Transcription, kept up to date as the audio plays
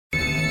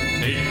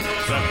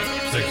7,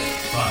 6,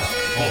 5,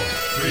 4,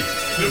 3,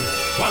 2,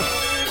 1.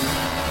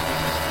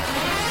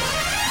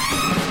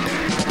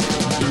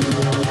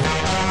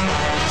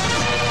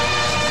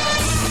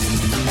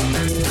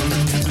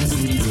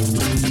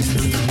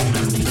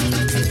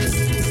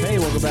 Hey,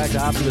 welcome back to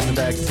Optimism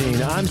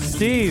Vaccine. I'm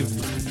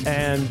Steve,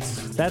 and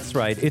that's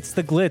right. It's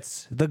the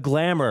glitz, the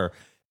glamour,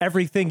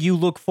 everything you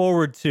look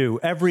forward to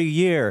every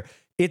year.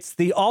 It's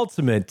the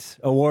ultimate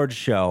award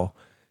show.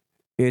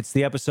 It's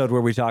the episode where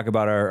we talk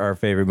about our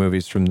favorite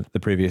movies from the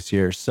previous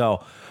year.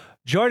 So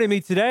joining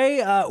me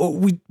today,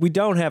 we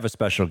don't have a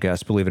special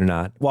guest, believe it or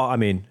not. Well, I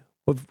mean,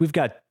 we've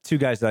got two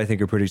guys that I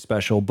think are pretty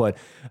special, but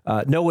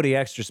nobody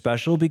extra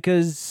special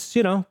because,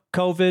 you know,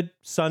 COVID,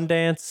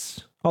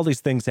 Sundance, all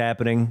these things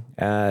happening,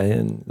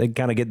 and they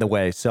kind of get in the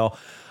way. So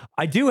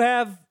I do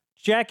have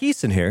Jack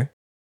Eason here.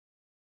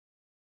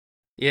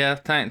 Yeah,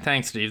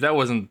 thanks, Steve. That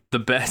wasn't the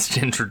best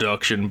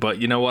introduction, but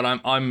you know what?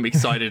 I'm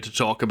excited to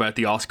talk about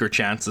the Oscar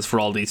chances for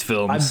all these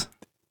films.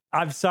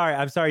 I'm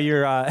sorry.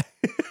 You're. I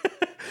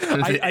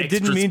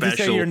didn't mean to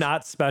say you're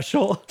not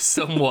special.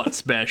 Somewhat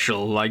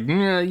special, like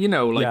you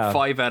know, like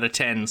 5 out of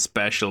 10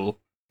 special.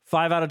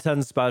 5 out of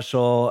 10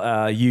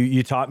 special.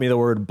 You taught me the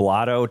word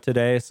blotto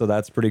today, so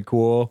that's pretty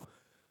cool.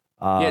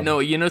 Yeah, no,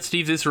 you know,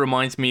 Steve, this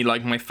reminds me,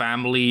 like, my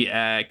family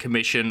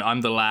commission.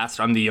 I'm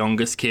the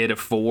youngest kid of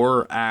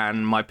 4,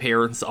 and my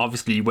parents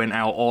obviously went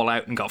all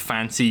out and got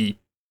fancy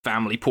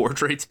family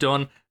portraits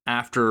done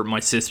after my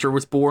sister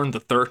was born, the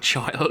third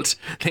child.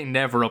 They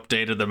never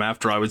updated them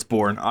after I was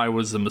born. I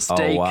was a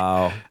mistake. Oh,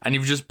 wow. And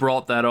you've just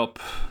brought that up,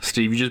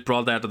 Steve. You just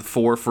brought that to the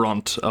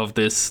forefront of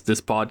this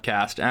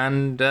podcast.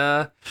 And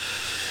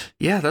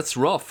yeah, that's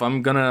rough.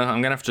 I'm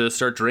gonna have to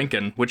start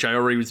drinking, which I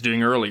already was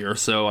doing earlier,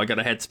 so I got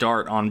a head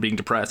start on being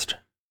depressed.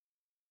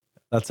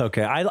 That's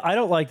okay. I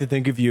don't like to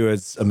think of you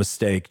as a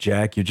mistake,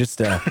 Jack. You're just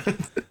a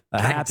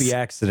happy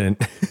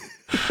accident.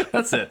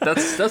 That's it.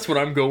 That's what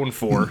I'm going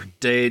for,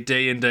 day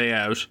in, day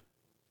out.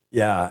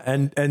 Yeah,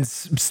 and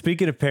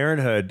speaking of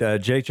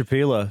parenthood, Jake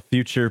Trapila,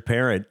 future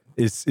parent,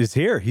 is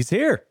here. He's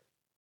here.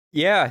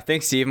 Yeah,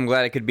 thanks, Steve. I'm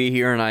glad I could be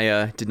here, and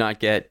I did not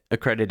get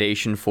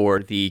accreditation for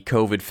the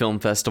COVID Film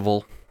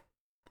Festival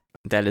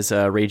that is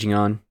raging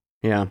on.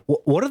 Yeah.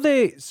 What are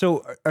they?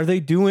 So are they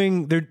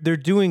doing? They're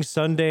doing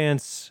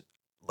Sundance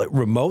like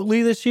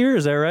remotely this year.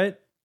 Is that right?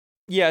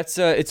 Yeah, it's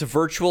a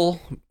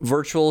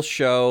virtual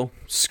show.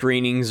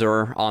 Screenings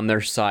are on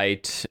their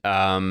site.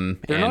 They're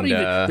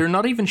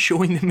not even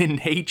showing them in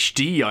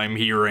HD. I'm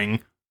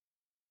hearing.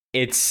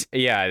 It's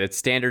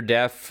standard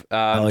def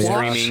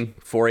streaming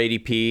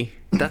 480p.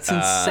 That's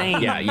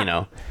insane. Yeah, you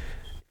know.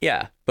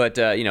 Yeah, but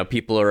you know,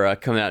 people are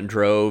coming out in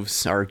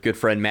droves. Our good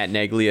friend Matt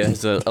Neglia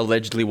has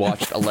allegedly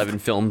watched 11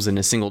 films in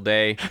a single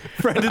day.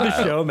 Friend of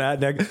the show, Matt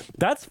Neglia.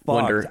 That's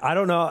fucked. I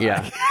don't know.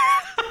 Yeah.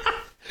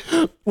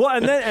 Well,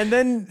 and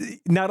then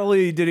not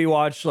only did he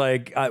watch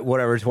like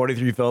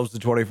 23 films in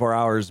 24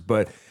 hours,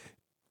 but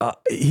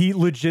he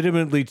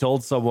legitimately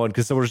told someone,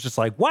 because someone was just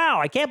like, "Wow,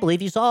 I can't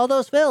believe you saw all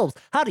those films.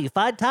 How do you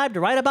find time to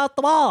write about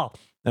them all?"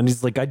 And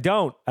he's like, "I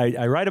don't.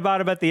 I write about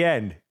them at the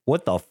end."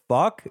 What the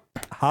fuck?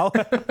 How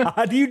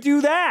do you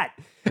do that?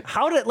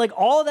 How did like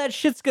all of that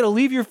shit's gonna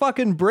leave your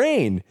fucking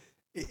brain?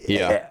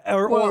 Yeah,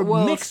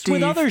 or mixed Steve,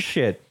 with other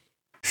shit.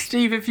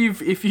 Steve, if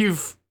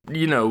you've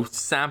you know,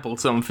 sample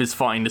some of his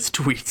finest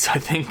tweets, I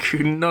think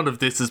none of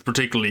this is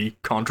particularly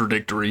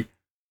contradictory.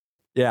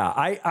 Yeah,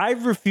 I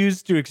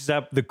refuse to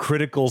accept the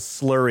critical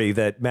slurry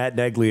that Matt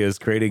Neglia is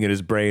creating in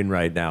his brain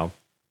right now.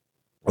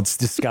 It's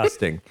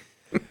disgusting.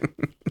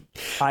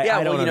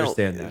 I don't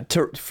understand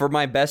that. For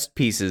my best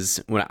pieces,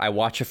 when I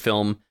watch a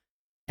film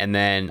and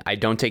then I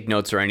don't take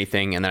notes or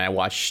anything, and then I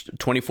watch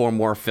 24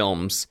 more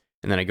films,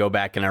 and then I go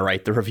back and I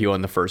write the review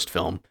on the first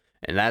film.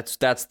 And that's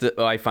what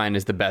I find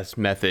is the best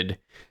method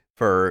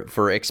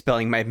for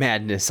expelling my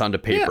madness onto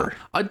paper.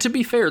 Yeah. To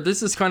be fair,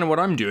 this is kind of what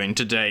I'm doing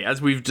today, as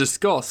we've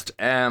discussed.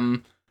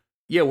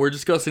 We're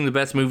discussing the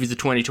best movies of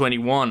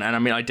 2021, and I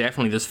mean,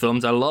 there's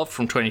films I loved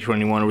from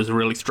 2021. It was a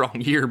really strong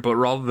year, but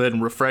rather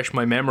than refresh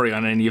my memory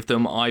on any of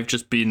them, I've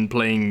just been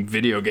playing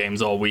video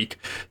games all week.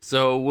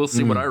 So we'll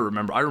see what I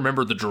remember. I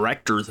remember the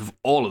directors of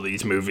all of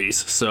these movies,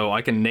 so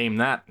I can name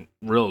that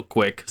real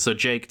quick. So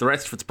Jake, the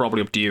rest of it's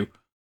probably up to you.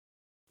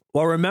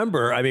 Well,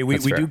 remember, I mean, we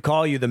do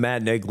call you the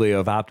Matt Neglia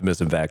of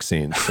Optimism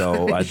Vaccine.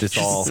 So this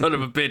all son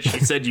of a bitch, you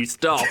said you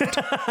stopped.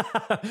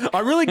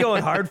 I'm really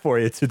going hard for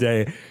you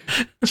today.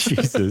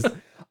 Jesus.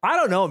 I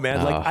don't know,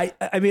 man. Like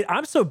I mean,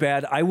 I'm so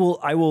bad. I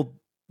will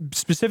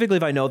specifically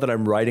if I know that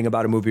I'm writing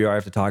about a movie or I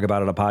have to talk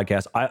about it on a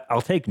podcast,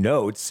 I'll take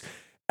notes.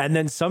 And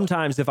then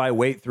sometimes if I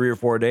wait 3 or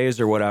 4 days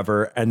or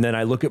whatever, and then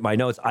I look at my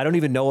notes, I don't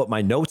even know what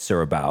my notes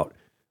are about.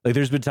 Like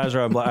there's been times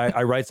where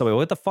I write something,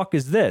 what the fuck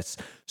is this?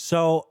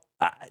 So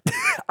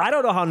I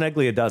don't know how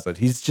Neglia does it.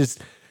 He's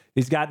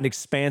got an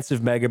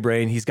expansive mega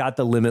brain. He's got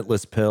the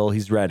limitless pill.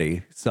 He's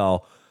ready.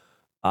 So,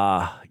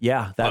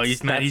 yeah, he's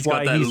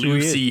got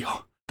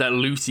that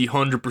Lucy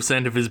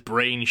 100% of his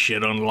brain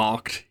shit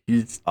unlocked.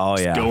 He's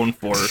going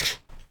for it.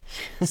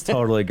 He's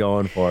totally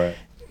going for it.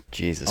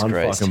 Jesus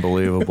Christ. Unfucking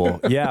believable.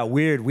 Yeah,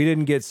 weird. We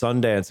didn't get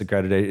Sundance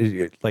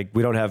accredited. Like,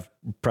 we don't have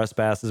press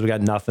passes. We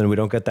got nothing. We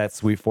don't get that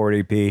sweet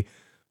 40p.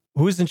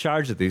 Who's in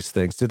charge of these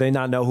things? Do they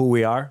not know who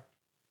we are?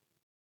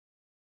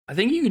 I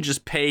think you can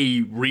just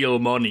pay real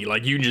money.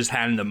 Like, you can just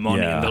hand them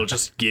money and they'll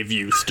just give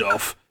you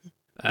stuff.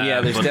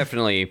 Yeah, there's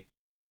definitely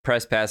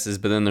press passes,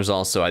 but then there's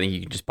also, I think you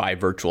can just buy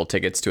virtual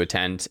tickets to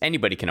attend.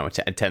 Anybody can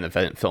attend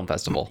the film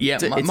festival. Yeah,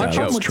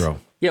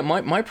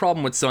 my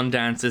problem with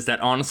Sundance is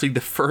that honestly,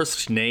 the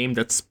first name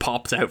that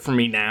pops out for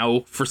me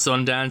now for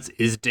Sundance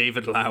is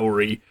David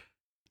Lowery.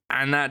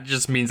 And that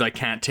just means I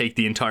can't take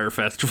the entire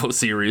festival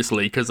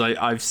seriously, because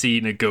I've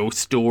seen A Ghost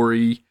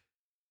Story.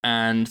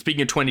 And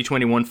speaking of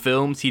 2021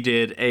 films, he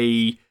did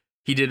a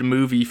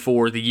movie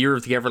for The Year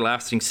of the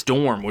Everlasting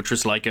Storm, which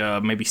was like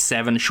maybe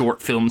 7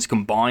 short films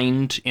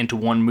combined into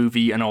one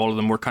movie, and all of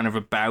them were kind of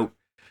about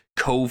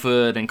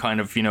COVID and kind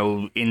of,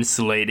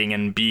 insulating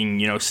and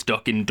being,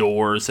 stuck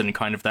indoors and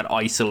kind of that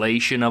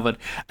isolation of it.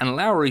 And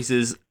Lowry's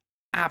is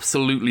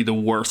absolutely the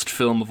worst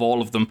film of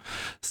all of them.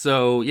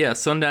 So yeah,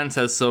 Sundance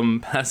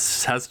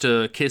has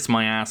to kiss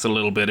my ass a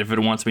little bit if it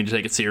wants me to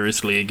take it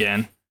seriously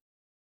again.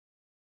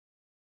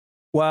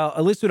 Well,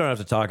 at least we don't have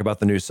to talk about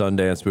the new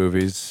Sundance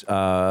movies,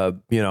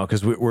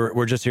 because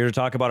we're just here to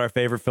talk about our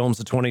favorite films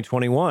of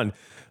 2021.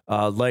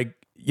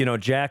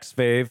 Jack's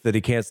fave that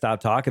he can't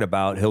stop talking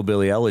about,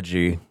 Hillbilly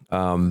Elegy.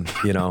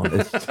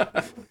 It's,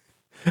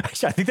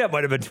 actually, I think that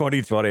might have been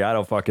 2020. I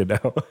don't fucking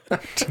know.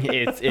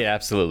 It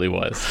absolutely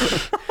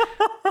was.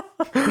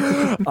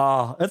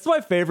 That's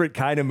my favorite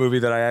kind of movie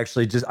that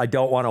I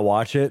don't want to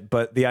watch it,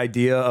 but the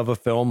idea of a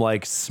film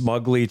like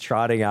smugly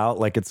trotting out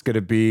like it's going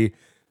to be,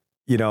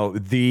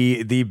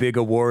 the big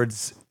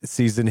awards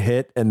season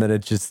hit, and then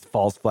it just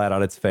falls flat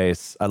on its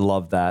face. I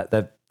love that.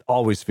 That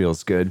always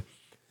feels good.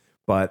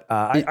 But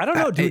I don't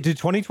know. Did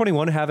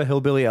 2021 have a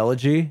Hillbilly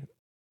Elegy?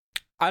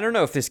 I don't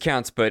know if this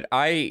counts, but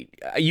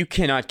you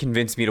cannot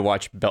convince me to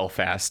watch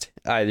Belfast.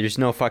 There's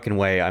no fucking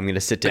way I'm going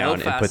to sit down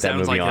Belfast and put that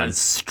movie sounds like on. Has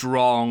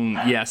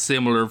strong,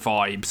 similar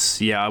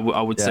vibes. Yeah,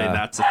 I would say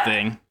that's a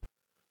thing.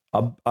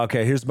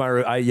 Okay, here's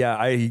my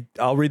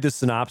I'll read the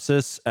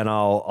synopsis and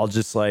I'll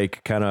just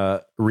like kind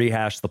of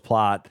rehash the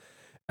plot,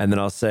 and then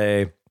I'll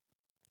say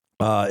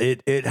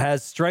it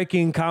has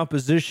striking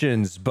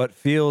compositions but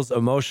feels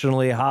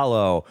emotionally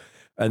hollow.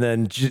 And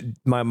then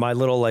my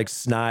little like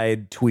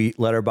snide tweet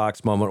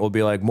letterbox moment will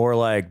be like more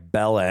like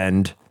Bell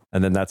End,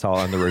 and then that's all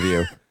on the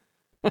review.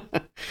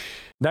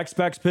 Next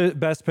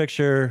best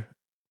picture,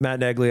 Matt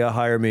Neglia,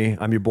 hire me.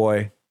 I'm your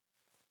boy.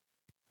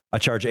 I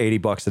charge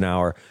 $80 an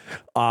hour.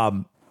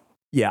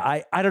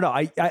 Yeah, I don't know.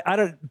 I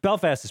don't.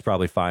 Belfast is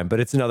probably fine, but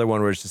it's another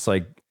one where it's just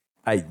like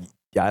I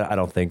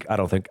don't think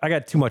I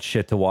got too much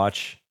shit to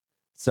watch.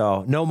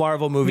 So no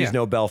Marvel movies,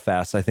 no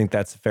Belfast. I think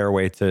that's a fair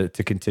way to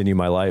continue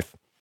my life.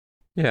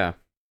 Yeah,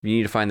 you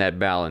need to find that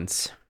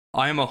balance.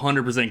 I am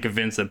 100%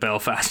 convinced that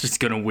Belfast is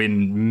going to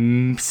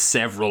win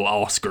several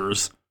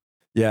Oscars.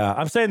 Yeah,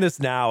 I'm saying this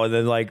now, and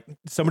then like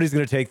somebody's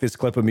going to take this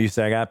clip of me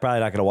saying I'm probably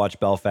not going to watch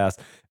Belfast,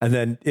 and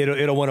then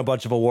it'll win a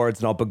bunch of awards,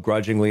 and I'll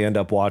begrudgingly end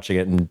up watching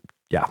it. And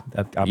I'm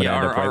gonna end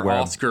up right our where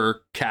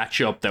Oscar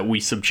catch up that we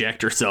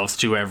subject ourselves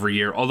to every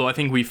year. Although I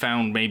think we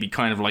found maybe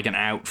kind of like an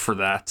out for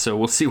that, so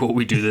we'll see what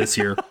we do this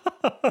year.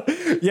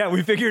 Yeah,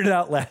 we figured it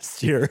out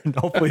last year, and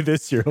hopefully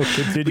this year we'll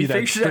continue we that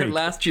figured streak. it out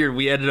last year.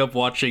 We ended up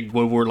watching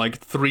when we're like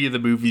 3 of the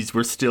movies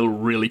were still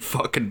really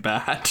fucking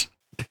bad.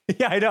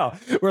 Yeah, I know.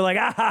 We're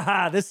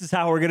like, this is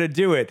how we're gonna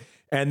do it,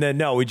 and then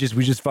no, we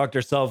just fucked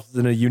ourselves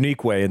in a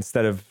unique way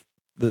instead of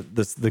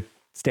the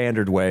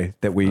standard way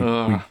that we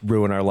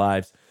ruin our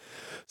lives.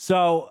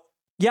 So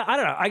yeah, I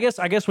don't know.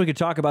 I guess we could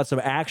talk about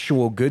some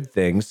actual good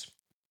things.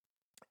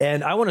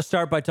 And I want to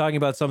start by talking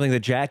about something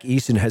that Jack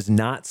Eason has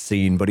not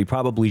seen, but he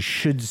probably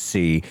should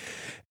see.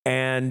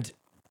 And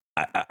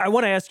I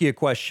want to ask you a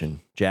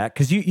question, Jack,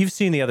 because you've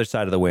seen The Other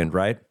Side of the Wind,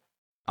 right?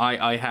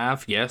 I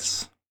have,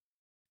 yes.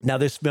 Now,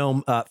 this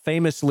film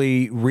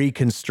famously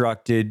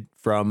reconstructed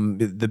from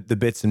the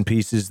bits and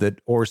pieces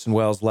that Orson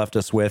Welles left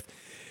us with,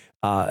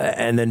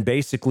 and then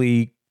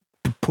basically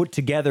put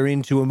together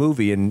into a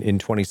movie in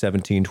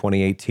 2017,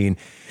 2018.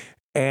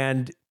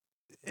 And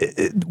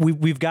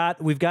we've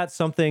got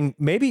something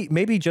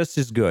maybe just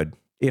as good,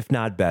 if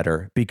not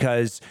better,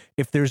 because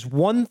if there's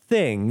one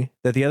thing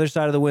that The Other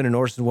Side of the Wind and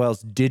Orson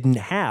Welles didn't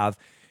have,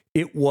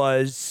 it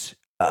was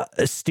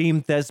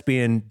esteemed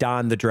thespian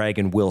Don the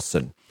Dragon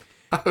Wilson.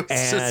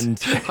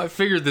 I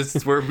figured this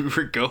is where we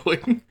were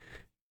going.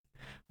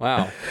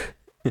 Wow.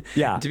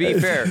 Yeah. To be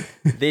fair,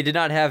 they did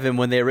not have him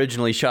when they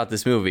originally shot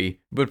this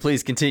movie, but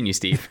please continue,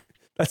 Steve.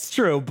 That's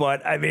true,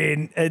 but I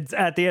mean, it's,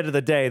 at the end of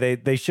the day,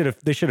 they should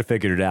have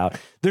figured it out.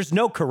 There's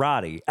no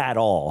karate at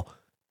all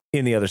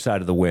in The Other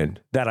Side of the Wind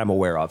that I'm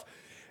aware of.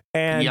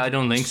 And yeah, I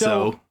don't think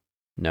so.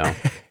 No.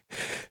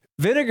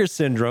 Vinegar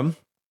Syndrome,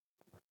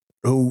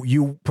 who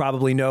you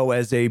probably know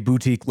as a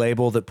boutique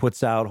label that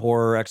puts out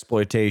horror,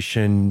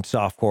 exploitation,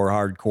 softcore,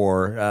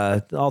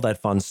 hardcore, all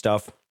that fun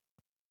stuff.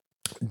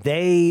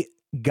 They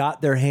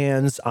got their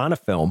hands on a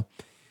film,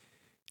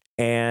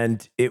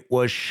 and it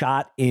was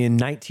shot in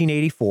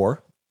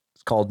 1984.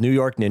 It's called New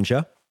York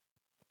Ninja,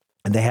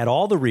 and they had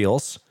all the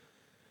reels,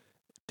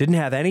 didn't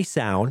have any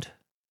sound,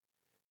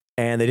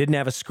 and they didn't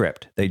have a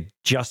script. They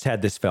just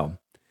had this film.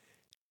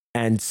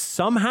 And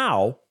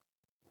somehow,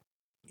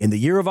 in the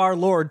year of our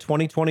Lord,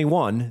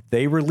 2021,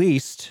 they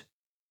released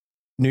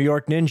New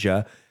York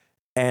Ninja,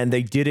 and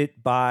they did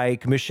it by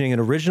commissioning an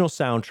original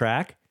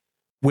soundtrack,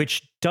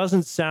 which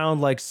doesn't sound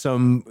like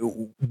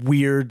some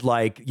weird,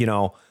 like, you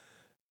know,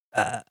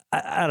 I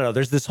don't know.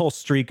 There's this whole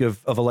streak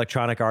of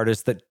electronic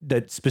artists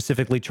that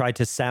specifically try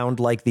to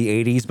sound like the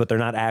 80s, but they're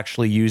not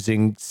actually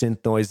using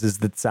synth noises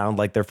that sound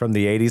like they're from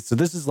the 80s. So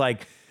this is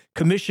like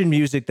commission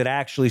music that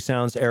actually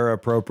sounds era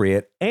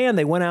appropriate. And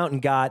they went out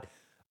and got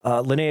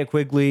Linnea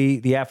Quigley,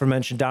 the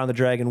aforementioned Don the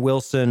Dragon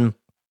Wilson,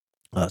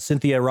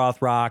 Cynthia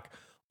Rothrock,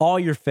 all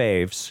your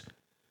faves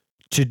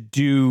to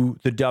do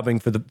the dubbing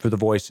for the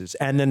voices.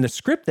 And then the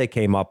script they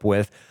came up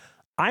with,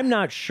 I'm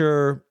not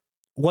sure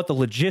what the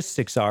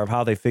logistics are of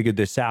how they figured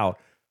this out,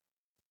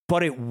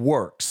 but it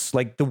works.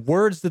 Like, the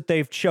words that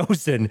they've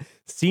chosen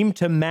seem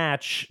to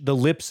match the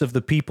lips of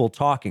the people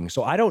talking.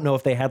 So I don't know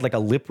if they had like a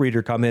lip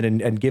reader come in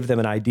and give them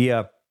an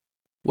idea.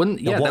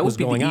 That would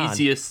be the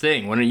easiest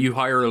thing. Why don't you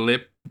hire a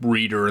lip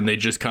reader and they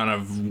just kind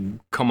of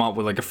come up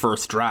with like a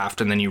first draft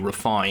and then you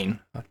refine?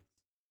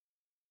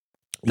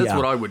 That's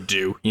what I would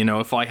do, you know,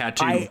 if I had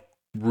to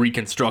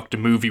reconstruct a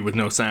movie with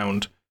no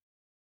sound.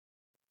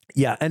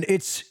 Yeah, and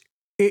it's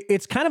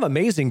kind of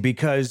amazing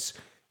because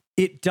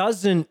it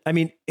doesn't, I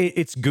mean,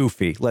 it's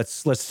goofy.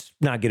 Let's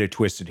not get it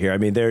twisted here. I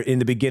mean, there in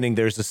the beginning,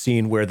 there's a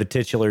scene where the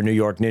titular New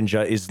York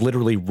Ninja is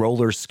literally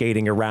roller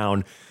skating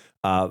around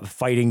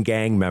fighting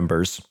gang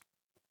members,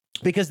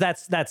 because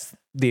that's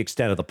the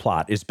extent of the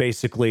plot. Is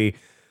basically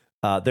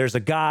there's a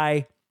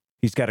guy,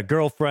 he's got a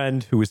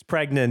girlfriend who is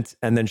pregnant,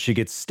 and then she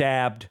gets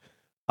stabbed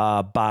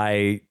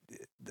by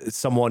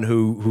someone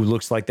who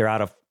looks like they're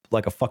out of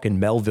like a fucking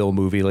Melville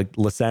movie, like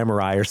La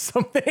Samurai or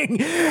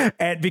something.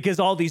 And because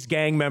all these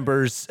gang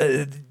members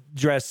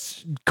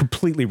dress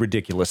completely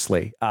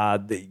ridiculously,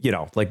 you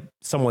know, like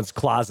someone's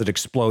closet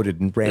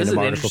exploded and random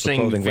articles of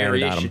clothing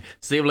landed on them.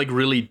 So they have like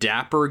really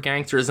dapper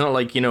gangsters. It's not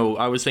like, you know,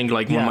 I was thinking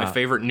like one of my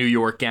favorite New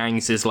York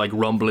gangs is like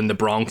Rumble in the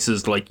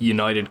Bronx's like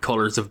United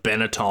Colors of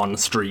Benetton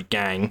Street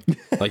gang,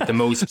 like the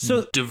most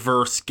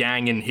diverse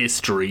gang in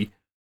history.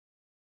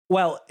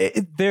 Well,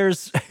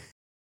 there's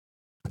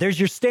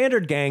your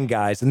standard gang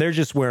guys, and they're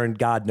just wearing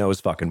God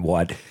knows fucking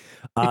what.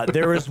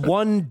 There is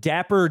one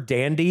dapper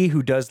dandy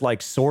who does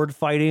like sword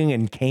fighting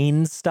and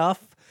cane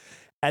stuff.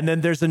 And then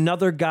there's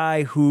another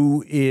guy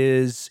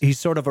he's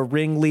sort of a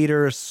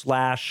ringleader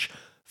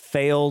 /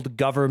 failed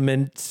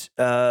government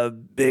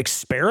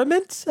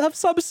experiment of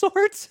some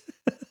sort.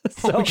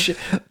 So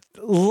a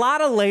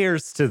lot of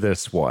layers to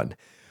this one.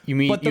 You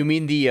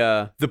mean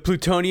the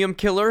plutonium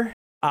killer?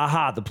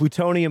 Aha, the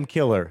plutonium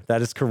killer.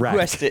 That is correct. Who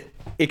has to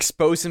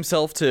expose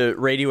himself to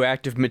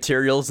radioactive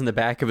materials in the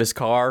back of his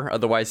car,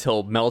 otherwise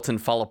he'll melt and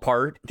fall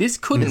apart. This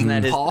couldn't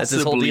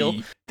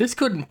This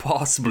couldn't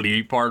possibly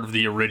be part of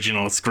the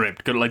original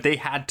script. Like, they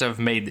had to have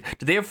made.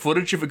 Did they have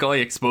footage of a guy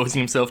exposing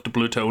himself to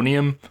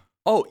plutonium?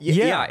 Oh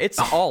yeah, it's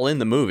all in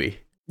the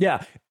movie.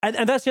 Yeah,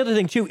 and that's the other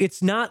thing too.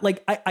 It's not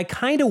like I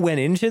kind of went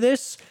into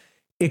this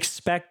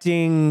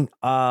expecting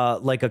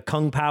like a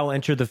Kung Pao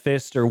Enter the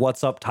Fist or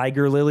What's Up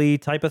Tiger Lily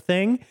type of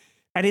thing,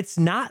 and it's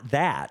not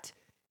that.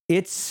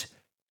 It's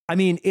a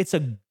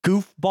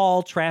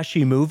goofball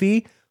trashy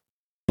movie,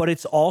 but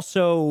it's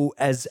also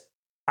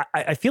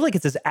I feel like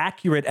it's as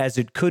accurate as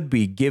it could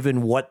be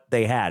given what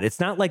they had. It's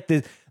not like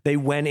they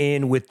went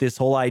in with this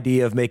whole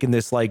idea of making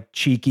this like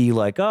cheeky,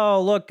 like,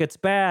 oh look, it's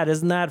bad,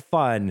 isn't that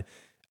fun?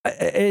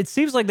 It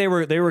seems like they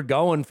were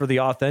going for the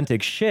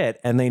authentic shit,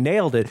 and they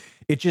nailed it.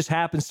 It just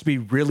happens to be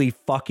really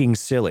fucking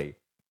silly.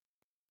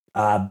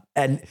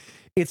 And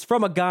it's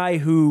from a guy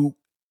who,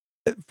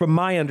 from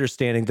my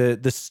understanding,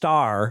 the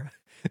star,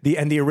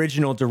 the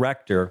original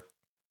director,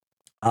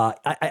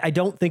 I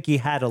don't think he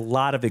had a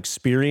lot of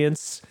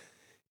experience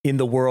in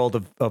the world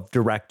of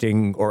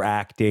directing or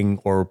acting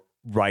or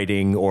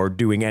writing or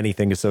doing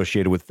anything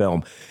associated with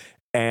film.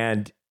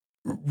 And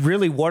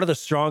really, one of the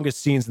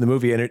strongest scenes in the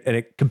movie, and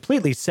it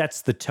completely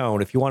sets the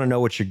tone, if you want to know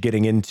what you're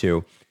getting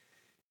into,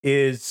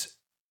 is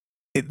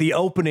the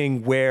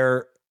opening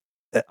where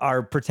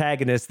our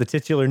protagonist, the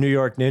titular New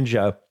York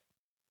Ninja,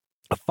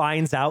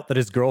 finds out that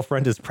his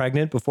girlfriend is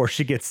pregnant before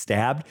she gets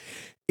stabbed.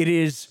 It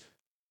is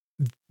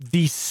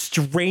the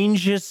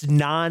strangest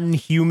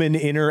non-human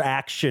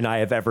interaction I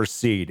have ever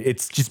seen.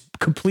 It's just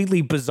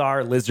completely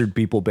bizarre lizard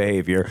people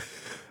behavior.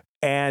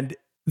 And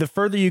the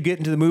further you get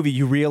into the movie,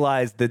 you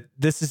realize that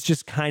this is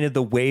just kind of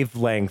the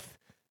wavelength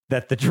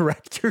that the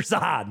director's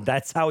on.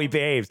 That's how he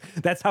behaves.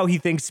 That's how he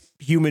thinks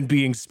human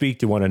beings speak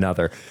to one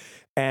another.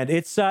 And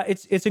it's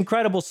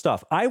incredible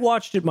stuff. I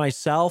watched it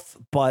myself,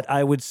 but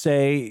I would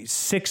say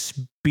 6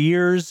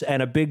 beers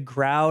and a big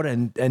crowd,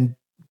 and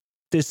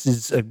this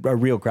is a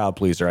real crowd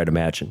pleaser, I'd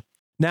imagine.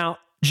 Now,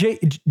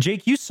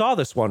 Jake, you saw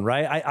this one,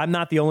 right? I'm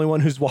not the only one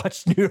who's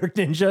watched New York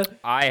Ninja.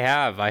 I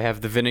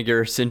have the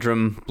Vinegar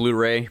Syndrome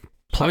Blu-ray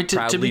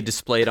proudly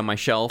displayed on my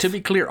shelf. To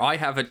be clear, I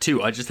have it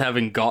too. I just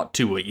haven't got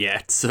to it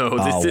yet. So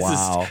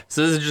this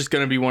is just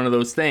going to be one of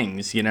those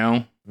things, you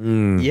know?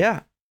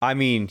 Yeah. I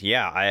mean,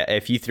 yeah,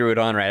 if you threw it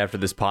on right after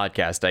this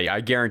podcast,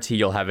 I guarantee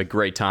you'll have a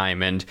great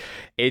time. And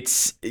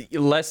it's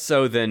less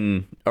so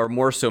than, or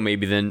more so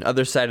maybe than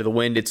Other Side of the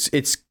Wind.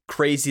 It's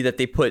crazy that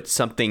they put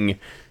something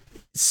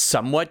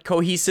somewhat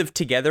cohesive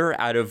together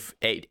out of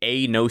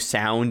A, no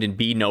sound, and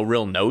B, no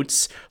real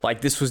notes. Like,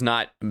 this was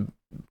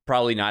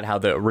probably not how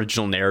the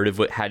original narrative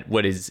had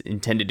what is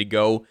intended to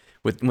go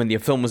with when the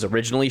film was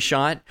originally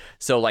shot.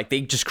 So like they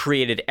just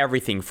created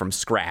everything from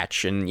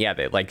scratch. And yeah,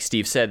 like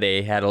Steve said,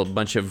 they had a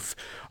bunch of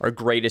our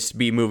greatest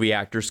B-movie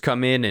actors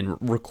come in and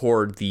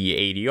record the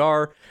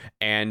ADR.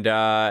 And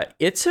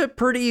it's a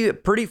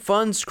pretty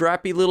fun,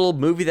 scrappy little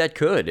movie that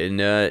could.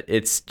 And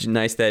it's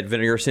nice that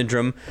Vinegar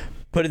Syndrome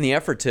put in the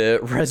effort to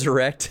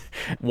resurrect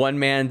one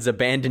man's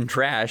abandoned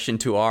trash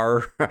into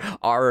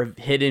our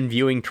hidden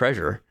viewing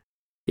treasure.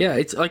 Yeah,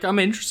 it's like I'm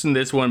interested in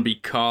this one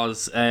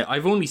because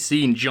I've only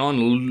seen John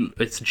Liu.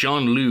 It's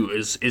John Liu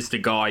is the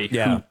guy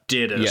who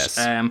did it. Yes.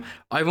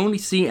 I've only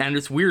seen, and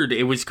it's weird.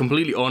 It was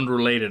completely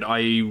unrelated.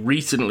 I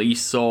recently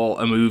saw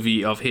a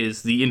movie of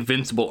his, The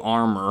Invincible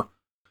Armor,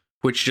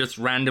 which just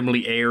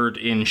randomly aired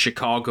in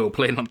Chicago,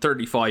 playing on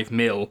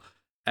 35mm.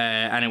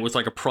 And it was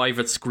like a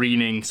private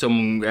screening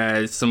some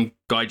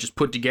guy just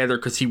put together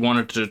because he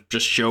wanted to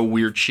just show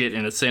weird shit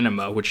in a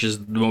cinema, which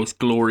is the most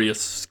glorious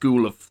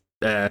school of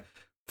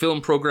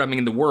film programming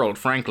in the world,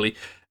 frankly.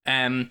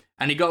 And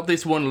he got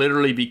this one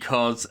literally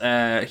because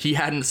he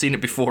hadn't seen it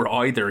before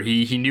either.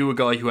 He knew a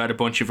guy who had a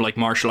bunch of like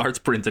martial arts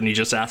prints, and he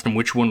just asked him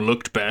which one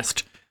looked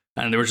best.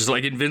 And they were just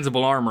like,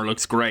 Invincible Armor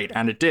looks great.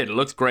 And it did. It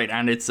looks great.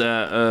 And it's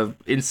a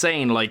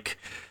insane, like,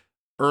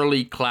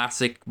 early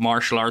classic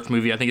martial arts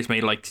movie. I think it's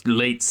made like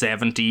late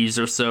 70s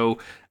or so.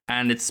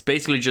 And it's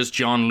basically just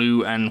John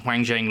Liu and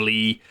Huang Zhang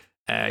Li,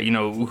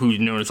 who's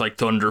known as like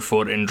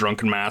Thunderfoot in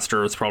Drunken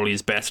Master. It's probably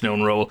his best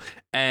known role.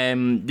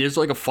 There's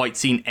like a fight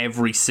scene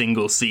every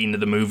single scene of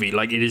the movie.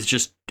 Like, it is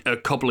just a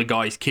couple of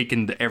guys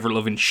kicking the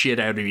ever-loving shit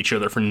out of each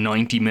other for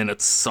 90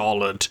 minutes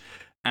solid.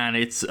 And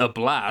it's a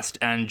blast.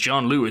 And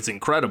John Liu is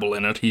incredible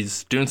in it.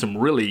 He's doing some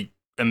really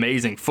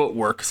amazing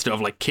footwork stuff,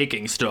 like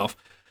kicking stuff.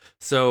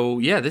 So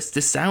yeah, this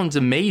sounds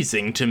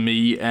amazing to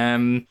me.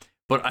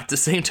 But at the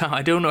same time,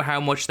 I don't know how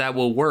much that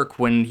will work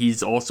when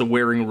he's also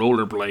wearing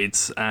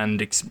rollerblades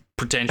and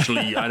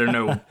potentially, I don't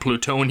know,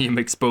 plutonium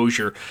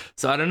exposure.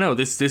 So I don't know.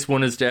 This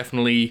one is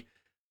definitely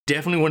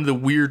one of the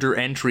weirder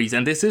entries,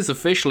 and this is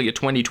officially a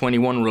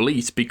 2021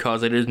 release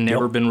because it has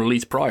never been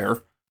released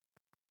prior.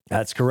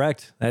 That's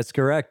correct.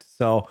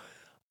 So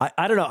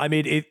I don't know. I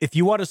mean, if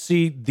you want to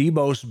see the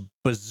most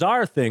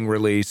bizarre thing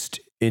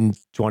released in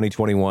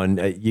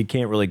 2021, you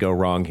can't really go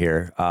wrong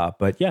here.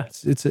 But yeah,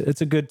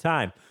 it's a good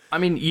time. I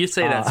mean, you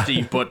say that,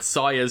 Steve, but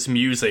Sia's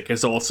Music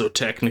is also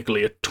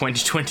technically a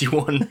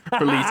 2021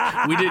 release.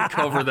 We did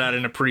cover that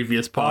in a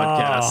previous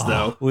podcast,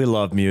 though. We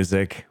love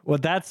music. Well,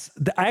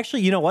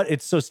 actually, you know what?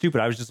 It's so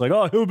stupid. I was just like,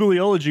 oh, Hillbilly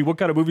Elegy. What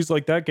kind of movies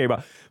like that came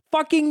out?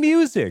 Fucking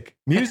music.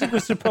 Music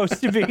was supposed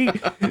to be.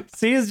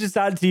 Sia's just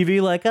on TV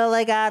like, oh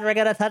my God, we're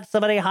going to touch so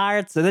many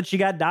hearts. And then she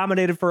got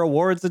nominated for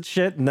awards and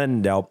shit. And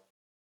then, nope.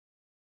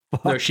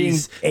 No,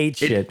 she's ate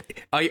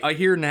shit. I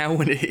hear now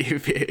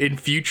if in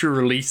future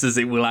releases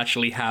it will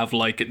actually have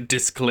like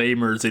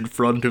disclaimers in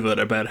front of it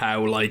about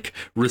how like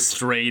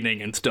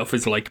restraining and stuff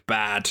is like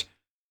bad,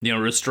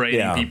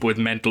 restraining people with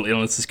mental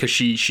illnesses, because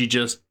she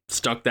just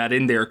stuck that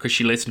in there because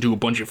she listened to a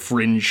bunch of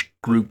fringe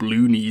group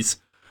loonies.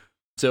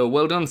 So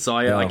well done,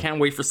 Sia. Yeah. I can't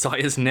wait for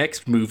Sia's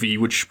next movie,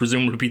 which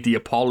presumably will be the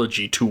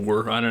Apology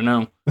Tour. I don't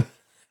know.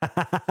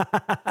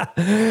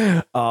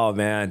 Oh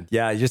man,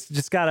 yeah,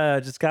 just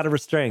gotta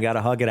restrain,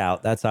 gotta hug it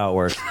out. That's how it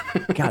works.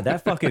 God,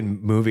 that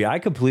fucking movie, I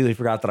completely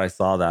forgot that I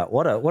saw that.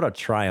 What a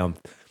triumph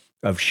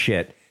of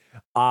shit.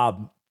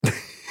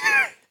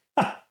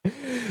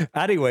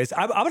 Anyways,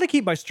 I'm gonna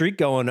keep my streak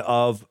going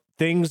of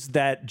things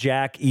that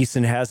Jack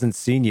Eason hasn't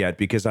seen yet,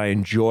 because I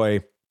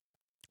enjoy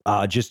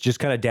just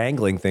kind of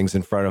dangling things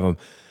in front of him.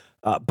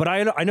 But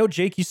I know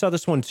Jake, you saw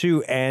this one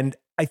too, and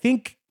I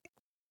think,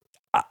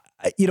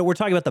 we're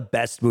talking about the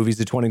best movies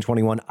of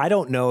 2021. I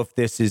don't know if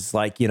this is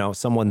like,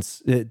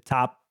 someone's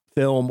top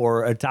film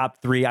or a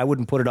top three. I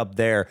wouldn't put it up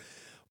there,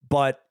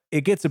 but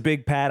it gets a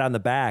big pat on the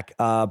back.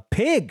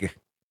 Pig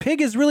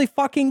is really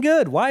fucking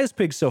good. Why is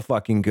Pig so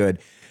fucking good?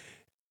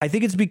 I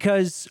think it's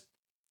because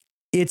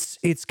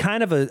it's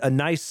kind of a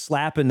nice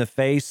slap in the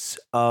face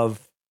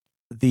of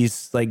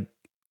these like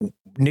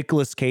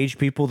Nicolas Cage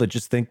people that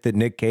just think that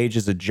Nick Cage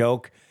is a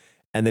joke,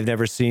 and they've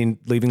never seen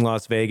Leaving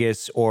Las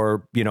Vegas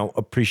or,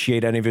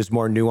 appreciate any of his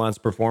more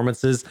nuanced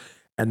performances.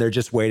 And they're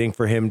just waiting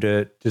for him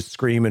to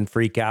scream and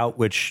freak out,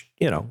 which,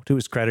 to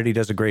his credit, he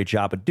does a great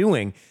job of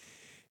doing.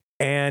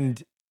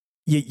 And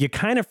you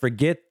kind of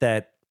forget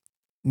that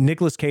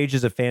Nicolas Cage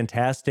is a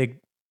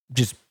fantastic,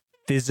 just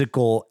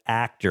physical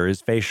actor.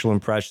 His facial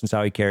impressions,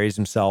 how he carries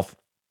himself,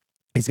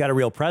 He's got a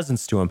real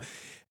presence to him.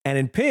 And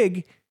in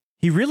Pig,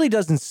 he really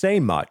doesn't say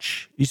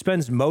much. He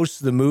spends most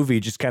of the movie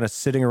just kind of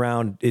sitting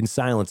around in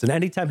silence. And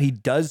anytime he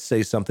does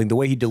say something, the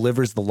way he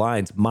delivers the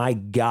lines, my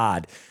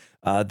God.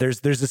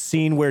 There's a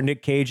scene where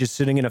Nick Cage is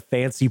sitting in a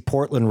fancy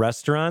Portland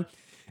restaurant,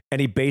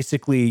 and he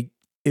basically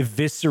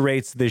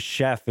eviscerates this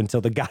chef until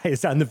the guy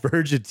is on the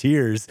verge of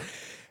tears.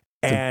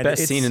 And the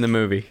best scene in the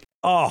movie.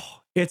 Oh,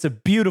 it's a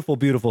beautiful,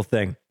 beautiful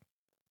thing.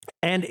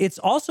 And it's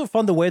also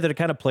fun the way that it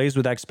kind of plays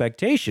with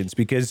expectations,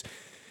 because,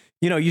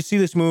 you know, you see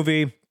this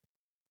movie,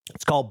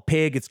 it's called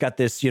Pig. It's got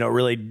this, you know,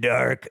 really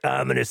dark,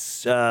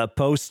 ominous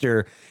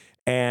poster.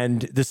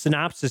 And the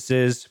synopsis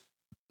is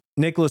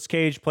Nicolas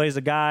Cage plays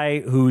a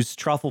guy whose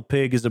truffle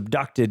pig is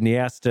abducted, and he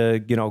has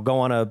to, you know, go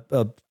on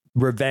a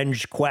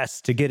revenge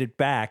quest to get it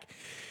back.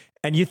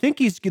 And you think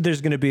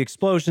there's going to be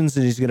explosions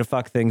and he's going to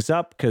fuck things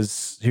up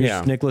because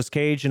here's Nicolas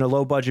Cage in a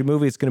low budget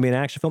movie. It's going to be an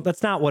action film.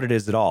 That's not what it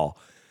is at all.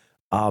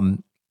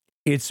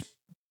 It's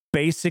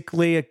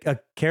basically a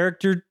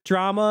character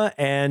drama,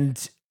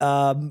 and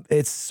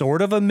it's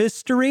sort of a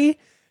mystery,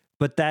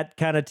 but that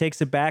kind of takes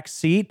a back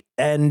seat.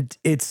 And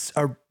it's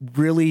a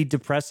really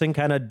depressing,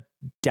 kind of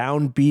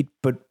downbeat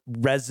but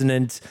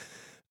resonant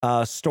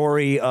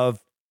story of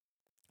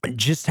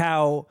just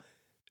how,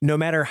 no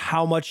matter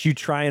how much you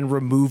try and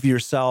remove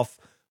yourself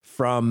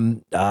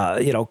from,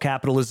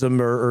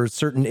 capitalism or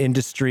certain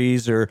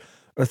industries or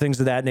things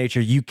of that nature,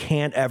 you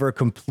can't ever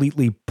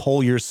completely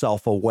pull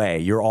yourself away.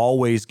 You're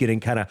always getting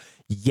kind of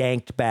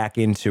yanked back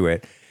into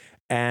it.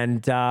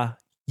 And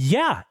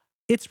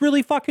it's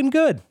really fucking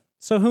good.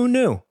 So who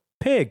knew?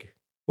 Pig.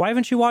 Why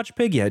haven't you watched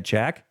Pig yet,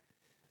 Jack?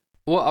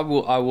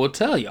 Well, I will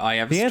tell you. I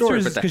have a story. The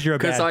answer is because you're a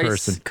bad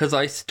person. Because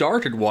I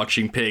started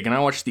watching Pig, and I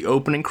watched the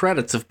opening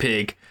credits of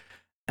Pig.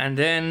 And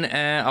then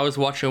I was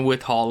watching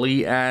with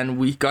Holly, and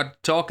we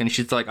got talking.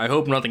 She's like, I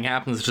hope nothing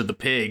happens to the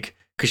pig,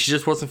 because she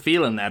just wasn't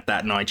feeling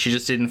that night. She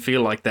just didn't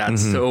feel like that.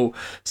 Mm-hmm.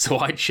 So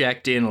I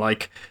checked in,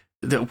 like,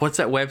 what's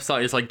that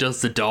website? It's like,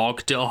 does the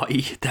dog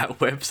die? That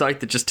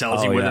website that just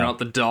tells you whether or not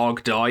the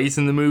dog dies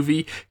in the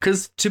movie.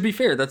 Because, to be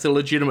fair, that's a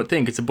legitimate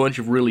thing. It's a bunch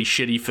of really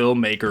shitty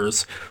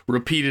filmmakers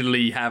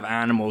repeatedly have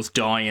animals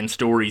die in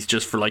stories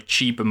just for, like,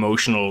 cheap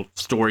emotional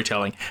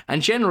storytelling.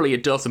 And generally,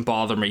 it doesn't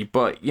bother me.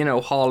 But, you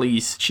know,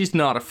 she's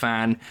not a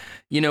fan.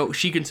 You know,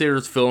 she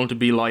considers film to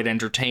be light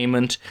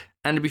entertainment.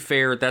 And to be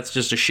fair, that's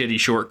just a shitty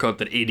shortcut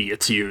that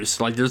idiots use.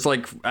 Like, there's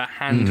like a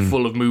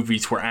handful of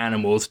movies where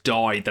animals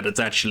die that it's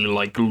actually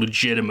like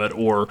legitimate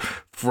or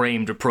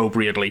framed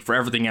appropriately. For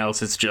everything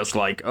else, it's just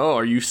like, oh,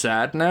 are you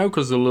sad now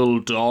because the little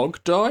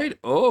dog died?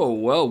 Oh,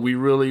 well,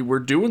 we're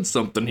doing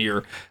something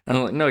here. And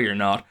I'm like, no, you're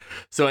not.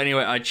 So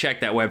anyway, I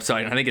checked that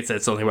website, and I think it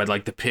said something about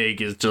like the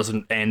pig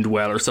doesn't end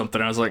well or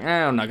something. I was like,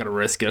 I'm not going to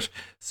risk it.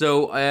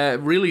 So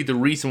really, the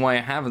reason why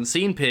I haven't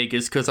seen Pig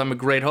is because I'm a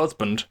great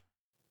husband.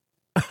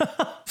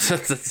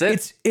 That's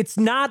it. It's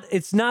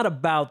not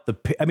about the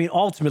pig. I mean,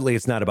 ultimately,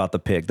 it's not about the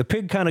pig. The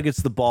pig kind of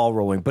gets the ball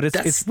rolling, but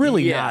it's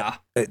really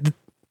not.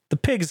 The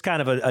pig is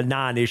kind of a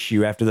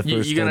non-issue after the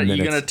first 10 minutes.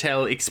 You're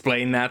gonna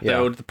explain that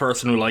though to the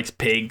person who likes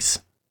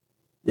pigs.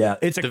 Yeah,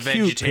 it's a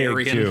cute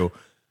pig too.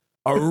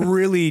 A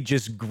really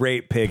just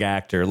great pig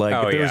actor.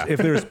 Like if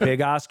there's pig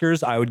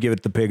Oscars, I would give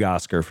it the pig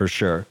Oscar for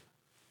sure.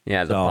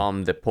 Yeah, the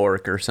pomme de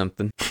porc or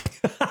something.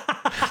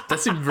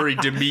 That's a very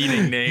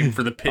demeaning name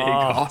for the pig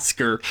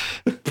Oscar.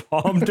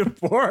 Pomme de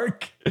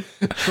porc.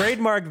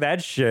 Trademark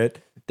that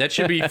shit. That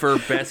should be for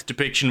best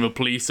depiction of a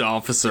police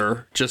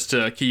officer, just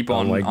to keep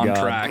on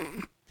track.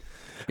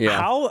 Yeah.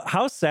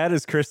 How sad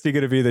is Christy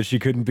going to be that she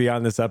couldn't be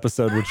on this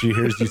episode when she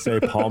hears you say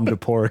pomme de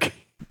porc?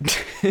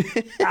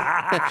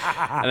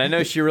 And I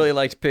know she really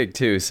liked Pig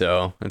too,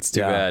 so that's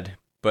too bad.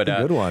 But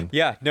good one.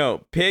 Yeah,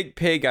 no,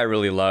 Pig I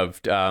really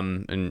loved.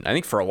 And I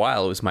think for a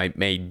while it was my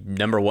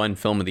number one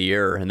film of the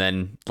year. And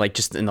then like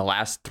just in the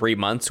last 3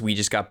 months, we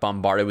just got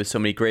bombarded with so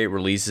many great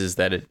releases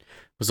that it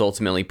was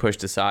ultimately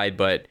pushed aside.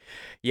 But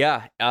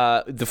yeah,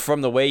 from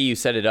the way you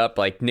set it up,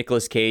 like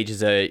Nicolas Cage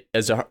is a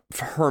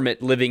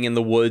hermit living in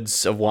the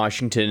woods of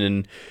Washington,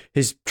 and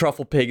his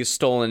truffle pig is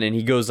stolen, and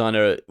he goes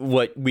on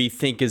what we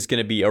think is going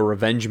to be a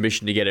revenge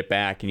mission to get it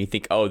back. And you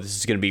think, oh, this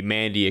is going to be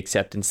Mandy,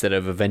 except instead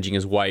of avenging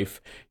his wife,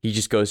 he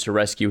just goes to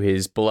rescue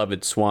his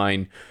beloved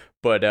swine.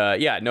 But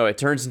it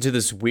turns into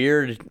this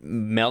weird,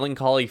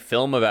 melancholy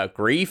film about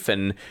grief,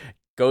 and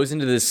goes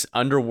into this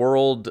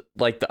underworld,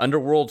 like the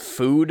underworld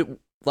food,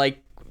 let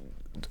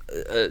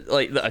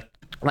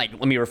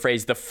me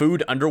rephrase, the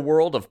food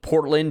underworld of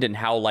Portland, and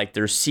how like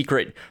there's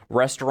secret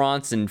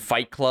restaurants and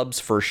fight clubs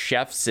for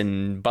chefs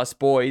and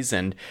busboys.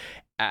 And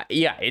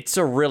it's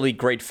a really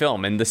great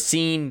film. And the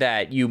scene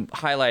that you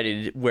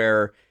highlighted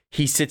where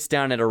he sits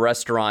down at a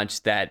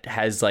restaurant that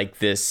has like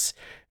this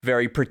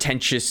very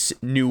pretentious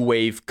new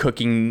wave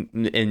cooking,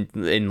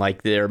 and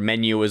like their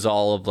menu is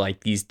all of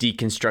like these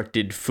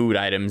deconstructed food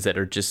items that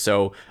are just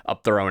so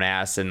up their own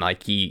ass. And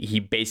like he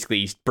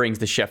basically brings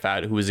the chef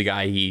out, who was a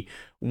guy he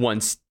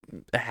once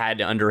had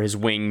under his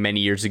wing many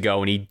years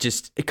ago, and he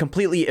just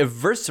completely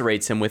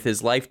eviscerates him with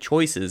his life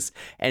choices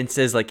and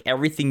says like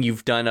everything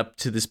you've done up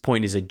to this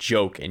point is a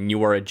joke and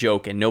you are a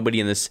joke and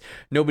nobody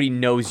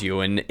knows you.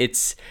 And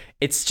it's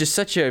just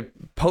such a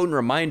potent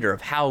reminder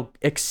of how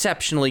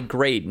exceptionally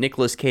great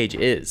Nicolas Cage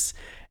is.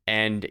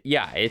 And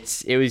yeah,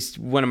 it was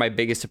one of my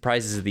biggest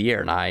surprises of the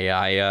year, and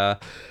I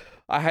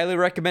highly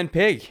recommend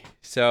Pig.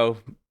 So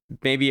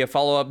maybe a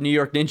follow-up New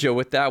York Ninja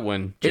with that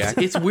one, Jack.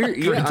 It's weird.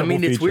 Yeah, I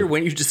mean, it's weird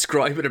when you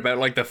describe it about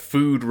like the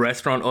food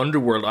restaurant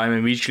underworld. I'm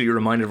immediately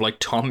reminded of like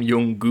Tom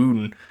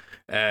Yum-goon,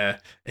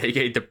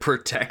 aka The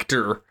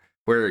Protector,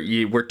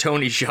 where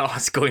Tony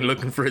Jaa's going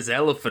looking for his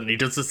elephant. He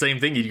does the same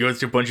thing. He goes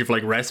to a bunch of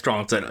like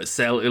restaurants that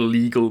sell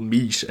illegal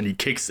meat, and he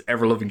kicks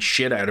ever-loving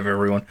shit out of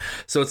everyone.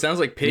 So it sounds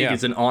like Pig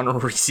is an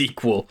honorary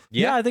sequel.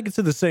 Yeah, I think it's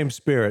in the same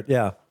spirit.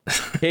 Yeah,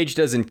 Cage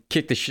doesn't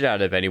kick the shit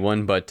out of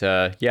anyone, but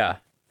yeah.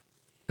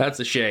 That's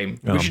a shame.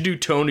 We should do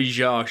Tony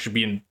Jaa should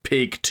be in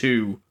Pig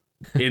 2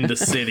 in the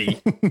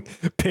city.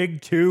 Pig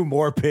 2,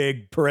 more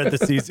pig,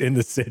 parentheses, in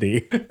the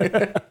city.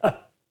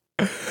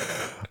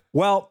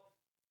 Well,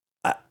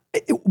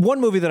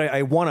 one movie that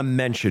I want to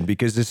mention,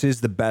 because this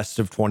is the best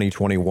of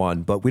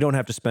 2021, but we don't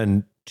have to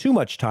spend too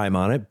much time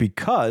on it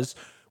because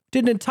we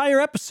did an entire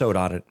episode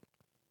on it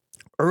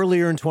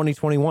earlier in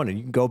 2021. And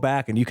you can go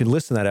back and you can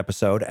listen to that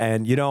episode.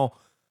 And, you know,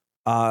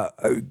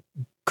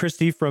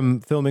 Christy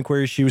from Film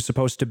Inquiry, she was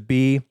supposed to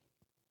be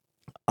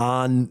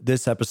on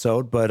this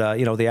episode, but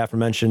you know, the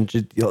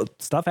aforementioned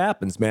stuff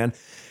happens, man.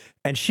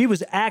 And she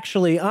was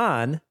actually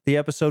on the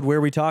episode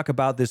where we talk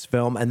about this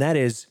film, and that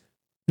is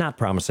Not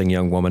Promising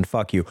Young Woman.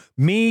 Fuck you.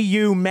 Me,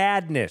 You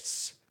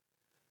Madness.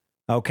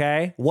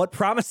 Okay? What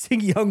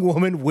Promising Young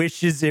Woman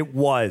wishes it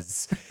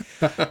was.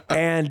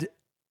 And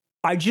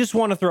I just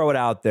want to throw it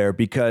out there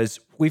because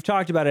we've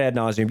talked about it ad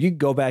nauseum. You can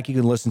go back, you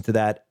can listen to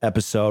that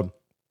episode.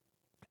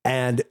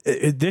 And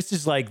this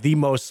is like the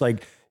most,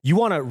 like, you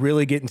want to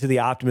really get into the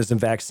optimism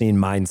vaccine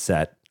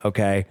mindset,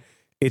 okay?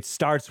 It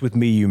starts with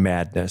Me, You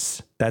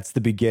Madness. That's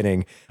the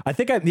beginning. I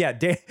think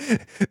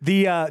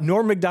the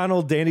Norm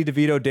Macdonald, Danny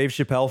DeVito, Dave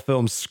Chappelle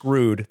film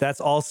Screwed.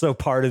 That's also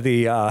part of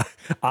the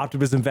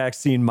optimism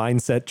vaccine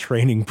mindset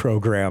training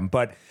program.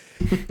 But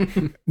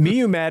Me,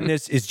 You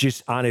Madness is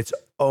just on its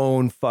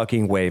own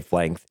fucking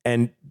wavelength.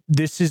 And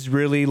this is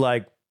really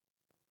like,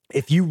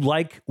 if you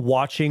like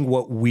watching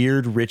what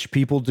weird rich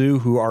people do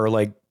who are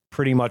like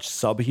pretty much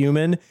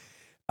subhuman,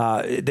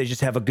 they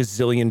just have a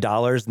gazillion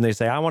dollars and they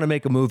say, I want to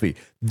make a movie.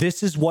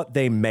 This is what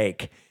they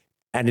make.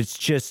 And it's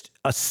just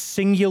a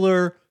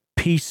singular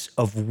piece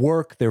of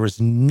work. There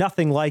is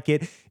nothing like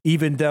it,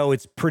 even though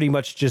it's pretty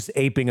much just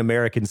aping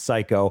American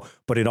Psycho,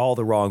 but in all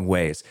the wrong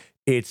ways.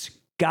 It's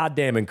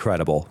goddamn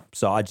incredible.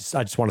 So I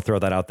just want to throw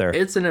that out there.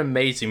 It's an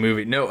amazing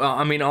movie. No,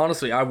 I mean,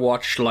 honestly, I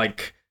watched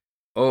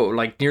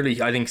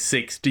nearly, I think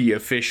 60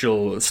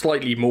 official,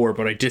 slightly more,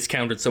 but I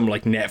discounted some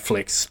like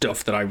Netflix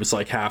stuff that I was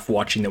like half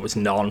watching that was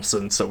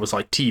nonsense. That was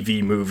like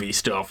TV movie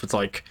stuff. It's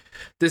like,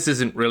 this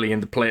isn't really in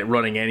the play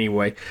running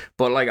anyway.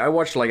 But like, I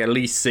watched like at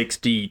least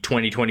 60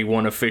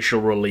 2021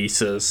 official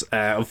releases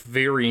of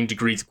varying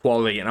degrees of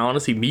quality. And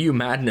honestly, Me, You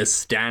Madness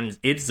stands.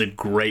 It's a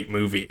great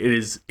movie. It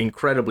is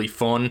incredibly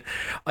fun.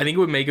 I think it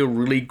would make a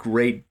really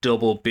great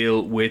double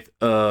bill with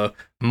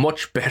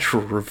much better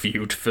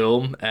reviewed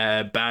film,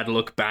 Bad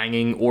Luck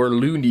Banging or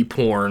Looney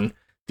Porn,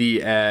 the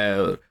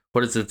the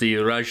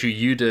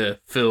Raju Yuda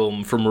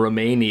film from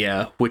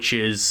Romania, which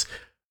is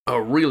a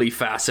really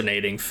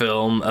fascinating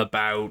film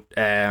about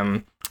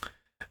kind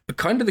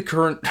of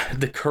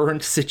the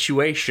current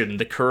situation,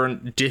 the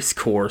current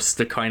discourse,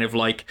 the kind of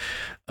like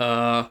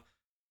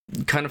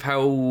kind of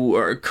how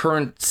our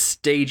current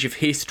stage of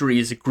history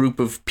is a group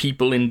of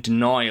people in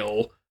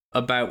denial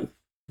about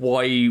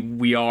why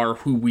we are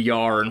who we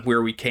are and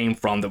where we came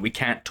from, that we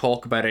can't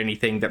talk about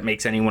anything that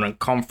makes anyone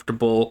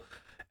uncomfortable,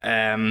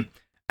 and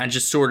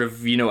just sort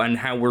of, you know, and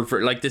how we're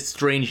like this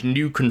strange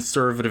new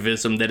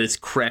conservatism that has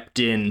crept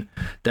in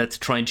that's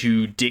trying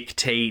to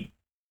dictate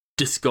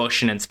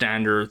discussion and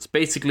standards,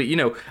 basically, you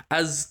know,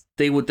 as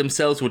they would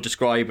themselves would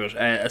describe it,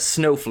 as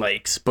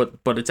snowflakes, but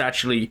it's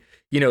actually,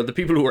 you know, the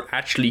people who are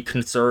actually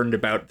concerned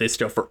about this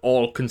stuff are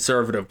all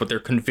conservative, but they're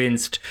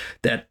convinced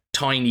that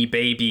tiny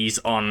babies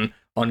on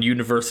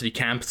university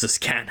campuses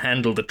can't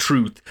handle the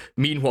truth.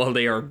 Meanwhile,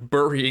 they are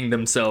burying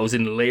themselves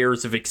in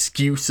layers of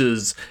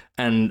excuses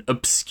and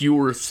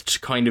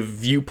obscurest kind of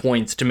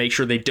viewpoints to make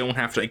sure they don't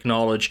have to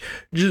acknowledge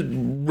just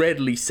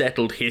readily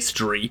settled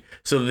history,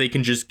 so that they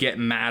can just get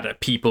mad at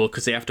people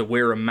because they have to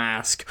wear a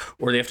mask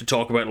or they have to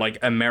talk about like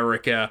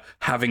America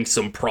having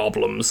some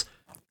problems.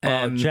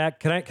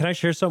 Jack, can I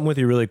share something with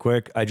you really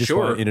quick? I just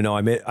want you to know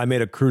I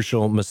made a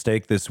crucial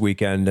mistake this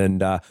weekend,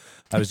 and I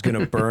was going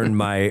to burn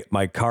my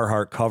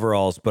Carhartt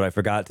coveralls, but I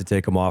forgot to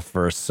take them off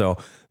first, so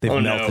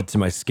they've melted to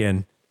my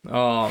skin.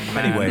 Oh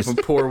man, anyways, we'll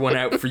pour one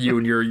out for you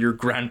and your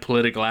grand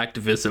political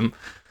activism.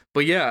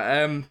 But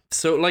yeah,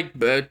 so like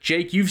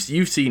Jake, you've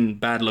seen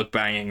Bad Luck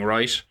Banging,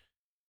 right?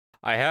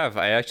 I have.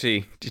 I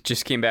actually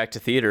just came back to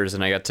theaters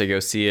and I got to go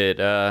see it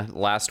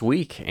last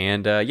week,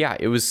 and yeah,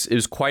 it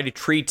was quite a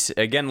treat.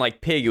 Again,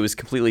 like Pig, it was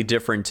completely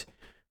different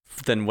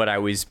than what I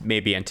was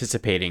maybe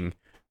anticipating,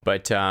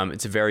 but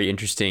it's a very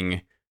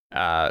interesting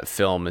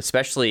film.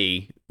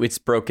 Especially, it's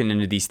broken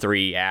into these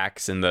 3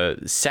 acts, and the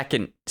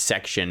second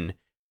section,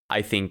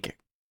 I think,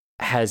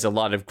 has a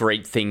lot of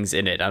great things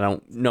in it. I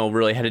don't know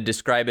really how to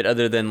describe it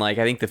other than, like,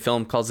 I think the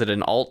film calls it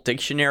an alt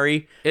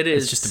dictionary. It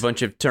is. It's just a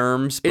bunch of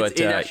terms, but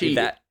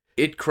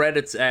it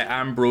credits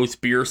Ambrose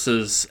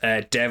Bierce's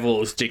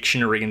Devil's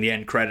Dictionary in the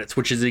end credits,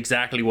 which is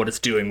exactly what it's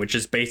doing, which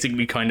is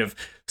basically kind of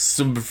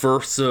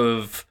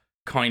subversive,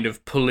 kind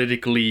of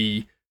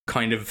politically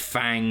kind of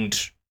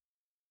fanged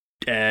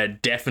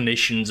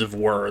definitions of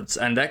words.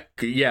 And that,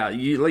 yeah,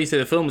 like you say,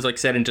 the film is like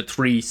set into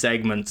 3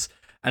 segments,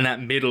 and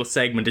that middle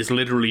segment is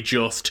literally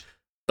just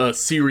a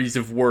series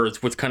of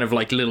words with kind of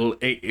like little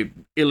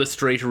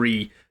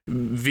illustratory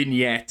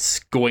vignettes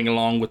going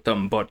along with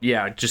them. But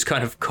yeah, just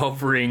kind of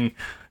covering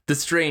the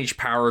strange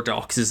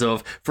paradoxes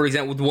of, for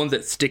example, the one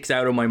that sticks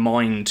out in my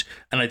mind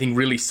and I think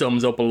really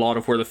sums up a lot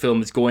of where the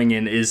film is going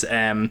in is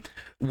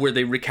where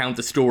they recount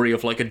the story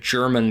of like a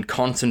German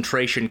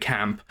concentration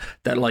camp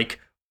that like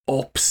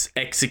ups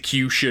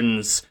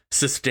executions,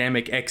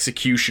 systemic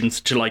executions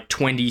to like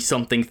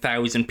 20-something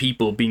thousand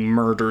people being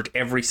murdered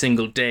every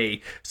single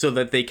day so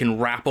that they can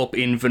wrap up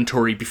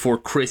inventory before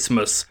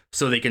Christmas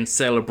so they can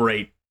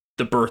celebrate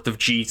the birth of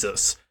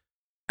Jesus.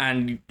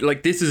 And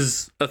like, this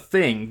is a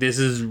thing, this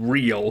is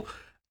real,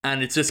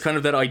 and it's just kind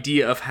of that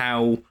idea of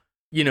how,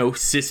 you know,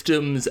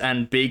 systems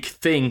and big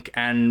think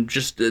and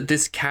just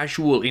this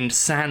casual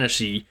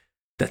insanity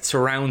that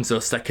surrounds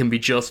us that can be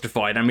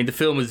justified. I mean, the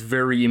film is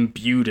very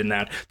imbued in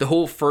that. The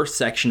whole first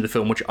section of the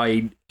film, which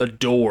I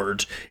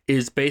adored,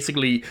 is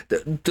basically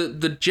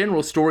the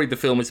general story of the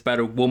film is about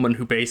a woman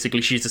who basically,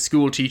 she's a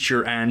school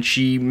teacher and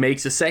she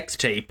makes a sex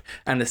tape,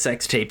 and the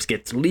sex tapes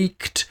gets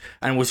leaked,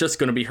 and it was just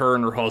going to be her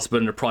and her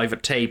husband, a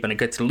private tape, and it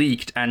gets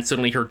leaked, and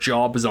suddenly her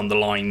job is on the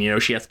line. You know,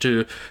 she has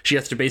to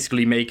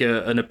basically make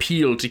an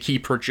appeal to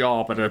keep her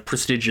job at a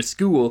prestigious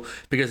school,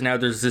 because now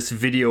there's this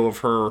video of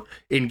her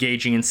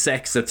engaging in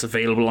sex that's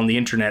available on the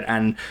internet,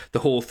 and the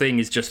whole thing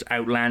is just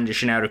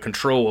outlandish and out of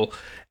control.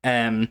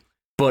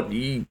 But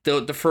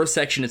the first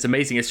section is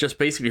amazing. It's just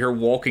basically her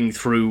walking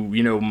through,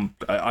 you know,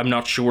 I'm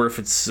not sure if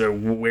it's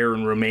where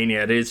in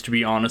Romania it is, to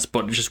be honest,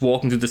 but just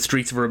walking through the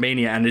streets of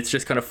Romania, and it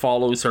just kind of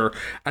follows her,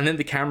 and then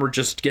the camera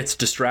just gets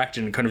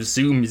distracted and kind of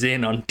zooms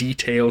in on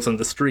details on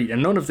the street,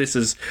 and none of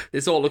this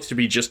all looks to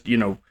be just, you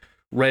know,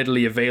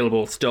 readily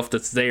available stuff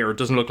that's there. It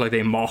doesn't look like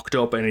they mocked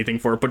up anything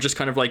for it, but just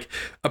kind of like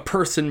a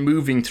person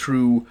moving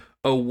through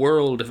a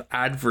world of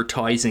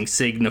advertising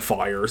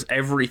signifiers.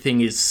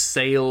 Everything is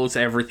sales,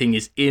 everything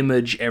is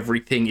image,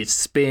 everything is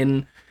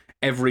spin,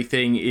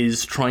 everything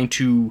is trying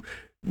to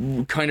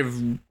kind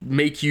of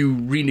make you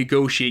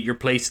renegotiate your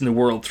place in the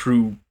world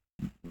through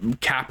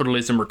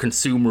capitalism or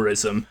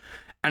consumerism.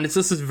 And it's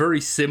just this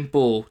very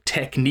simple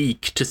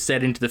technique to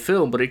set into the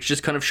film, but it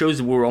just kind of shows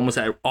that we're almost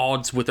at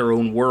odds with our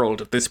own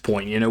world at this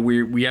point. You know,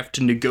 we have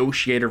to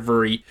negotiate our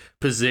very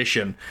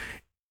position.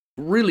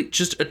 Really,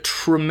 just a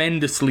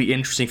tremendously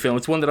interesting film.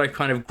 It's one that I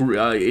kind of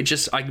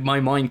my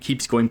mind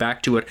keeps going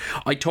back to it.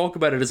 I talk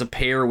about it as a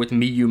pair with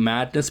Miyu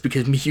Madness,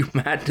 because Miyu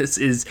Madness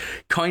is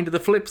kind of the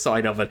flip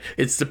side of it.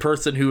 It's the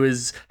person who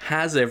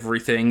has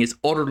everything, is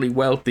utterly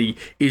wealthy,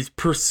 is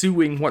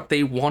pursuing what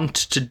they want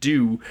to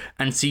do,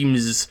 and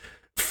seems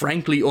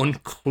frankly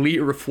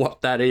unclear of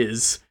what that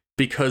is,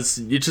 because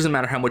it doesn't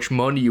matter how much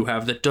money you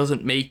have, that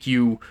doesn't make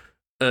you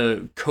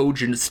a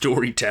cogent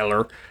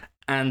storyteller.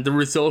 And the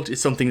result is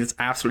something that's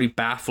absolutely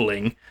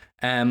baffling.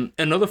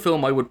 Another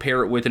film I would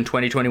pair it with in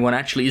 2021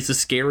 actually is The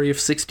Scary of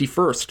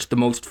 61st, the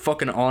most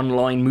fucking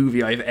online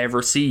movie I've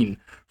ever seen,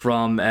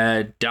 from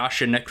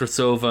Dasha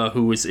Nekrasova,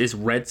 who is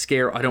Red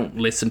Scare. I don't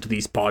listen to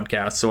these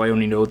podcasts, so I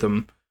only know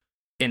them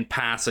in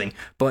passing.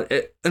 But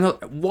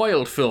a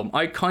wild film.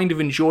 I kind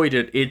of enjoyed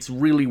it. It's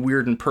really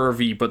weird and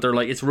pervy, but they're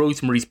like, it's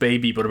Rosemary's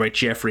Baby, but about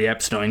Jeffrey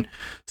Epstein.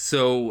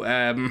 So,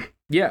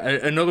 yeah,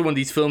 another one of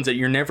these films that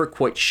you're never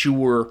quite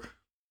sure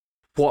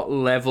what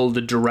level the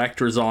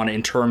director's on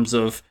in terms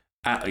of,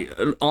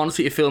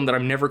 honestly, a film that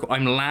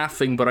I'm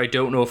laughing, but I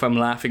don't know if I'm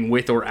laughing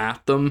with or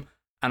at them,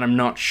 and I'm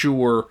not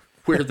sure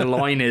where the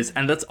line is,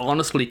 and that's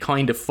honestly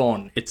kind of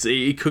fun.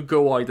 It could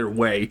go either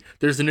way.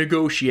 There's a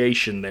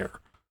negotiation there.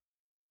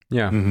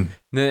 Yeah.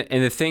 Mm-hmm.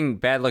 And the thing,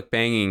 Bad Luck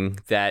Banging,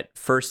 that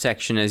first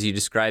section as you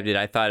described it,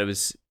 I thought it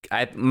was,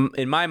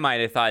 in my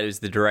mind, I thought it was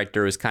the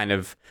director was kind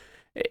of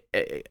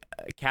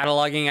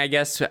cataloging, I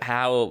guess,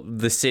 how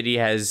the city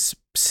has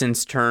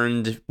since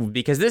turned,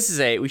 because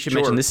we should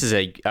mention this is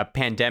a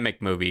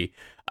pandemic movie,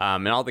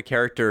 and all the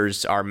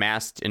characters are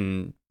masked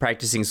and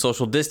practicing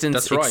social distance.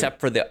 That's right.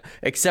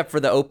 except for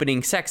the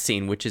opening sex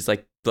scene, which is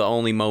like the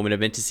only moment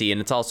of intimacy, and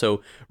it's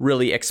also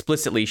really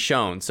explicitly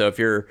shown. So if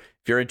you're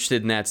If you're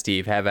interested in that,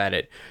 Steve, have at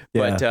it.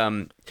 Yeah.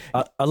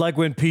 But I like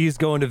when P's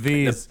going to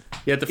V's.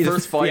 Yeah, the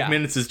first 5 yeah.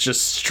 minutes is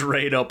just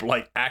straight up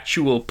like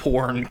actual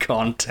porn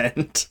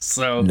content.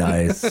 So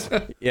Nice.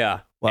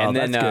 yeah. Wow, and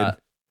then that's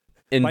good.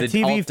 in My the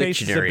TV alt faces a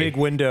dictionary, big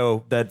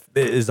window that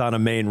is on a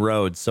main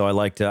road, so I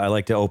like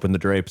to open the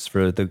drapes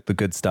for the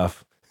good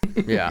stuff.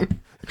 yeah.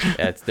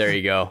 There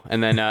you go.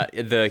 And then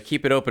the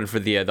keep it open for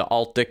the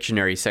alt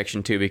dictionary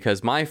section 2,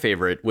 because my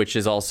favorite, which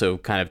is also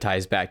kind of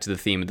ties back to the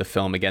theme of the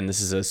film. Again,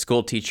 this is a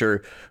school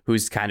teacher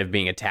who's kind of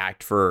being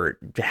attacked for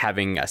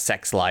having a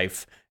sex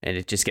life, and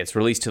it just gets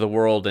released to the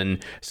world.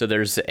 And so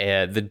there's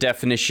the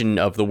definition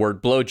of the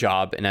word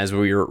blowjob, and as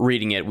we were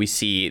reading it, we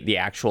see the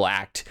actual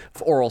act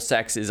of oral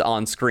sex is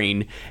on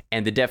screen,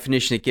 and the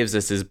definition it gives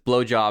us is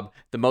blowjob,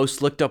 the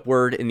most looked up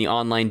word in the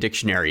online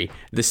dictionary.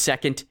 The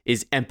second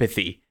is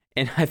empathy.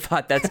 And I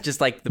thought that's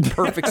just like the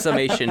perfect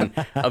summation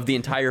of the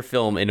entire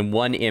film in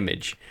one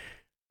image.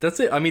 that's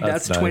it. I mean,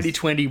 that's nice.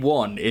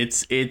 2021.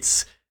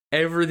 It's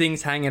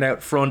everything's hanging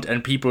out front,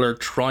 and people are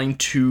trying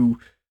to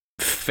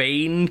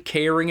feign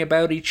caring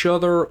about each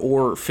other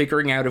or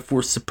figuring out if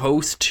we're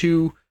supposed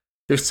to.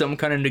 There's some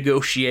kind of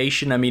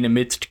negotiation. I mean,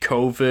 amidst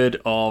COVID,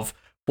 of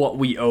what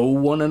we owe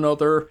one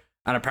another,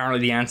 and apparently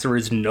the answer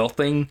is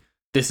nothing.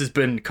 This has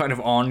been kind of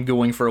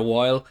ongoing for a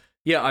while.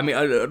 Yeah, I mean,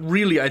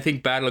 I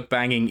think Bad Luck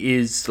Banging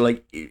is,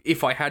 like,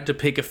 if I had to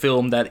pick a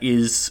film that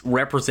is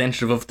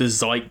representative of the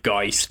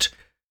zeitgeist,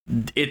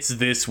 it's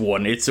this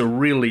one. It's a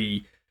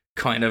really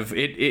kind of,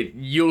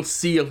 you'll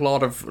see a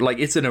lot of, like,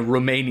 it's in a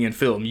Romanian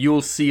film.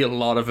 You'll see a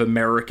lot of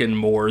American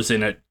Moors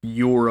in it,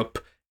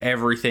 Europe,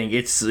 everything.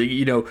 It's,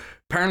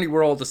 apparently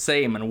we're all the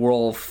same and we're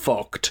all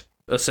fucked,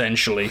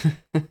 essentially.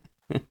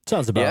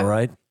 Sounds about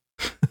right.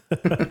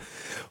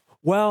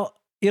 Well,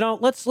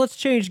 let's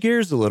change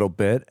gears a little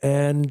bit,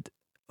 and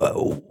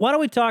why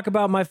don't we talk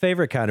about my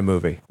favorite kind of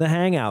movie, the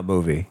hangout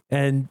movie?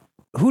 And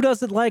who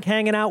doesn't like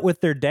hanging out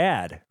with their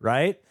dad,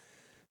 right?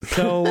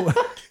 So,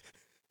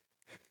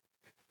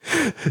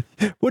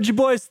 what'd you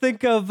boys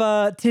think of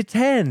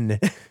Titan?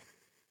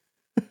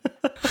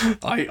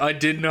 I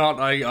did not.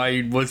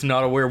 I was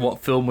not aware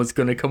what film was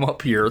going to come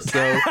up here.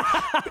 So,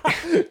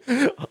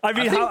 I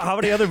mean, how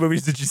many other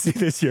movies did you see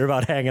this year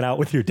about hanging out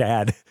with your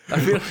dad? I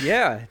feel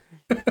Yeah.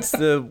 It's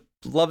the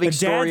loving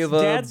story of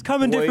a dads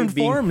come in boy different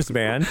being- forms,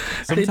 man.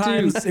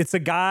 Sometimes it's a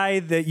guy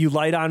that you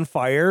light on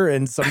fire,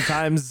 and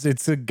sometimes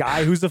it's a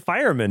guy who's a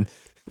fireman.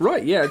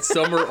 right. Yeah, it's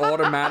some are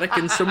automatic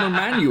and some are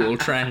manual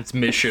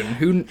transmission.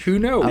 Who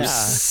knows?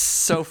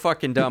 So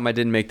fucking dumb I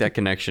didn't make that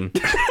connection.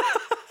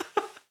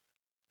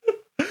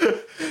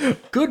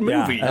 Good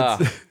movie.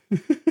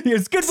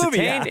 It's a good movie.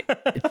 Yeah.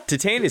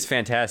 Titan is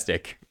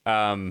fantastic.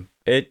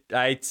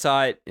 I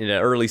saw it in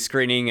an early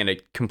screening and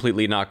it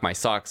completely knocked my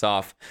socks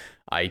off.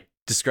 I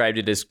described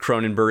it as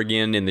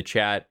Cronenbergian in the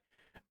chat.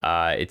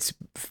 It's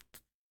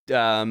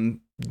Decrenu,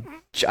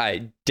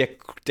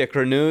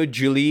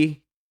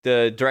 Julie,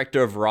 the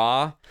director of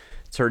Raw.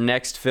 It's her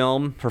next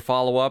film, her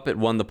follow-up. It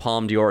won the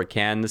Palme d'Or at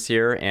Cannes this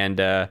year,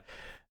 and I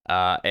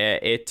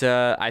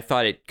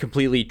thought it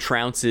completely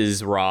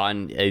trounces Raw,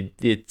 and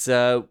it's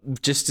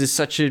just is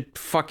such a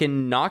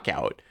fucking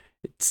knockout.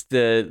 It's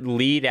the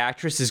lead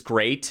actress is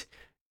great.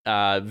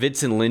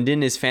 Vincent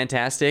Linden is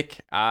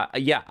fantastic.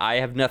 Yeah, I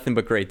have nothing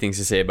but great things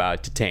to say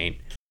about Titan.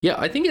 Yeah,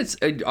 I think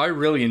I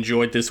really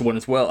enjoyed this one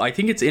as well. I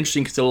think it's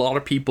interesting because a lot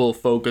of people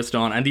focused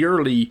on, and the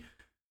early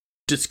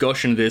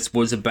discussion of this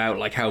was about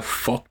like how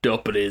fucked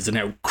up it is and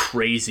how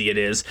crazy it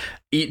is,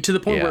 to the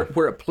point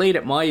where it played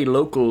at my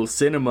local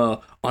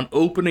cinema on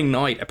opening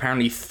night.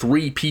 Apparently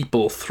 3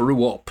 people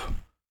threw up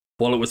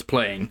while it was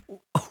playing.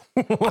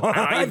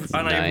 I have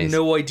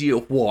no idea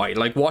why.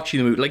 Like, watching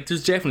the movie, like,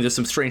 there's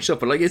some strange stuff,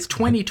 but like, it's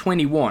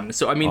 2021,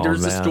 so I mean,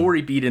 there's a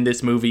story beat in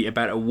this movie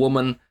about a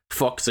woman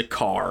fucks a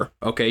car.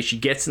 Okay, she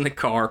gets in the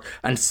car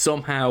and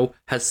somehow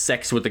has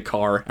sex with the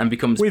car and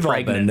becomes pregnant.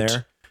 All been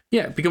there.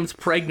 Yeah, becomes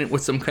pregnant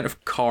with some kind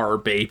of car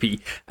baby.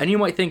 And you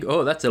might think,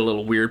 oh, that's a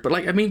little weird. But,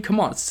 like, I mean,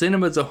 come on.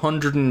 Cinema's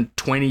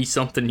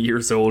 120-something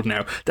years old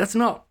now. That's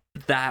not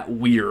that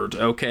weird,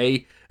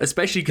 okay?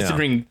 Especially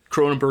considering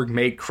Cronenberg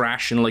made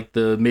Crash in, like,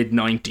 the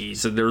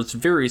mid-90s. And there's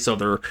various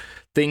other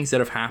things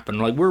that have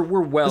happened. Like, we're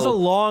well... There's a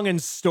long and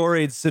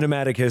storied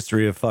cinematic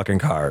history of fucking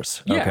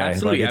cars. Yeah, okay?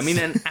 absolutely. Like, I mean,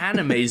 and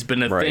anime's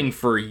been a Right. thing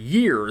for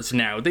years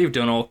now. They've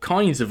done all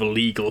kinds of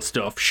illegal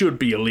stuff. Should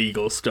be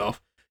illegal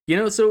stuff.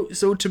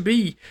 So to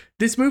be,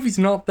 this movie's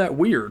not that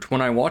weird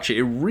when I watch it.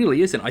 It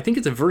really isn't. I think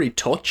it's a very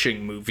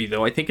touching movie,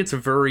 though. I think it's a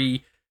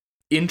very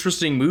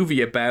interesting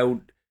movie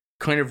about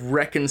kind of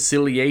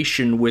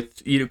reconciliation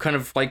with, kind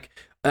of like,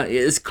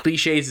 as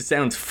cliche as it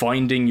sounds,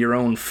 finding your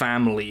own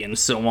family and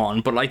so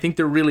on. But I think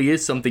there really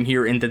is something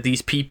here in that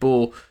these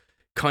people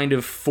kind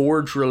of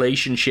forge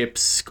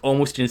relationships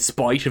almost in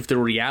spite of the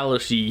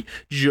reality,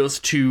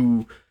 just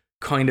to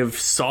kind of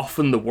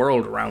soften the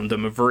world around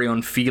them, a very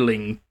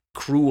unfeeling,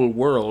 cruel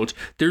world.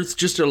 There's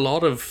just a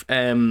lot of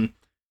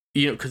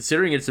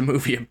considering it's a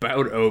movie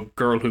about a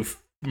girl who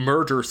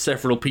murders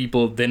several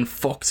people, then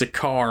fucks a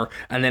car,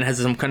 and then has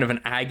some kind of an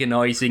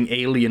agonizing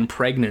alien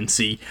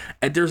pregnancy.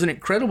 And there's an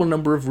incredible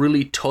number of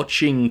really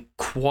touching,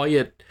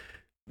 quiet,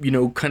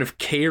 kind of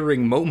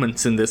caring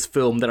moments in this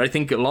film that I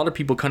think a lot of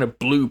people kind of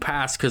blew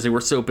past because they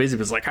were so busy. It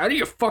was like, how do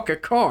you fuck a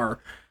car?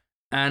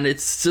 And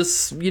it's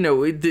just,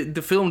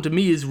 the film to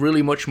me is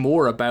really much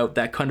more about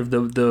that kind of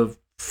the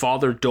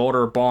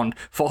father-daughter bond,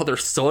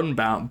 father-son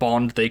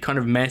bond. They kind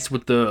of mess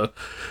with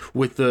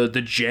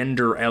the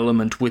gender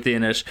element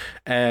within it.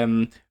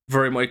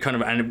 Very much kind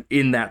of, and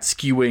in that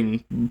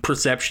skewing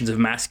perceptions of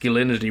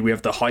masculinity, we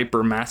have the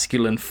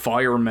hyper-masculine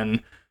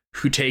fireman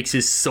who takes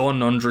his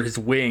son under his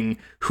wing,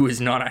 who is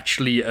not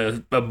actually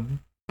a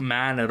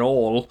man at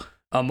all,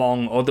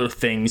 among other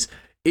things.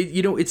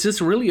 It's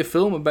just really a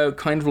film about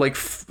kind of like,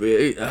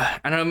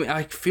 and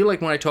I feel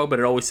like when I talk about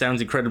it, it always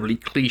sounds incredibly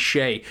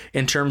cliche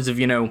in terms of,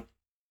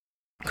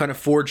 kind of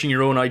forging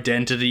your own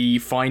identity,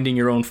 finding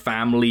your own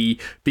family,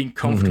 being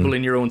comfortable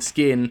in your own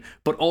skin,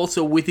 but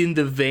also within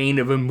the vein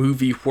of a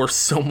movie where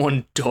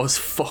someone does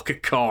fuck a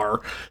car.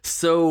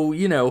 So,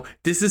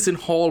 this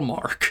isn't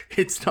Hallmark.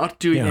 It's not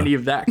doing any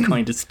of that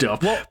kind of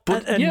stuff. Well,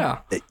 but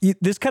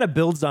this kind of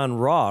builds on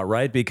Raw,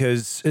 right?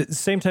 Because it's the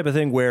same type of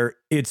thing where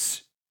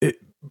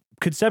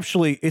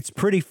conceptually, it's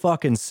pretty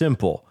fucking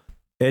simple.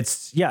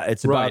 It's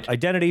about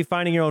identity,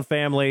 finding your own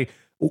family,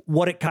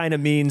 what it kind of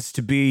means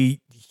to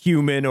be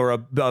human, or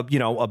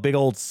a big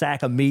old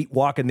sack of meat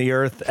walking the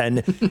earth,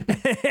 and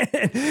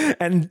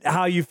and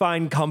how you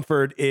find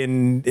comfort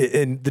in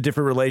the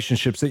different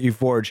relationships that you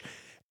forge.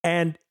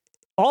 And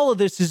all of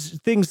this is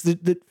things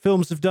that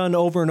films have done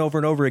over and over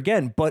and over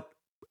again. But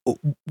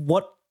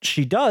what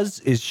she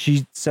does is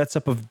she sets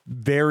up a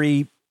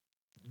very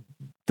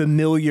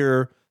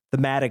familiar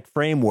thematic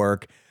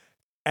framework,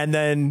 and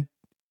then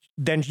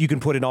you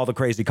can put in all the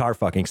crazy car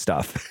fucking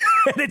stuff.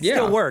 And it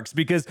still works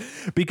because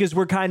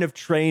we're kind of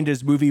trained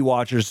as movie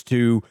watchers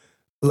to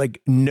like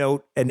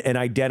note and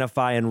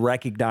identify and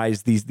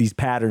recognize these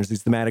patterns,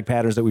 these thematic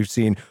patterns that we've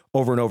seen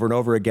over and over and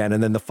over again.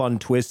 And then the fun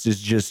twist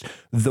is just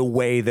the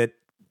way that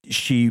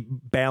she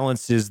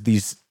balances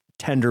these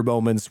tender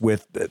moments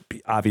with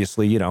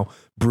obviously,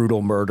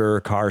 brutal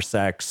murder, car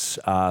sex,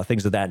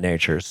 things of that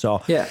nature.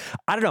 So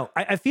I don't know.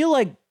 I feel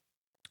like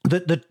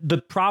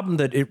the problem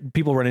that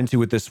people run into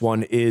with this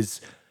one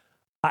is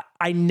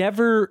I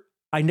never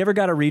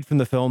got a read from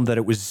the film that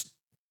it was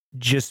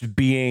just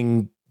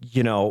being,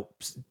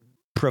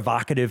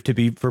 provocative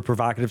for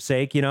provocative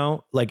sake,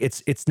 like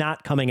it's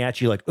not coming at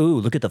you like, ooh,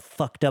 look at the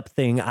fucked up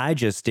thing I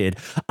just did.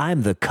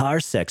 I'm the car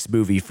sex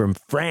movie from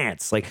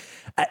France. Like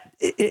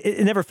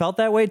it never felt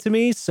that way to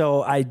me.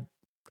 So I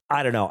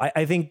don't know.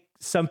 I think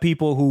some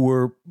people who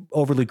were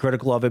overly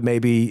critical of it,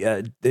 maybe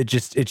it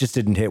just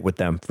didn't hit with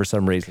them for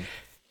some reason.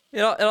 It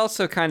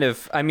also kind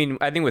of, I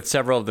think with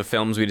several of the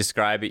films we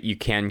describe, you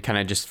can kind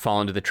of just fall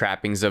into the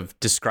trappings of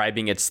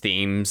describing its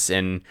themes.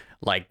 And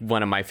like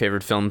one of my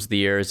favorite films of the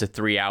year is a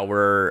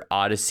 3-hour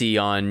odyssey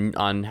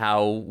on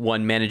how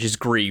one manages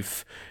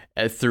grief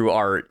through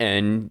art.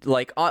 And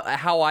like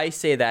how I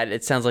say that,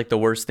 it sounds like the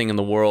worst thing in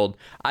the world.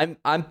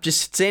 I'm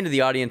just saying to the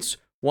audience,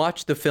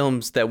 watch the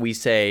films that we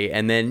say,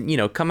 and then,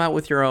 come out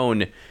with your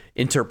own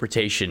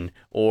interpretation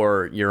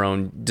or your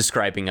own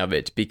describing of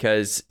it,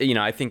 because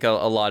I think a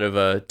lot of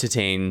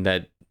Titane,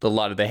 that a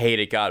lot of the hate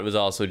it got was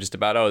also just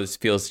about, this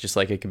feels just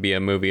like it could be a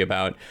movie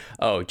about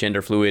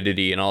gender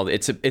fluidity and all.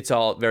 It's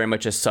all very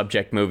much a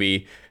subject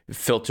movie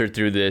filtered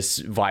through this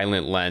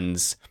violent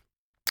lens,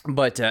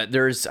 but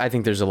I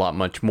think there's a lot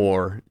much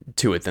more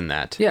to it than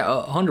that.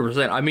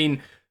 100%. I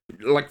mean,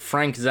 like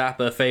Frank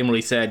Zappa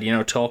famously said,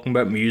 talking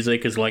about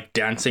music is like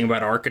dancing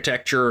about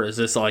architecture. Is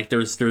this like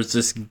there's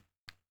this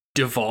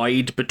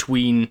divide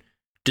between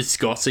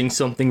discussing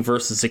something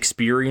versus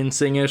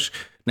experiencing it.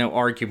 Now,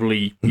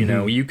 arguably,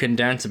 you can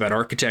dance about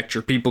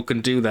architecture, people can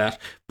do that,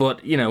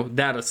 but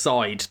that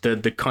aside,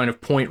 the kind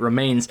of point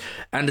remains,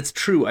 and it's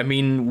true. I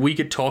mean, we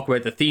could talk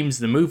about the themes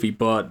of the movie,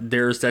 but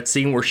there's that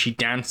scene where she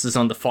dances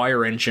on the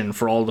fire engine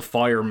for all the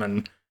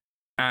firemen,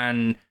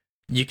 and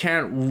you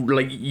can't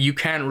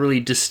really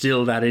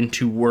distill that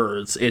into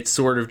words. It's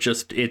sort of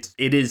just it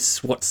is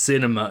what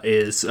cinema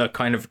is, a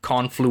kind of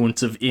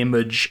confluence of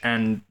image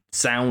and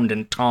sound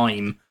and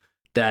time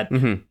that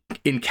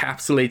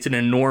encapsulates an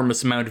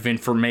enormous amount of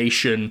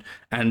information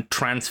and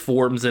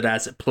transforms it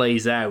as it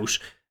plays out,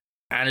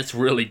 and it's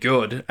really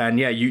good. And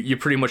you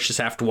pretty much just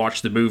have to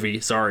watch the movie.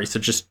 Sorry, so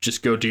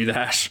just go do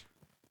that.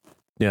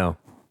 I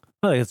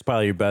think it's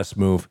probably your best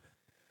move.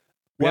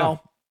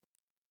 Well,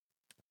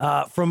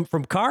 from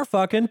car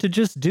fucking to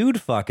just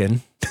dude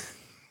fucking.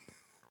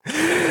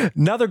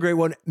 Another great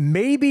one,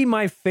 maybe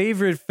my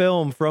favorite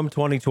film from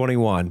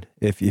 2021.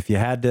 If you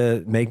had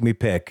to make me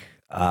pick,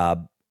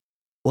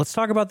 let's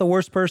talk about The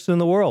Worst Person in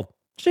the World.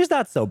 She's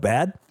not so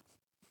bad.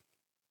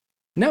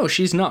 No,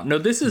 she's not. No,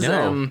 this is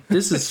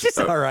she's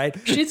all right.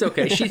 She's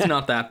okay. She's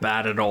not that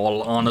bad at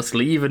all,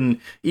 honestly.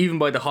 Even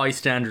by the high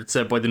standards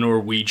set by the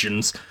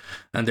Norwegians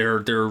and their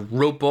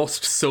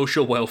robust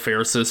social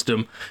welfare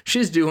system,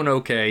 she's doing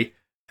okay.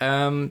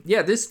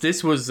 Yeah,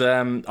 this was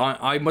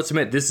I must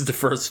admit this is the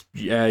first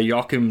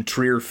Joachim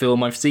Trier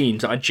film I've seen.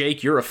 So,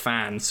 Jake, you're a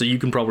fan, so you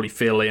can probably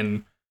fill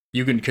in.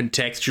 You can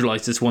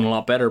contextualize this one a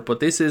lot better. But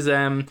this is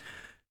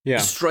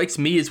strikes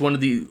me as one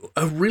of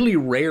a really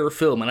rare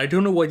film, and I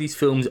don't know why these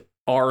films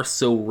are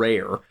so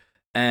rare.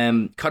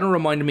 Kind of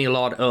reminded me a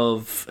lot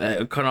of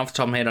kind of off the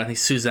top of my head. I think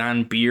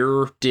Suzanne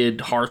Bier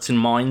did Hearts and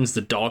Minds,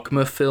 the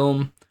Dogma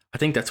film. I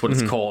think that's what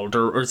it's called,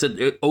 or is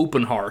it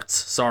Open Hearts?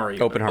 Sorry,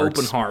 Open Hearts.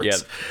 Open Hearts.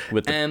 Yeah,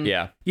 with the,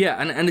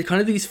 and kind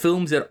of these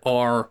films that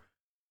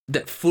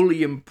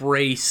fully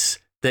embrace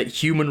that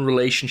human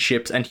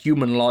relationships and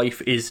human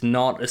life is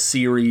not a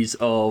series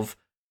of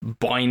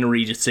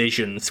binary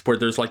decisions where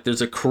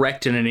there's a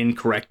correct and an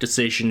incorrect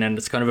decision, and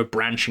it's kind of a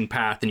branching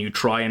path, and you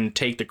try and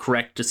take the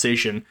correct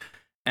decision.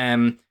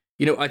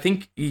 I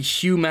think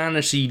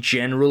humanity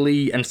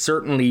generally, and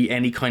certainly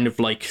any kind of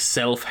like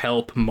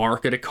self-help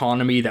market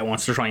economy that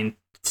wants to try and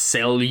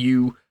sell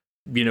you,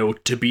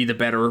 to be the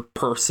better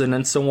person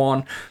and so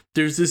on,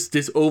 there's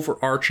this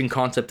overarching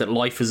concept that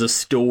life is a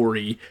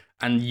story,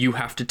 and you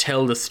have to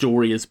tell the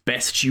story as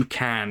best you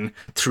can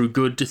through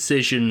good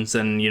decisions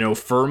and,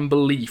 firm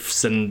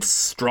beliefs and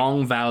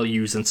strong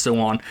values and so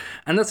on.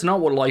 And that's not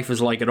what life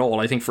is like at all.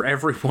 I think for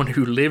everyone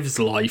who lives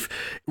life,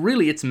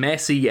 really it's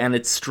messy and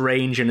it's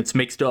strange and it's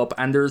mixed up,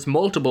 and there's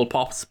multiple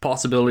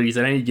possibilities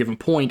at any given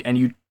point, and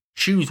you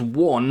choose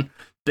one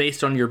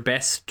based on your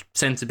best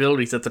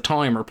sensibilities at the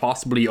time, or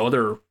possibly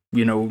other,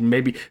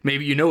 maybe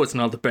it's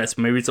not the best,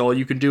 maybe it's all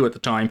you can do at the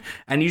time,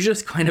 and you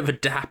just kind of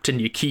adapt and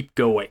you keep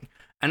going.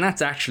 And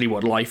that's actually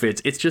what life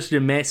is. It's just a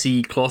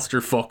messy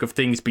clusterfuck of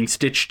things being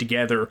stitched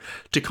together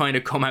to kind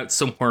of come out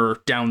somewhere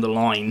down the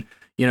line,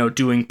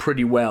 doing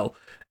pretty well.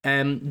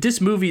 This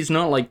movie is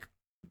not like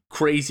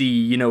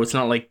crazy, it's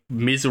not like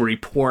misery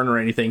porn or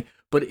anything,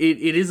 but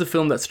it is a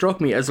film that struck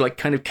me as like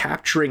kind of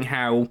capturing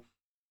how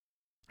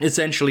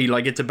essentially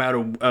like it's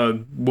about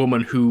a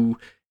woman who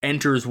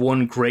enters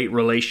one great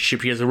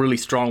relationship. She has a really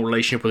strong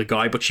relationship with a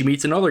guy, but she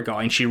meets another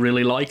guy and she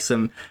really likes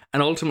him,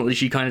 and ultimately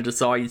she kind of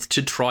decides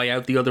to try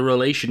out the other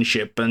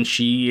relationship, and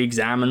she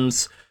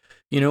examines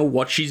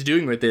what she's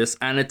doing with this,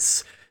 and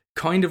it's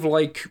kind of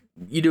like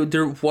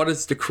what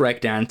is the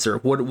correct answer,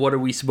 what are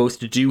we supposed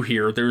to do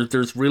here?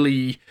 There's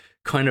really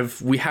kind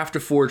of, we have to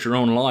forge our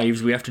own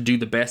lives, we have to do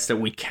the best that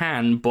we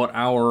can, but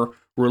our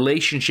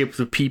relationships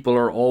with people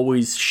are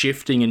always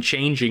shifting and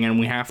changing, and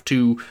we have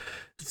to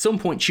at some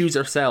point choose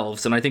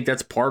ourselves. And I think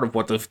that's part of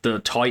what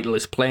the title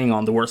is playing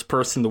on. The worst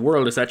person in the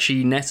world is that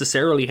she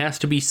necessarily has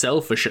to be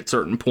selfish at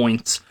certain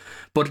points,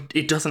 but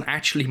it doesn't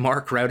actually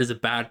mark her out as a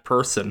bad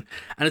person.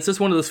 And it's just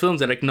one of those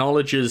films that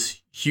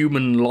acknowledges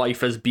human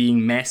life as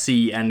being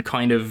messy and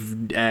kind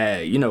of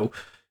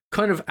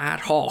kind of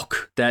ad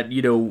hoc, that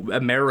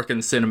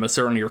American cinema,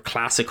 certainly, or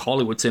classic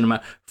Hollywood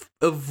cinema,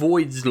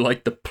 avoids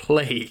like the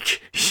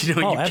plague.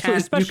 Absolutely,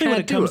 especially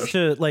when it comes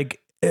to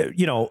like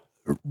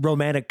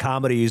romantic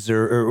comedies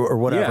or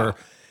whatever.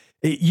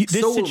 This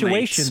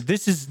situation,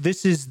 this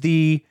is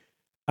the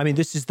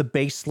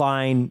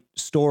baseline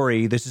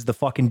story. This is the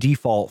fucking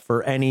default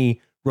for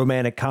any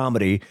romantic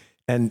comedy,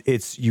 and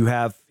it's, you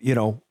have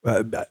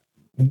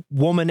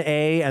woman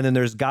A, and then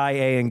there's guy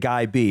A and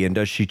guy B, and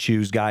does she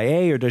choose guy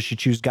A or does she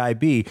choose guy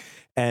B?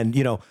 And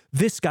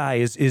this guy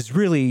is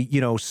really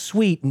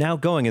sweet and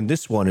outgoing, and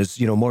this one is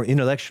more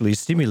intellectually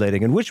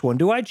stimulating, and which one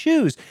do I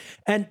choose?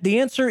 And the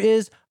answer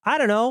is, I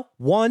don't know,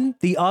 one,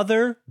 the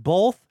other,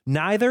 both,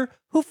 neither.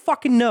 Who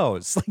fucking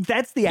knows? Like,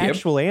 that's the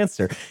actual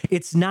answer.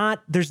 It's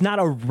not, there's not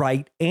a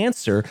right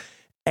answer.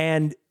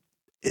 And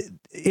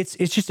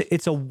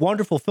it's a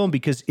wonderful film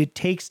because it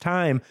takes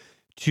time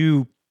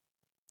to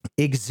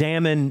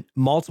examine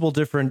multiple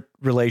different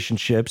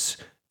relationships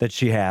that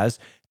she has,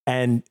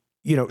 and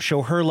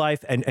show her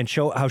life and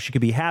show how she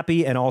could be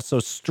happy and also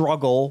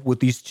struggle with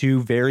these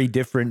two very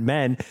different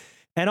men.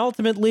 And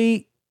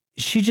ultimately,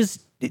 she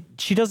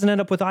doesn't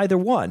end up with either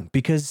one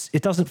because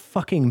it doesn't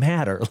fucking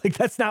matter. Like,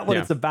 that's not what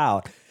it's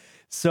about.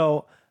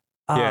 So,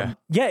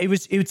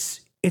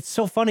 it's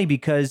so funny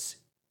because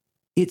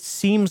it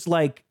seems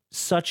like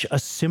such a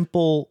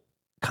simple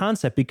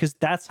concept because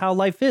that's how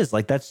life is.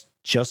 Like, that's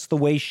just the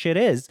way shit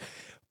is.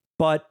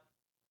 But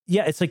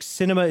yeah, it's like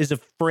cinema is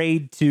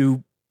afraid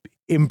to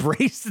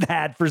embrace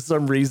that for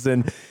some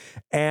reason.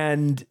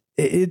 And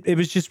it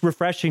was just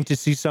refreshing to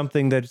see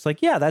something that it's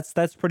like, yeah,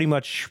 that's pretty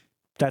much,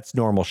 that's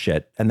normal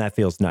shit. And that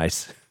feels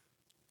nice.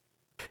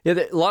 Yeah,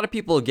 a lot of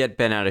people get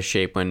bent out of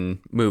shape when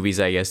movies,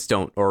 I guess,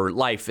 don't, or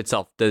life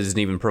itself doesn't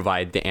even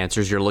provide the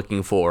answers you're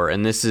looking for.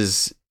 And this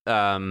is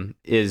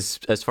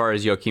as far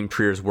as Joachim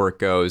Trier's work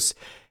goes,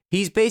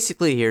 he's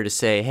basically here to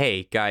say,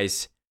 hey,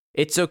 guys,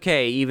 it's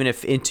okay, even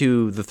if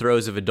into the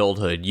throes of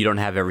adulthood, you don't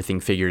have everything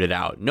figured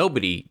out.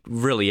 Nobody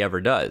really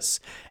ever does.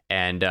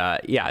 And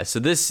so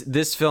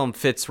this film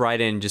fits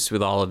right in just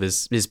with all of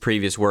his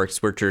previous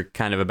works, which are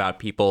kind of about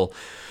people.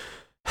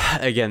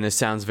 Again, this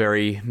sounds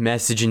very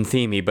message and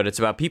themey, but it's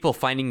about people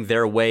finding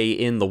their way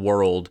in the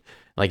world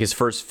Like his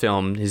first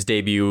film, his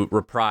debut,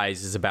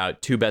 Reprise, is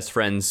about two best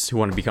friends who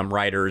want to become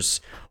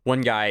writers.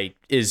 One guy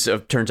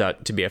turns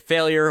out to be a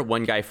failure.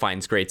 One guy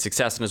finds great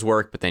success in his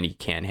work, but then he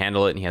can't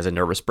handle it and he has a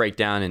nervous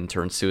breakdown and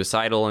turns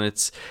suicidal. And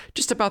it's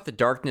just about the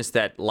darkness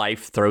that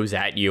life throws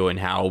at you and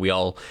how we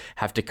all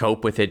have to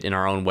cope with it in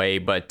our own way.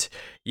 But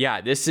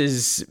yeah, this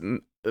is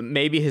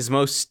maybe his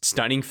most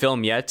stunning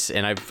film yet,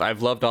 and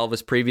I've loved all of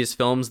his previous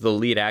films. The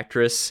lead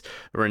actress,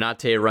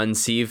 Renate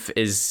Runcev,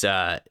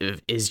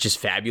 is just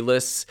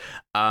fabulous.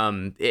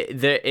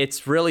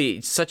 It's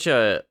really such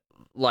a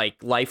like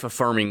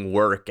life-affirming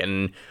work,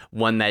 and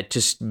one that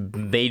just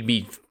made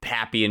me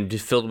happy and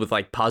filled with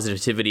like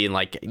positivity and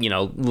like, you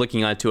know,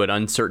 looking onto an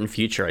uncertain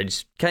future.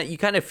 You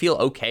kind of feel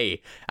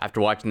okay after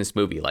watching this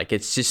movie. Like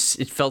it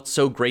felt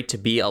so great to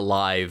be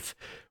alive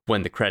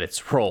when the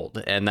credits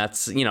rolled, and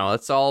that's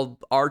all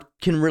art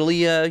can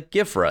really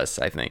give for us,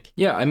 I think.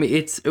 Yeah, I mean,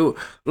 it's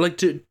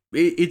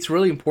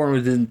really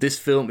important that this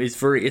film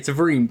is it's a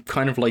very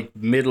kind of like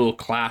middle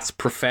class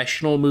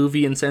professional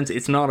movie in sense.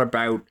 It's not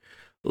about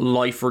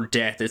life or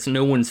death. It's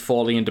no one's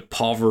falling into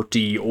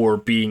poverty or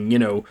being, you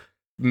know,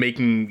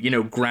 making, you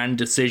know, grand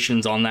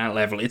decisions on that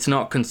level. It's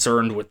not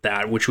concerned with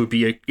that, which would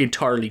be an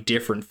entirely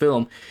different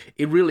film.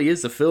 It really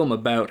is a film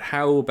about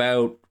how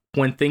about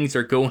when things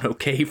are going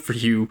okay for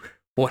you,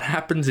 what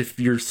happens if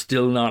you're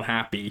still not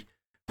happy,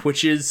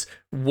 which is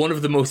one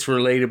of the most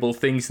relatable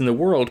things in the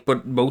world,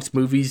 but most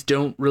movies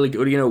don't really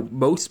go, you know,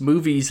 most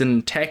movies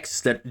and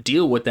texts that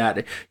deal with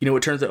that, you know,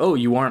 it turns out, oh,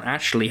 you aren't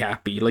actually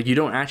happy, like you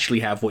don't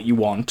actually have what you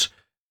want,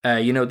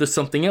 you know, there's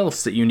something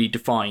else that you need to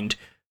find.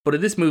 But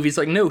in this movie, it's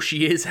like, no,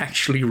 she is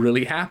actually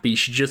really happy.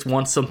 She just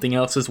wants something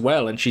else as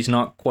well, and she's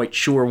not quite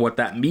sure what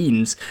that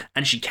means,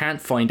 and she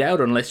can't find out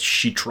unless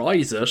she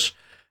tries it.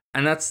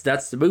 And that's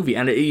the movie.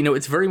 And, you know,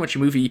 it's very much a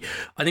movie.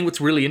 I think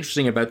what's really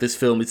interesting about this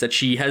film is that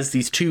she has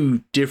these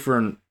two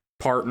different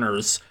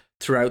partners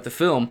throughout the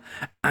film,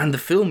 and the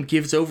film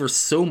gives over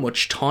so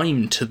much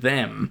time to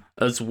them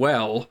as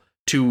well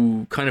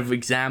to kind of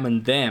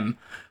examine them,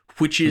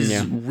 which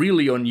is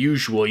really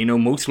unusual. You know,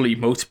 most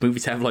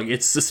movies have like,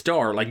 it's the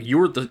star, like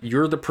you're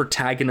the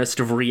protagonist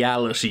of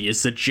reality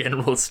is the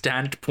general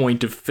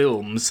standpoint of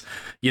films,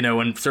 you know,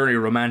 and certainly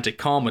romantic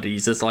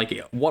comedies. It's like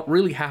what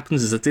really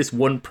happens is that this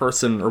one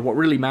person, or what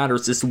really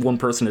matters is one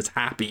person is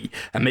happy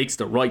and makes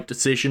the right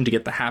decision to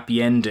get the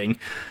happy ending.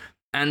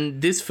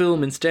 And this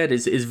film instead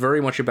is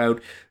very much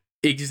about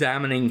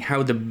examining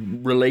how the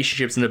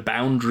relationships and the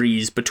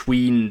boundaries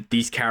between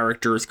these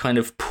characters kind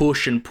of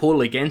push and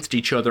pull against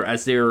each other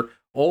as they're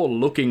all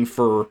looking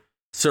for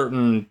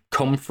certain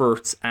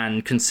comforts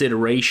and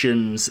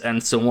considerations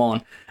and so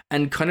on.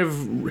 And kind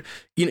of,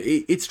 you know,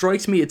 it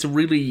strikes me it's a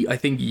really, I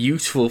think,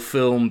 useful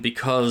film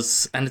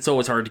because, and it's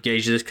always hard to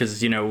gauge this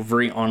because, you know,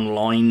 very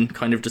online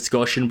kind of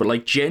discussion, but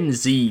like Gen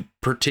Z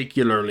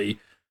particularly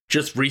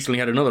just recently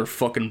had another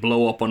fucking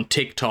blow up on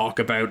TikTok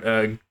about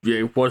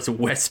what is it,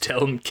 West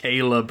Elm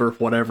Caleb or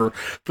whatever.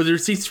 But there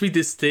seems to be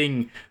this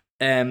thing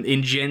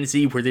in Gen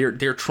Z where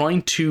they're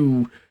trying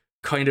to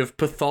kind of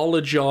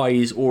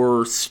pathologize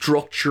or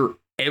structure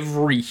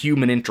every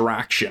human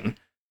interaction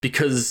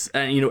because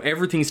you know,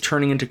 everything's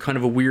turning into kind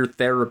of a weird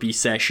therapy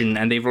session,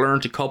 and they've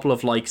learned a couple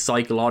of like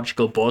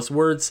psychological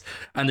buzzwords,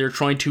 and they're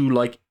trying to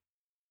like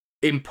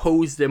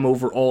impose them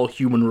over all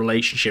human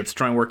relationships,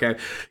 try and work out,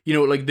 you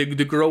know, like the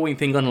growing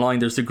thing online.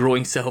 There's a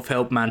growing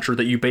self-help mantra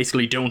that you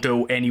basically don't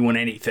owe anyone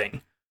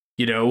anything,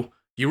 you know,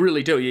 you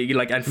really do. You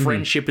like, and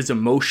friendship is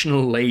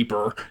emotional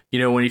labor, you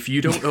know, and if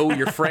you don't owe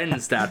your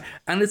friends that,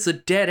 and it's a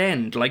dead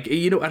end, like,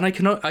 you know, and I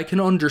can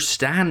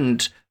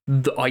understand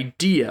the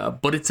idea,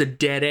 but it's a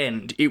dead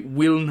end. It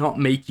will not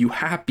make you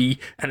happy,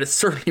 and it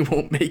certainly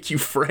won't make you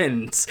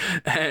friends.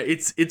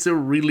 It's a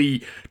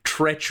really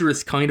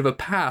treacherous kind of a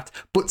path,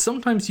 but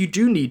sometimes you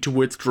do need to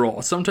withdraw.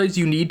 Sometimes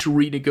you need to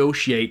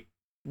renegotiate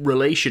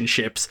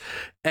relationships.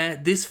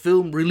 This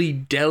film really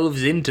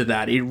delves into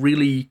that. It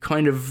really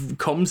kind of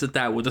comes at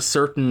that with a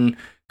certain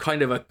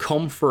kind of a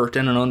comfort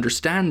and an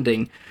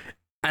understanding.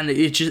 And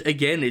it just,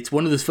 again, it's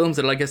one of those films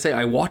that, like I say,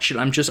 I watch it,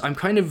 I'm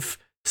kind of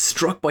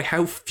struck by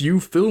how few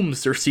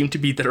films there seem to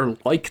be that are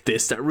like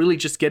this, that really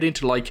just get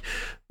into like,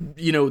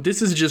 you know, this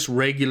is just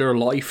regular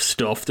life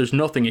stuff. There's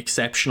nothing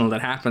exceptional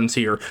that happens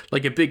here.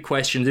 Like a big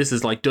question, this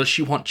is like, does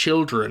she want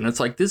children?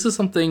 It's like, this is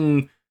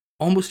something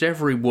almost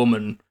every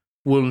woman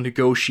will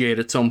negotiate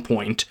at some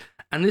point.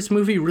 And this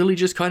movie really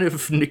just kind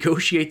of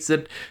negotiates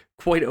it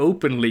quite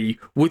openly,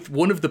 with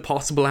one of the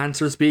possible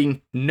answers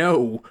being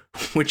no,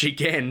 which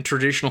again,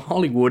 traditional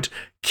Hollywood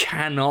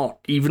cannot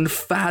even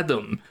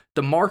fathom.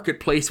 The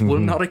marketplace will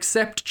not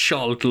accept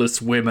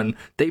childless women.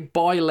 They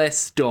buy less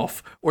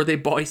stuff, or they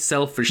buy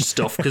selfish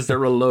stuff because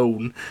they're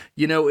alone.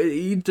 You know,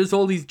 there's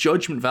all these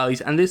judgment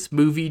values, and this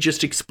movie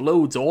just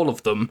explodes all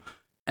of them.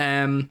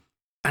 And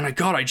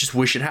I just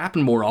wish it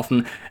happened more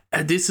often.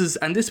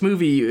 This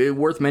movie,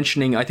 worth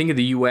mentioning, I think in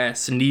the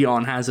US,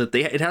 Neon has it.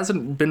 It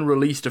hasn't been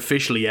released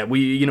officially yet.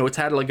 It's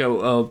had like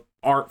a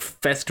art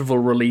festival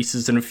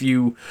releases and a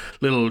few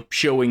little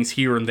showings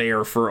here and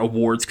there for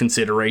awards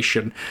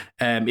consideration.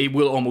 It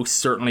will almost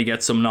certainly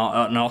get an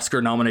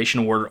Oscar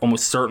nomination award,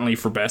 almost certainly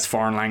for Best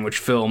Foreign Language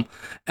Film.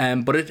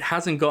 But it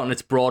hasn't gotten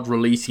its broad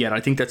release yet. I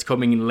think that's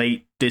coming in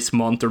late this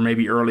month or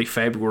maybe early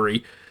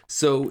February.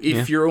 So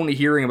if you're only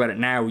hearing about it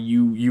now,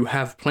 you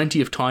have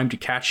plenty of time to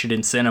catch it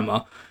in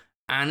cinema.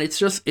 And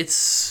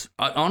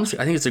honestly,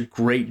 I think it's a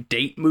great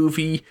date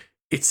movie.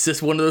 It's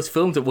just one of those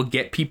films that will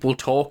get people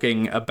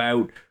talking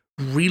about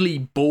really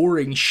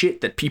boring shit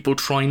that people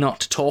try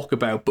not to talk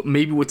about, but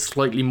maybe with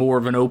slightly more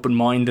of an open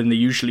mind than they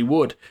usually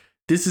would.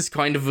 This is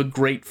kind of a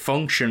great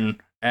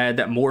function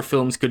that more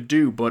films could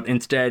do, but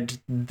instead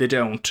they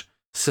don't.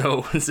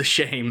 So it's a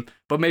shame.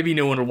 But maybe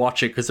no one will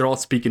watch it because they're all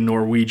speaking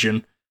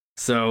Norwegian.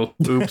 So,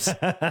 oops. You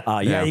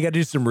got to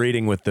do some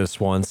reading with this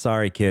one.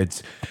 Sorry,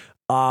 kids.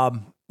 I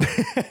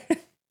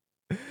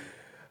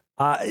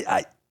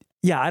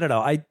don't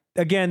know.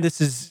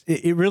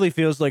 It really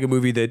feels like a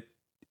movie that,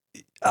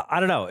 I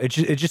don't know. It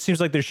just seems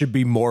like there should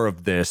be more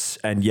of this,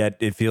 and yet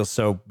it feels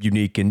so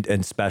unique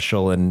and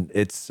special, and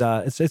it's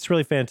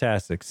really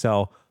fantastic.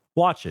 So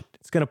watch it.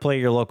 It's gonna play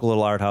at your local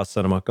little art house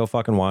cinema. Go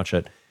fucking watch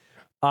it.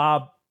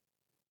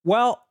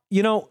 Well,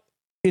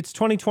 it's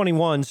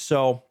 2021,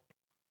 so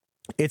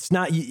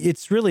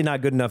it's really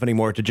not good enough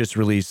anymore to just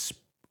release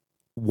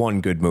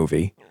one good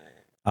movie.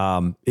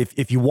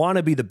 If you want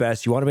to be the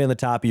best, you want to be on the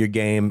top of your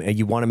game, and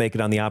you want to make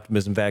it on the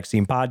Optimism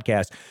Vaccine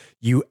podcast,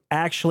 you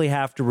actually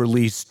have to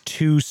release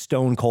 2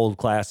 stone cold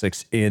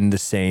classics in the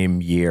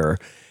same year.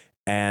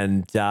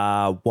 And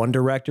one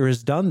director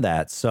has done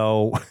that.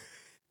 So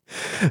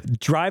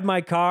Drive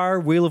My Car,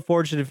 Wheel of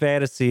Fortune and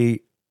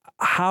Fantasy.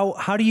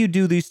 How do you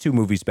do these 2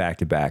 movies back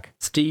to back?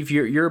 Steve,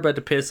 you're about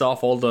to piss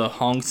off all the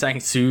Hong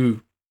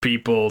Sang-soo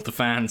people, the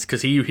fans,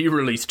 because he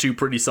released 2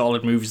 pretty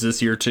solid movies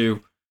this year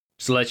too.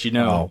 Just to let you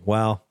know. Oh,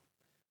 well,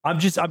 I'm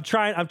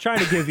trying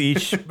to give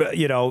each,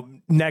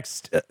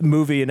 next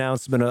movie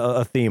announcement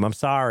a theme. I'm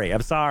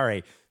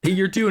sorry.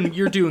 You're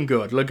doing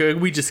good. Look,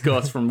 we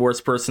discussed from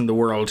Worst Person in the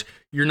World.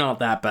 You're not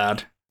that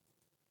bad.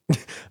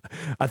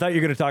 I thought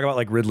you were going to talk about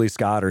like Ridley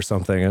Scott or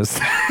something.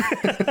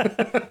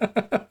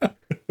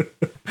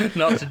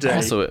 Not today.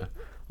 Also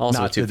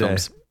Not 2 today.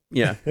 films.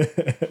 Yeah.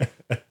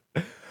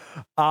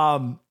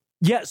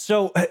 Yeah,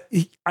 so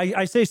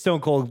I say Stone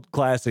Cold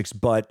Classics,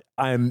 but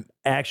I'm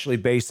actually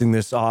basing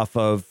this off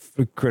of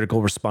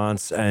Critical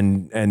Response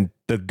and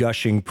the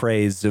gushing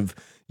praise of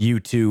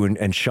U2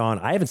 and Sean.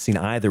 I haven't seen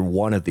either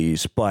one of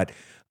these, but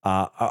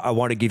I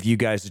want to give you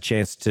guys a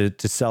chance to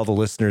sell the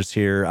listeners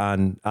here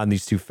on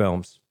these 2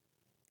 films.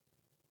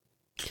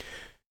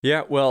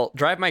 Yeah, well,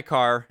 Drive My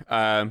Car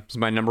is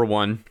my number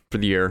 1 for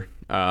the year.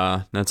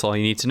 That's all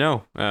you need to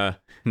know. No,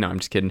 I'm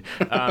just kidding.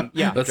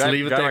 Yeah, Let's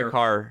leave it Drive there. My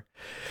Car.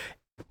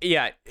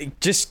 Yeah,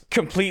 it just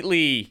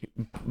completely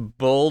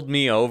bowled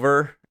me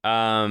over.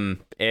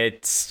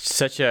 It's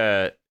such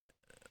a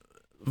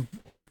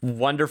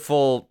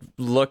wonderful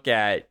look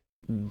at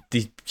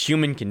the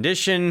human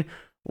condition,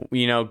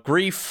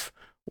 grief,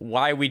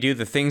 why we do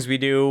the things we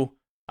do,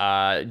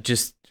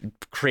 just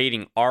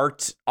creating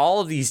art.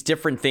 All of these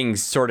different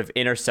things sort of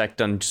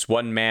intersect on just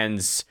one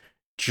man's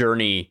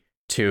journey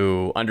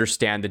to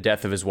understand the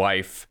death of his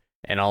wife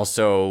and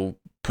also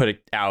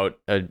put out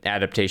an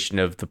adaptation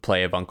of the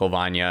play of Uncle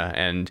Vanya.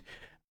 And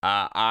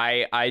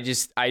I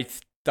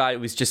thought it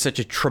was just such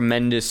a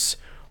tremendous,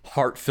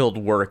 heart-filled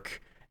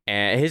work.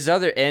 And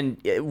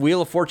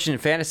Wheel of Fortune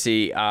and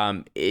Fantasy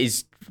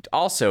is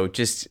also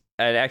just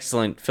an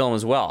excellent film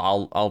as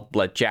well. I'll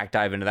let Jack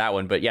dive into that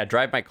one. But yeah,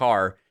 Drive My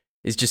Car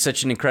is just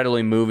such an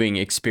incredibly moving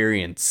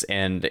experience.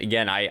 And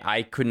again,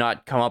 I could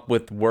not come up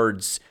with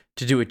words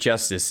to do it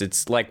justice.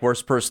 It's like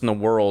Worst Person in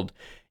the World.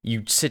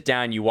 You sit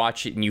down, you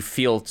watch it, and you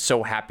feel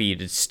so happy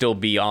to still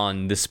be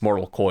on this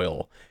mortal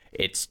coil.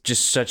 It's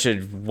just such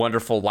a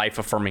wonderful,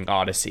 life-affirming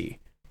odyssey.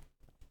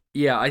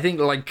 Yeah, I think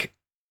like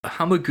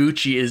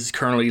Hamaguchi is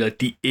currently like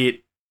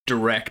the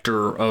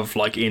director of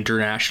like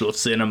international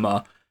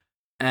cinema.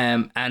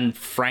 And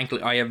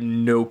frankly, I have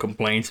no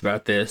complaints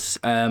about this.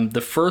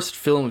 The first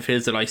film of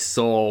his that I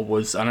saw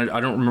was, and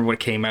I don't remember when it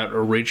came out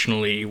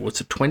originally,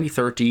 was it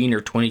 2013 or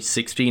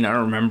 2016? I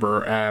don't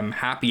remember.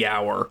 Happy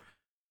Hour,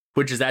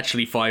 which is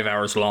actually 5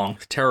 hours long.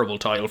 Terrible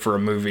title for a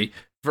movie.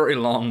 Very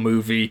long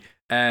movie.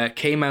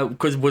 Came out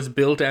because was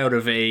built out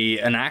of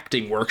an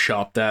acting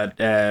workshop that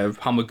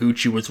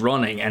Hamaguchi was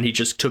running, and he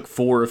just took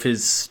 4 of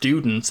his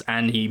students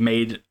and he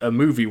made a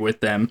movie with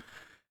them.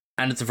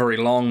 And it's a very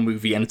long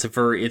movie, and it's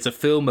a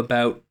film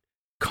about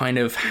kind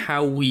of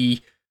how and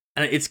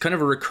it's kind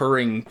of a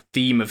recurring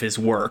theme of his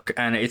work,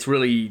 and it's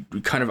really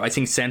kind of, I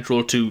think,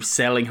 central to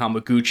selling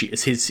Hamaguchi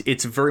is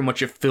it's very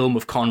much a film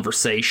of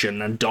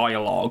conversation and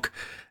dialogue.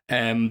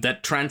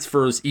 That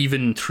transfers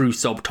even through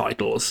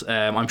subtitles.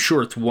 I'm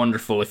sure it's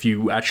wonderful if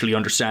you actually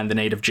understand the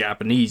native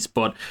Japanese,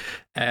 but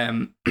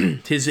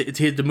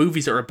the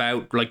movies are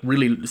about like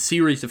really a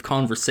series of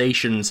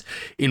conversations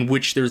in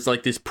which there's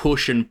like this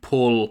push and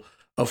pull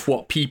of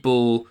what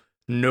people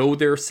know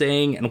they're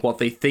saying and what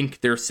they think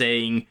they're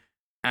saying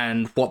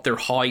and what they're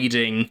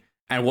hiding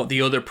and what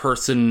the other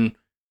person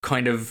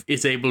kind of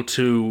is able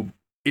to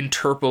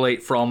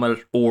interpolate from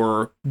it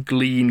or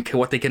glean,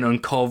 what they can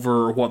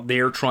uncover, what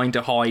they're trying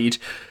to hide.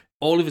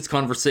 All of his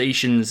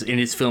conversations in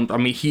his film, I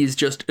mean, he's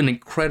just an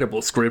incredible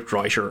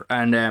scriptwriter.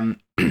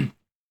 And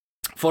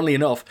funnily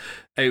enough,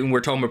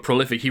 we're talking about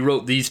prolific, he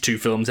wrote these two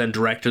films and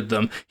directed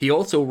them. He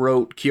also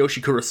wrote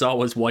Kiyoshi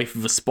Kurosawa's Wife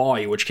of a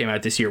Spy, which came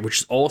out this year,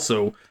 which is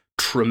also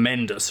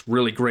tremendous,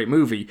 really great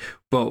movie.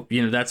 But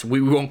that's,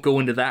 we won't go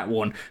into that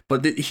one.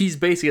 But he's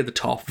basically at the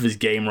top of his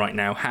game right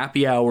now.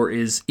 Happy Hour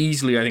is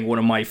easily, I think, one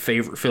of my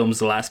favorite films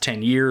the last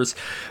 10 years.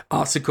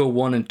 Asako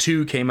 1 and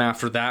 2 came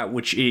after that,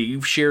 which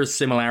shares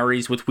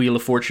similarities with Wheel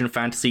of Fortune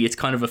Fantasy. It's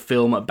kind of a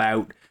film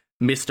about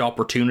missed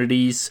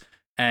opportunities,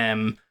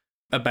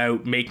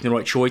 about making the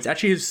right choice.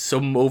 Actually has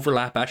some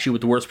overlap actually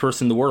with The Worst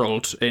Person in the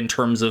World in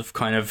terms of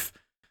kind of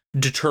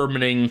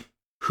determining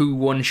who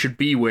one should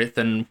be with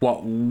and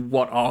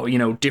what are,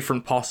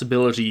 different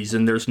possibilities,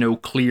 and there's no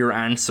clear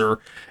answer.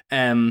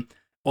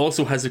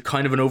 Also has a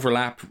kind of an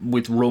overlap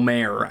with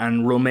Romer,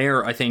 and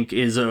Romer, I think,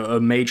 is a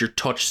major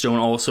touchstone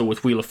also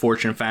with Wheel of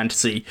Fortune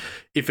Fantasy.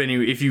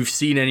 If you've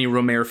seen any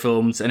Romer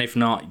films, and if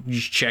not, you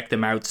should check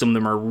them out. Some of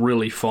them are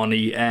really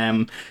funny.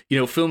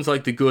 Films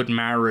like The Good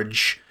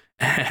Marriage,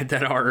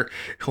 or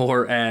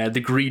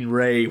The Green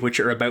Ray, which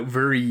are about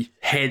very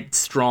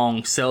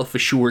headstrong,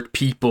 self-assured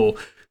people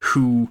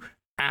who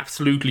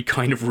absolutely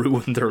kind of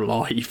ruin their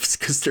lives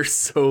because they're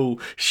so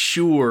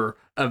sure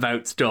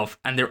about stuff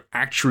and they're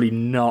actually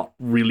not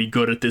really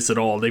good at this at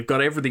all. They've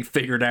got everything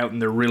figured out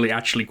and they're really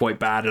actually quite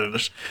bad at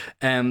it.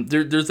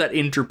 There's that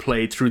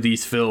interplay through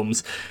these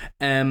films.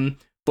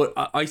 But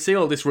I say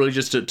all this really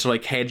just to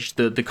like hedge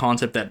the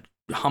concept that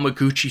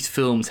Hamaguchi's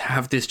films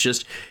have this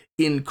just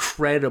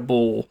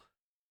incredible,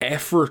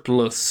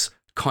 effortless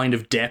kind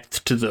of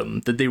depth to them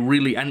that they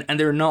really, and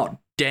they're not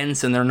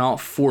dense and they're not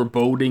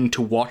foreboding to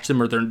watch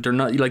them, or they're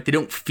not like, they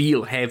don't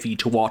feel heavy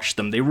to watch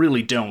them. They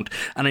really don't.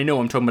 And I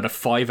know I'm talking about a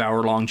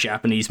 5-hour long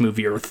Japanese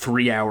movie or a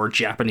 3-hour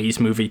Japanese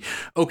movie.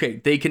 Okay,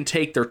 they can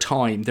take their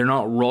time. They're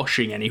not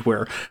rushing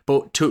anywhere.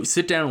 But to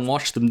sit down and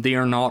watch them, they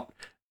are not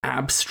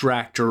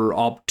abstract or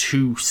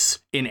obtuse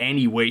in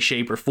any way,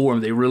 shape, or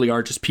form. They really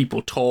are just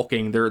people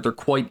talking. They're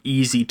quite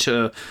easy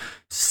to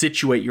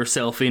situate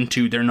yourself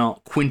into. They're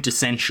not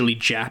quintessentially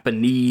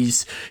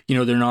Japanese.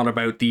 They're not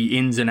about the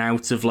ins and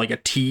outs of like a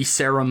tea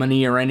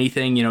ceremony or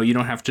anything. You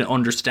don't have to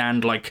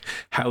understand like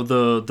how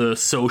the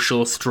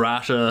social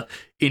strata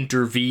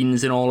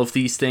intervenes in all of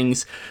these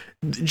things.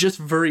 Just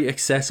very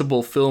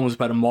accessible films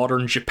about a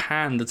modern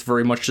Japan that's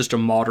very much just a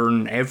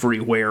modern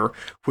everywhere,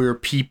 where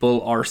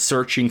people are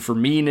searching for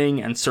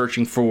meaning and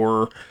searching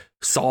for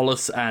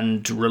solace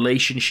and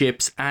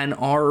relationships and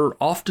are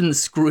often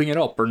screwing it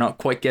up or not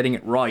quite getting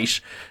it right.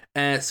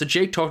 So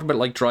Jake talked about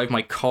like Drive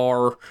My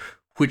Car,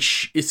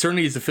 which is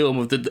certainly is a film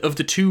of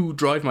the two.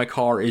 Drive My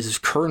Car is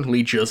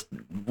currently just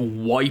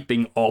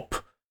wiping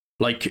up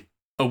like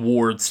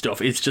award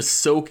stuff. It's just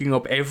soaking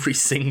up every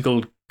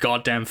single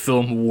goddamn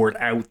film award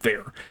out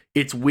there.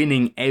 It's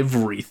winning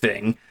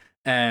everything.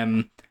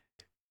 And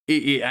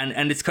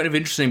it's kind of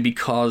interesting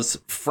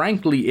because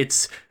frankly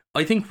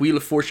I think Wheel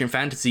of Fortune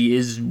Fantasy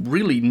is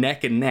really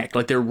neck and neck.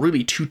 Like, they're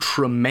really two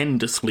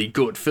tremendously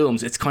good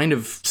films. It's kind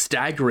of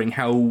staggering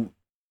how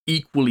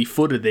equally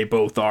footed they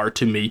both are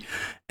to me.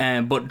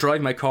 But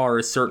Drive My Car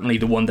is certainly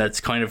the one that's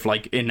kind of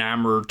like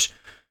enamored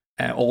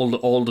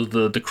all of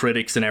the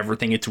critics and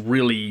everything. It's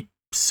really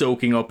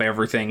soaking up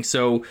everything.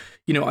 So,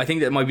 I think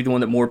that might be the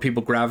one that more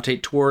people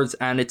gravitate towards,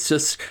 and it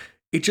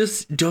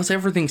just does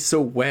everything so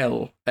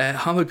well.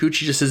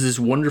 Hamaguchi just has this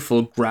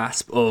wonderful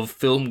grasp of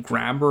film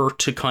grammar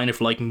to kind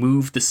of like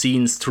move the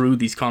scenes through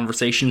these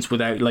conversations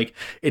without like,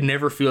 it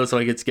never feels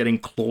like it's getting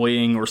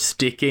cloying or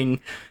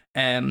sticking.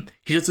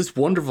 He does this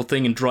wonderful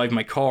thing in Drive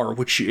My Car,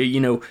 which,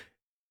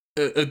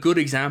 a good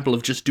example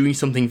of just doing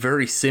something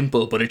very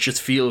simple, but it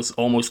just feels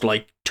almost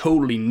like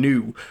totally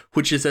new,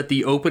 which is that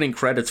the opening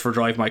credits for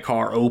Drive My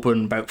Car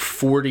open about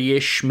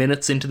 40-ish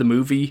minutes into the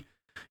movie,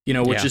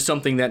 which is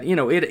something that,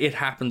 it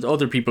happens.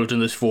 Other people have done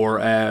this for.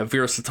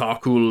 Vera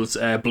Sataku's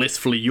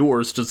Blissfully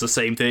Yours does the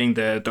same thing.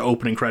 The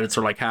opening credits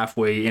are like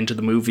halfway into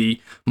the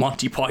movie.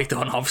 Monty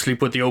Python obviously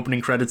put the opening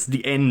credits at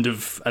the end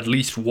of at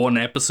least one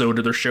episode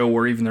of their show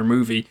or even their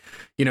movie.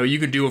 You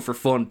can do it for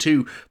fun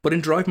too. But in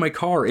Drive My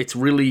Car, it's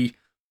really,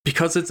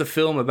 because it's a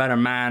film about a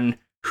man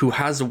who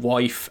has a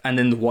wife and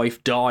then the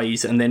wife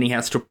dies and then he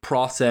has to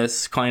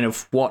process kind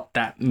of what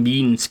that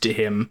means to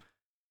him.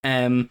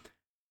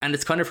 And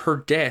it's kind of her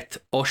death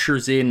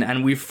ushers in,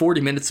 and we have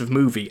 40 minutes of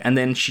movie, and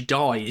then she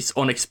dies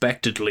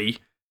unexpectedly,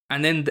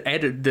 and then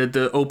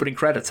the opening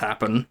credits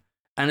happen,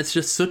 and it's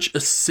just such a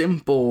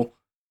simple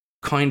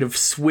kind of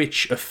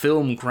switch of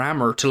film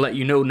grammar to let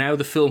you know now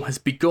the film has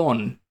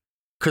begun.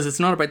 Because it's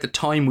not about the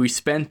time we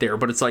spent there,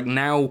 but it's like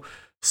now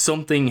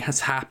something has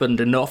happened,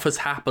 enough has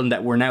happened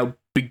that we're now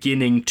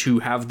beginning to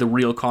have the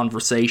real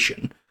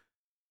conversation.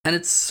 And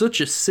it's such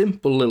a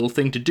simple little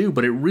thing to do,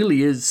 but it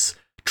really is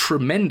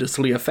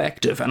tremendously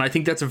effective. And I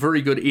think that's a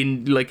very good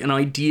in like an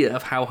idea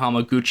of how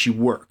Hamaguchi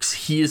works.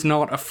 He is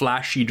not a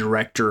flashy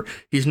director.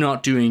 He's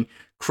not doing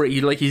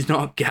like he's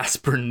not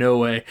Gaspar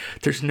Noé.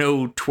 There's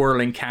no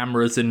twirling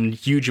cameras and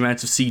huge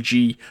amounts of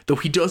CG, though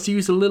he does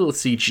use a little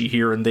CG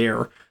here and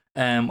there.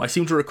 I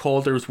seem to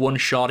recall there was one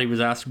shot he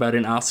was asked about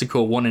in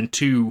Asako 1 and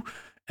 2.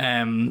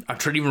 I'm trying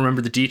to even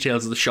remember the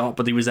details of the shot,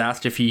 but he was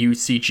asked if he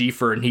used CG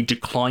for it, and he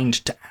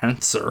declined to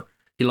answer.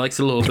 He likes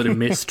a little bit of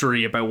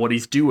mystery about what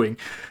he's doing.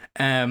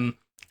 But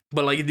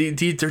like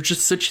they're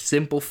just such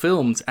simple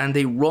films, and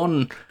they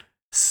run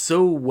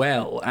so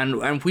well.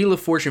 And Wheel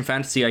of Fortune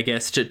Fantasy, I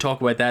guess, to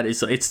talk about that,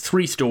 is it's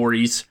 3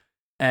 stories.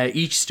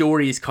 Each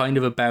story is kind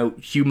of about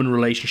human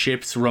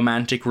relationships,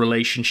 romantic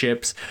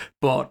relationships,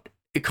 but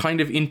it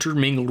kind of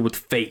intermingled with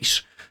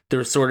fate.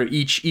 There's sort of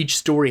each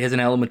story has an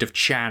element of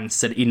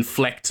chance that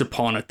inflects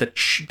upon it,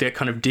 that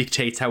kind of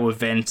dictates how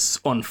events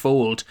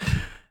unfold.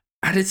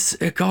 And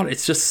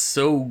it's just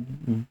so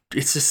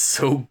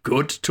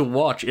good to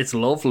watch. It's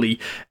lovely.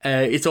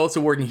 It's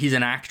also working. He's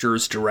an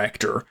actor's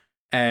director.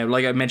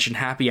 Like I mentioned,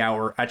 Happy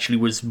Hour actually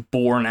was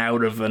born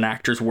out of an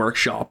actor's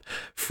workshop.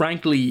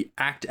 Frankly,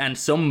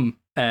 some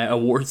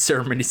award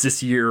ceremonies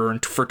this year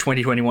and for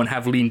 2021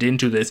 have leaned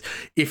into this.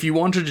 If you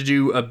wanted to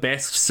do a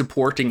Best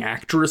Supporting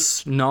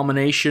Actress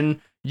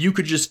nomination, you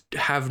could just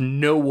have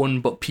no one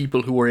but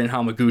people who are in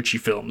Hamaguchi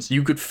films.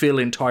 You could fill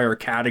entire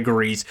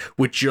categories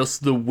with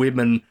just the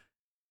women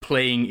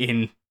playing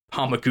in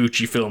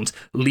Hamaguchi films.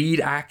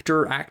 Lead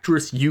actor,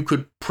 actress, you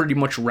could pretty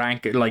much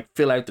rank it, like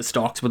fill out the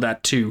stocks with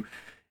that too.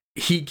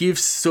 He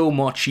gives so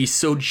much. He's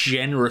so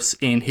generous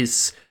in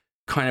his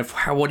kind of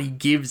what he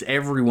gives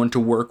everyone to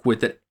work with,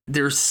 that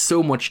there's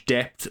so much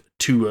depth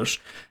to it.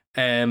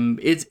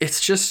 It's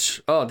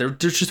just they're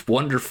just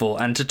wonderful.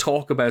 And to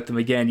talk about them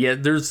again,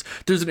 there's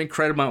an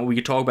incredible amount we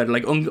could talk about.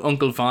 Like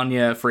Uncle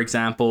Vanya, for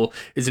example,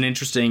 is an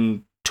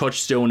interesting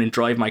touchstone in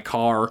Drive My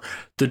Car.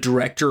 The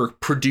director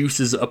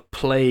produces a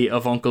play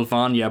of Uncle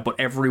Vanya, but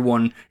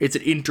it's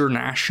an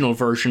international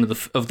version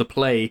of the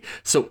play,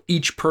 so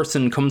each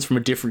person comes from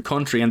a different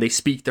country and they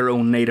speak their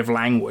own native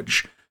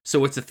language.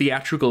 So it's a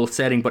theatrical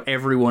setting, but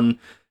everyone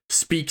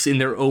speaks in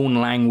their own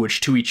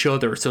language to each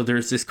other. So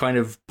there's this kind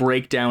of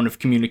breakdown of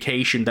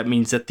communication that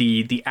means that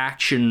the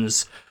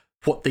actions,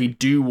 what they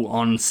do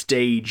on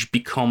stage,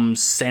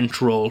 becomes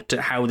central to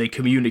how they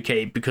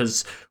communicate,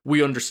 because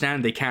we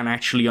understand they can't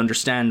actually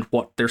understand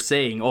what they're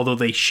saying, although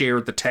they share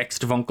the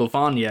text of Uncle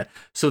Vanya,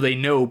 so they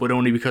know, but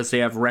only because they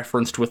have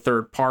reference to a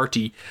third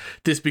party.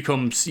 This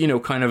becomes,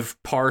 kind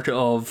of part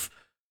of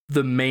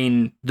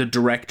the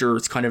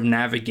director's kind of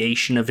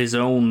navigation of his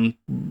own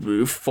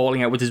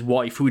falling out with his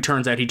wife, who it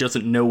turns out he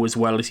doesn't know as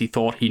well as he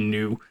thought he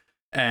knew.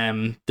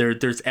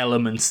 There's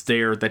elements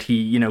there that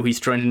he's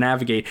trying to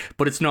navigate,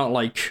 but it's not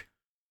like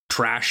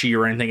trashy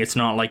or anything. It's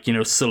not like,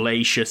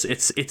 salacious.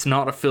 It's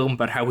not a film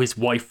about how his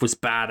wife was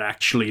bad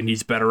actually and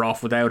he's better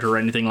off without her or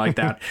anything like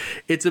that.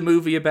 It's a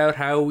movie about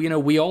how,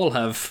 we all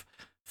have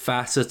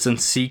facets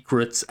and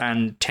secrets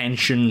and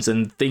tensions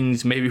and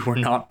things maybe we're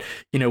not,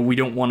 we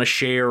don't want to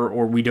share,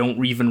 or we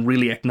don't even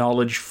really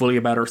acknowledge fully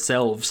about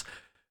ourselves.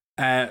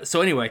 So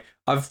anyway,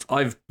 I've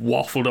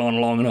waffled on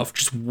long enough.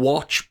 Just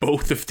watch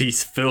both of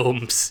these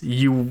films.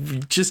 You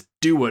just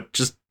do it.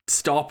 Just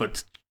stop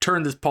it.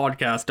 Turn this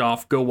podcast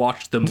off. Go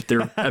watch them.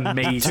 They're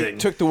amazing.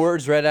 Took the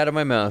words right out of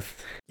my mouth.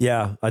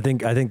 Yeah, I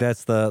think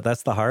that's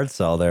the hard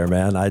sell there,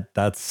 man.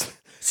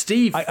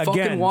 Steve,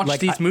 fucking watch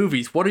these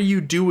movies. What are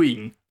you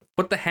doing?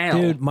 What the hell,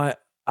 dude?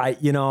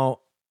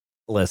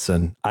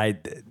 Listen,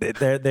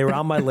 they were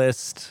on my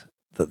list.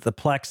 The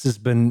Plex has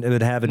been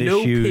having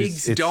issues. No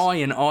pigs die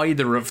in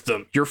either of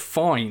them. You're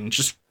fine.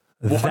 Just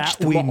watch that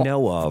them we all.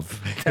 know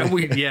of.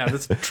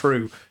 That's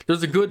true.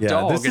 There's a good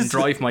dog in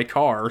Drive My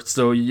Car,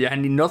 so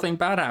nothing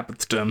bad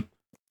happens to him.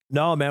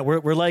 No, man,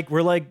 we're like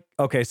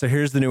okay. So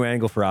here's the new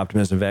angle for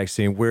Optimism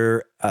Vaccine.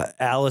 We're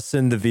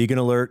Allison, the vegan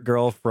alert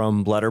girl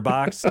from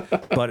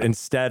Letterboxd, but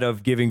instead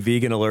of giving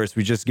vegan alerts,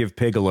 we just give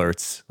pig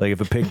alerts. Like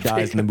if a pig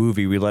dies in the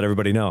movie, we let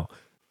everybody know.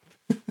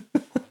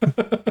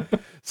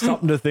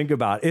 Something to think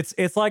about.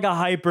 It's like a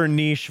hyper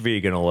niche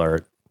vegan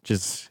alert,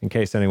 just in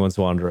case anyone's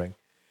wondering.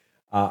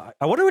 I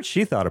wonder what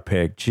she thought of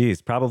pig.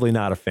 Jeez, probably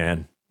not a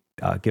fan,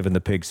 given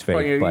the pig's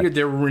fate.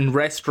 They're in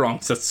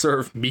restaurants that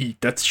serve meat.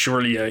 That's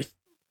surely a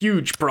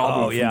huge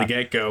problem from the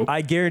get-go.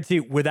 I guarantee,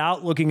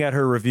 without looking at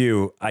her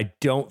review, I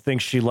don't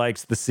think she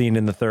likes the scene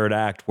in the third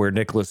act where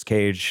Nicolas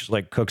Cage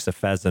cooks a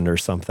pheasant or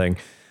something.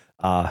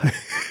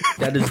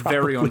 That is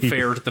very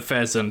unfair to the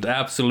pheasant.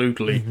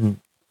 Absolutely. Mm-hmm.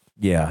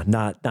 Yeah,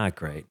 not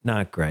great.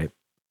 Not great.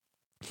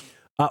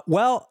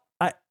 Well,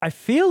 I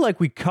feel like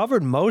we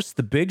covered most of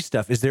the big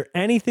stuff. Is there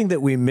anything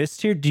that we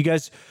missed here? Do you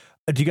guys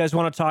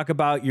want to talk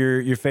about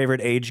your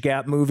favorite age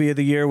gap movie of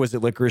the year? Was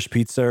it Licorice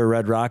Pizza or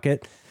Red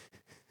Rocket?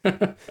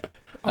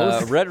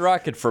 Red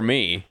Rocket for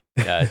me,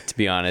 to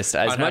be honest.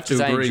 As much as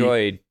I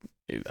enjoyed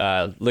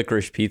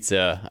Licorice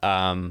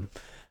Pizza,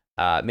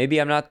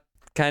 maybe I'm not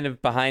kind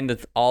of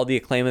behind all the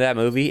acclaim of that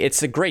movie.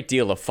 It's a great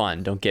deal of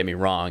fun, don't get me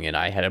wrong, and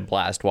I had a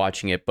blast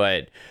watching it,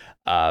 but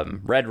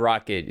Red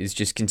Rocket is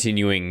just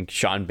continuing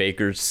Sean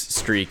Baker's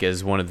streak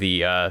as one of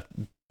the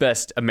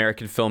best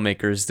American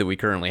filmmakers that we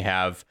currently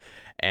have.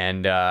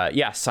 And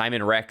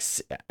Simon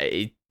Rex,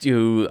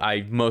 who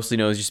I mostly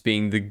know as just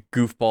being the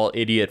goofball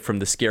idiot from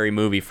the Scary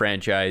Movie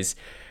franchise,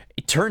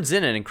 it turns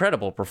in an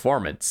incredible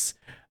performance.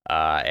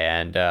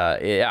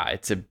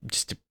 It's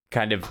just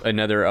kind of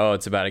another,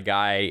 it's about a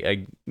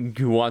guy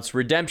who wants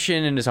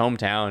redemption in his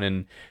hometown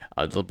and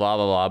blah, blah,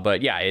 blah.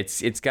 But yeah,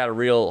 it's got a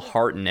real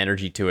heart and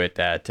energy to it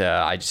that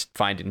I just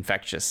find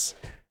infectious.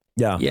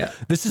 Yeah.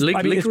 This is,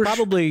 it's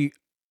probably...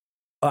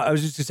 I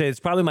was just going to say, it's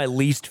probably my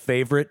least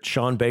favorite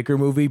Sean Baker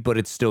movie, but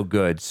it's still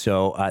good.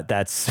 So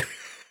that's,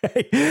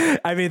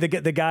 I mean,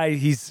 the guy,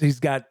 he's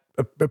got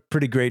a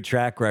pretty great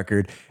track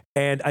record.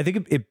 And I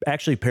think it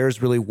actually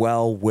pairs really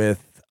well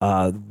with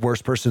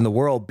Worst Person in the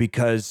World,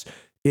 because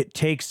it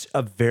takes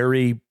a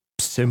very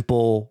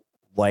simple,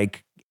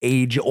 like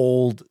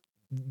age-old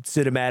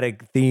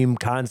cinematic theme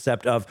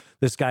concept of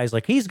this guy's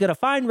like, he's going to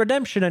find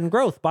redemption and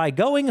growth by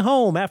going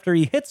home after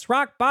he hits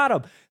rock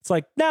bottom. It's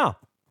like, no.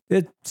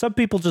 Some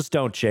people just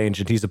don't change,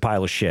 and he's a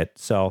pile of shit.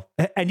 So,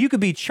 and you could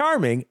be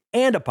charming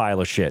and a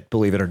pile of shit,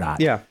 believe it or not.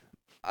 Yeah,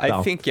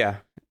 I think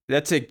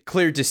that's a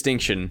clear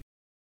distinction.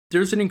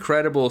 There's an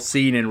incredible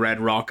scene in Red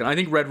Rocket. I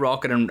think Red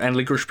Rocket and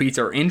Licorice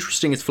Pizza are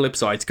interesting as flip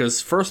sides,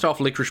 because first off,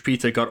 Licorice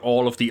Pizza got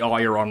all of the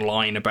ire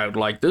online about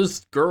like,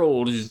 this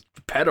girl is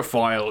a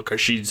pedophile because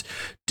she's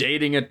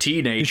dating a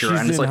teenager. She's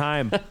and it's in like,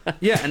 Heim.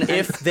 yeah, and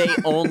if they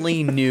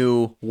only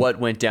knew what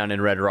went down in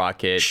Red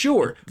Rocket,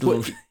 sure.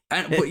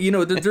 But you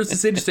know, there's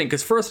this interesting,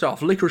 because first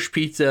off, Licorice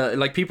Pizza,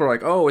 like, people are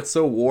like, oh, it's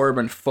so warm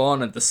and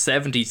fun at the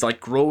 70s, like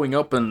growing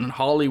up in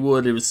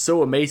Hollywood, it was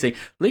so amazing.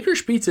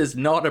 Licorice Pizza is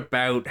not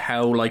about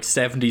how like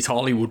 70s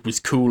Hollywood was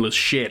cool as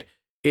shit.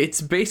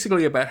 It's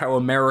basically about how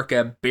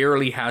America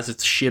barely has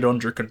its shit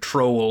under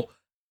control,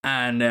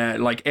 and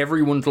like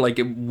everyone's like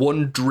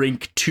one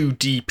drink too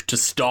deep to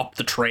stop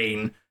the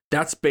train.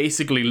 That's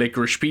basically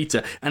Licorice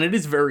Pizza, and it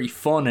is very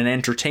fun and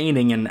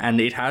entertaining, and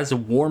it has a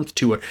warmth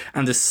to it,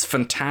 and this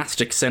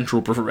fantastic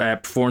central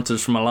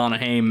performances from Alana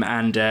Haim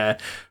and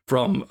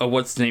from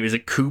what's his name, is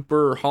it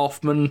Cooper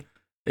Hoffman,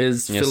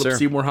 is Philip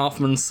Seymour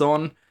Hoffman's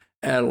son.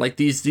 Like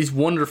these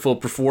wonderful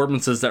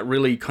performances that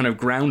really kind of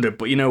ground it,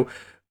 but you know,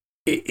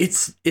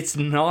 it's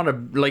not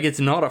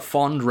a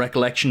fond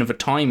recollection of a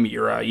time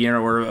era, you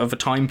know, or of a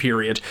time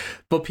period,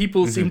 but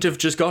people seem to have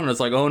just gone,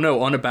 it's like, oh no,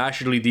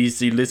 unabashedly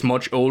this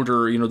much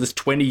older, you know, this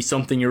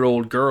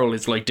 20-something-year-old girl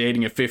is like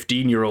dating a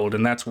 15-year-old,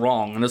 and that's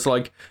wrong. And it's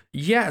like,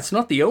 yeah, it's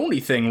not the only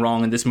thing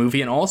wrong in this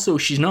movie, and also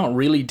she's not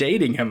really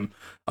dating him,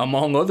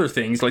 among other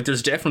things. Like,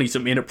 there's definitely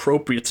some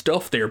inappropriate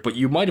stuff there, but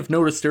you might have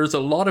noticed there's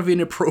a lot of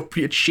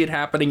inappropriate shit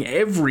happening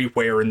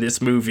everywhere in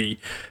this movie,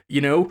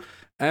 you know.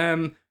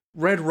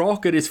 Red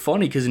Rocket is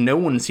funny because no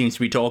one seems to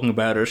be talking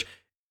about it.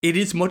 It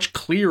is much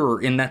clearer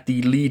in that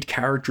the lead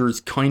character is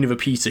kind of a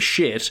piece of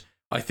shit.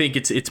 I think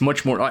it's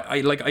much more.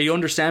 I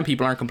understand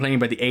people aren't complaining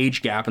about the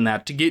age gap and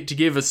that. To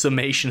give a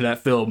summation of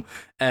that film,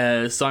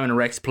 Simon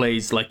Rex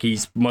plays like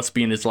must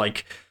be in his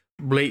like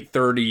late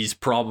 30s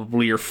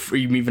probably, or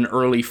even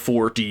early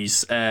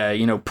 40s.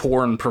 You know,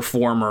 porn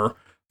performer,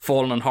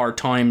 fallen on hard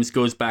times,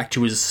 goes back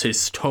to his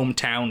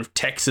hometown of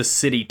Texas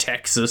City,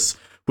 Texas,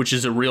 which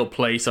is a real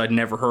place I'd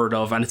never heard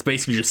of, and it's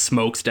basically just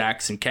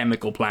smokestacks and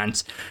chemical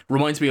plants.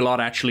 Reminds me a lot,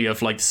 actually,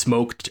 of like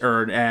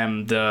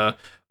the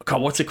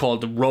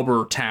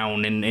rubber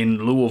town in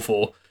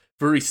Louisville.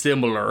 Very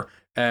similar.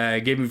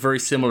 Gave me very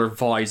similar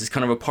vibes. It's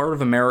kind of a part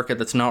of America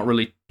that's not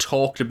really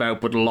talked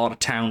about, but a lot of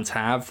towns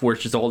have,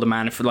 which is all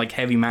the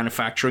heavy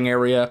manufacturing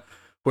area.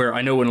 Where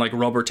I know in like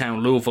Rubber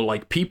Town, Louisville,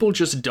 like people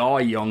just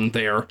die young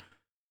there.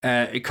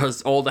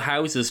 Because all the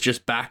houses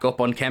just back up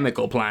on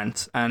chemical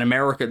plants, and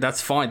America, that's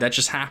fine, that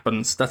just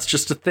happens, that's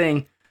just a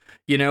thing,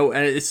 you know.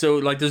 And so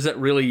like there's that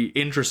really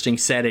interesting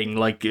setting,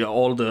 like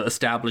all the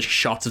established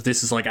shots of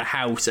this is like a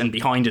house, and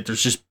behind it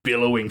there's just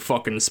billowing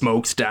fucking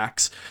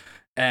smokestacks.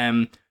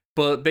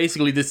 But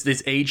basically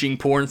this aging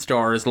porn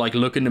star is like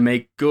looking to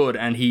make good,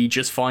 and he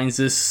just finds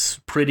this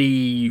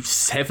pretty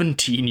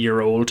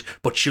 17-year-old,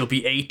 but she'll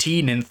be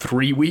 18 in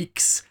 3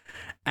 weeks.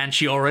 And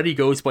she already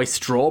goes by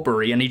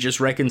Strawberry, and he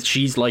just reckons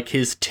she's like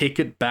his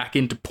ticket back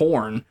into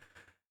porn.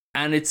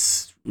 And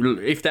it's,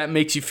 if that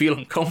makes you feel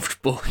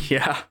uncomfortable,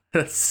 yeah,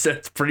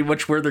 that's pretty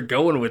much where they're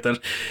going with it.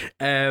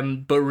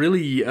 But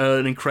really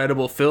an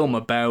incredible film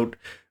about,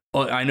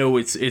 I know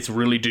it's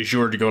really du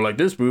jour to go like,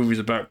 this movie's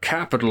about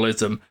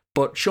capitalism,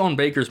 but Sean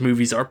Baker's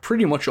movies are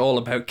pretty much all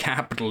about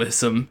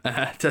capitalism.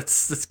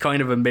 That's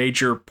kind of a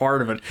major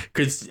part of it,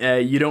 because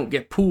you don't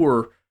get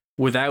poor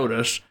without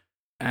it.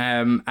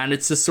 And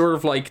it's just sort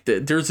of like,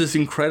 there's this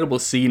incredible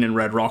scene in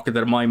Red Rocket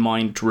that my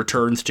mind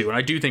returns to. And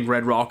I do think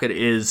Red Rocket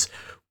is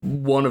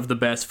one of the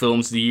best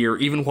films of the year,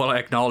 even while I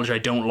acknowledge I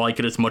don't like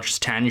it as much as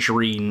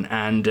Tangerine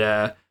and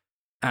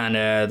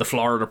The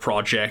Florida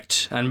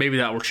Project. And maybe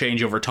that will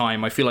change over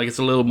time. I feel like it's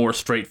a little more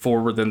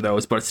straightforward than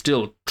those, but it's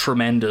still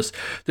tremendous.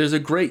 There's a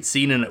great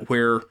scene in it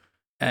where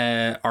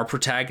our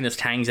protagonist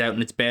hangs out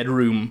in its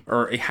bedroom,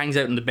 or he hangs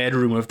out in the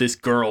bedroom of this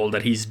girl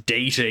that he's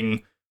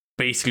dating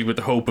basically with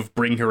the hope of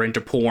bringing her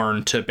into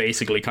porn to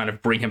basically kind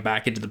of bring him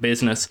back into the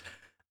business.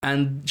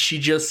 And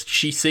she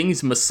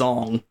sings him a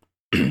song.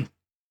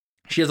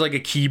 She has like a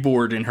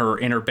keyboard in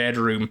her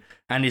bedroom,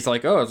 and he's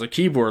like, oh, it's a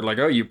keyboard. Like,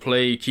 oh, you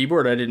play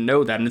keyboard? I didn't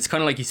know that. And it's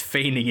kind of like he's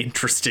feigning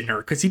interest in her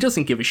because he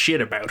doesn't give a shit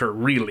about her,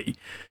 really.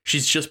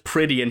 She's just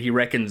pretty, and he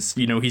reckons,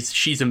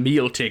 she's a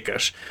meal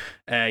ticket.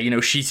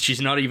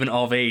 She's not even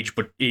of age,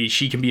 but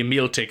she can be a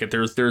meal ticket.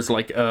 There's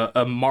like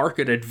a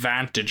market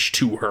advantage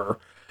to her.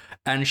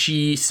 And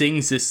she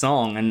sings this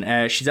song,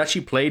 and she's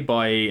actually played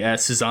by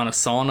Susanna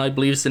Son, I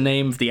believe is the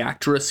name of the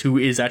actress, who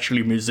is actually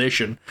a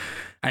musician.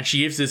 And she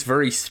gives this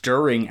very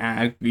stirring,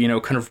 kind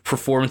of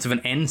performance of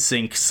an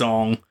NSYNC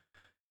song,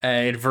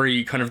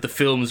 very kind of the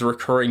film's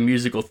recurring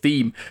musical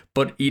theme.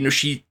 But,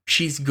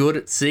 she's good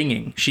at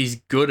singing. She's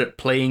good at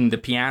playing the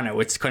piano.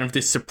 It's kind of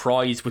this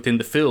surprise within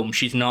the film.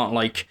 She's not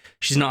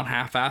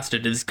half-assed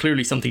it. It's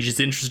clearly something she's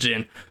interested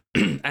in.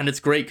 And it's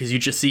great because you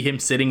just see him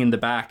sitting in the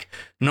back,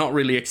 not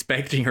really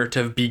expecting her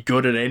to be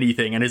good at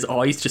anything, and his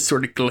eyes just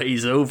sort of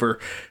glaze over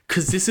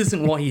because this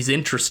isn't why he's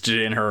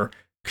interested in her.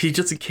 He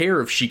doesn't care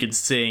if she can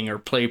sing or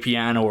play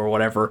piano or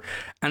whatever.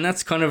 And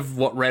that's kind of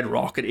what Red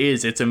Rocket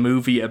is. It's a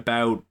movie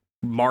about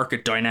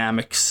market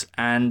dynamics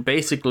and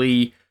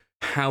basically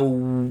how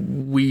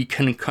we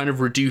can kind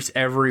of reduce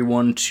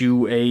everyone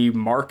to a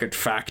market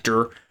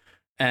factor.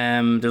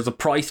 There's a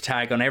price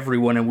tag on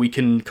everyone, and we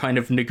can kind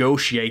of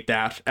negotiate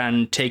that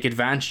and take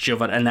advantage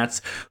of it. And that's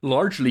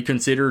largely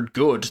considered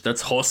good.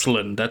 That's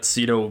hustling. That's,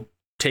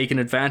 taking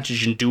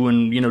advantage and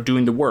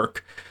doing the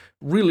work.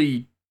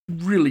 Really,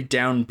 really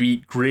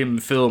downbeat, grim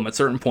film at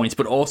certain points,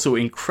 but also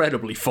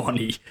incredibly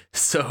funny.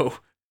 So,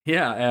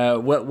 yeah,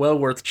 well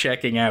worth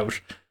checking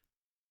out.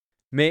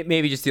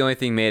 Maybe just the only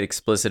thing made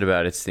explicit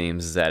about its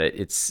themes is that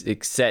it's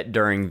set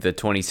during the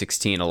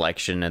 2016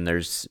 election, and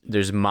there's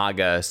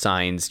MAGA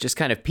signs just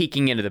kind of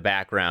peeking into the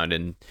background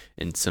and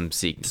in some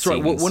scenes. That's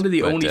right. One of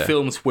the only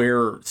films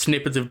where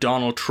snippets of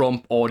Donald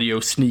Trump audio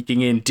sneaking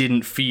in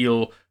didn't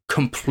feel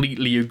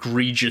completely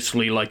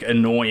egregiously like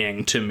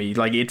annoying to me.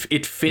 Like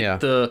it fit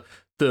the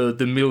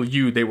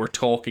milieu they were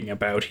talking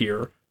about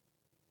here.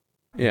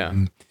 Yeah.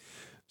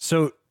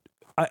 So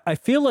I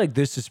feel like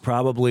this is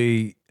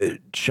probably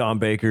Sean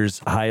Baker's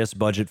highest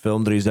budget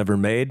film that he's ever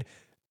made.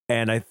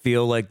 And I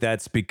feel like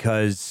that's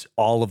because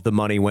all of the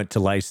money went to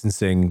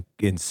licensing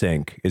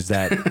NSYNC. Is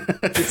that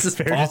this is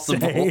fair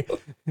possible? To say?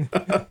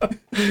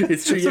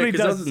 It's true. Yeah,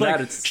 because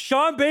it's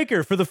Sean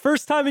Baker, for the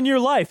first time in your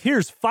life,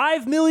 here's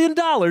 $5 million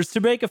to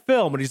make a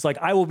film. And he's like,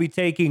 I will be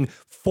taking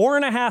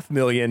 $4.5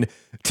 million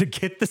to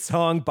get the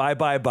song Bye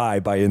Bye Bye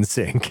by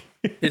NSYNC.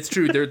 It's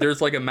true. There's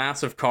like a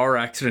massive car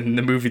accident in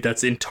the movie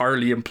that's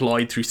entirely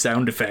implied through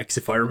sound effects,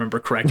 if I remember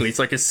correctly. It's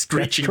like a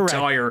screeching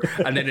tire,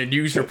 and then a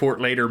news report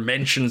later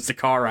mentions the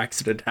car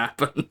accident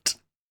happened.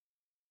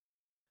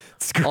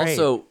 It's great.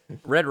 Also,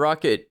 Red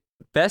Rocket,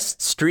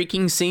 best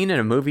streaking scene in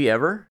a movie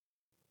ever?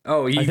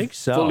 Oh, I think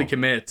so. Fully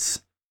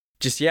commits.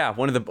 Just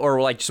one of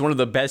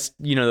the best,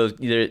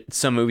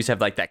 some movies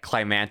have like that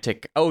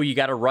climactic, oh, you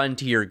got to run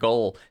to your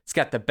goal. It's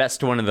got the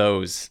best one of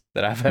those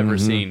that I've ever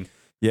seen.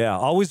 Yeah,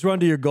 always run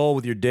to your goal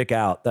with your dick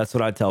out. That's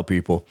what I tell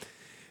people.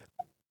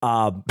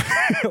 Or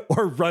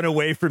run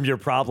away from your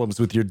problems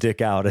with your dick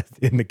out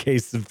in the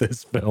case of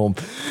this film.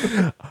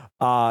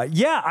 I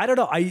don't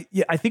know.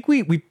 I think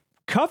we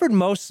covered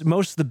most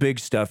of the big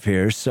stuff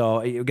here.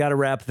 So you got to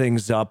wrap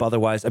things up.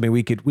 Otherwise, I mean,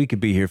 we could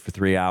be here for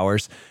 3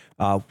 hours.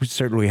 We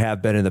certainly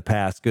have been in the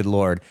past. Good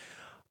Lord.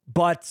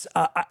 But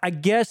I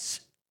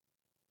guess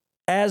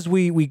as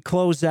we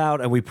close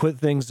out and we put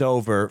things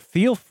over,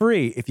 feel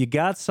free, if you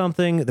got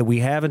something that we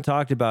haven't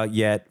talked about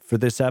yet for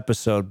this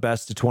episode,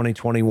 Best of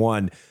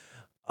 2021,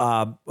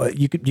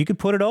 you could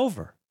put it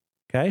over.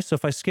 Okay, so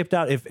if I skipped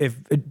out, if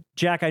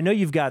Jack, I know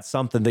you've got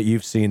something that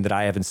you've seen that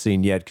I haven't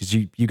seen yet because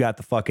you got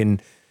the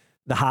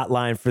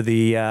hotline for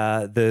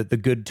the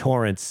good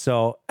torrents.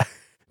 So,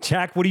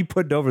 Jack, what are you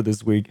putting over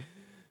this week?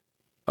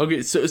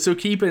 Okay, so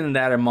keeping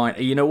that in mind,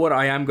 you know what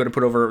I am going to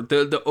put over?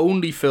 The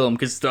only film,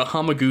 because the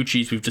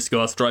Hamaguchis we've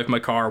discussed, Drive My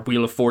Car,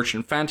 Wheel of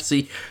Fortune,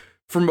 Fantasy,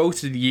 for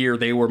most of the year,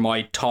 they were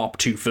my top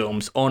two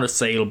films.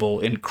 Unassailable,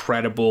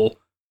 incredible,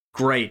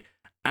 great.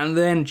 And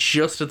then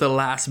just at the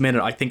last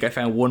minute, I think I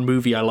found one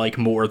movie I like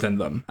more than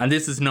them. And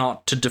this is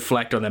not to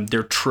deflect on them.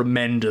 They're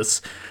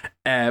tremendous.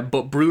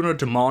 But Bruno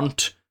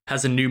Dumont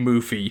has a new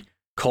movie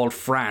called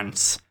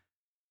France.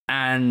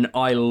 And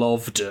I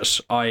loved it.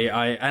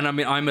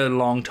 I'm a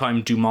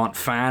longtime Dumont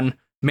fan.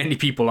 Many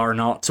people are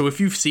not. So if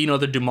you've seen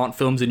other Dumont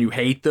films and you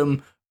hate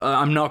them,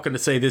 I'm not going to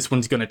say this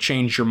one's going to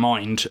change your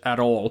mind at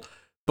all.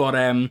 But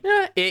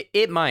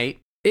it might.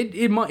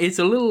 It might. It's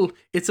a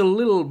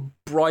little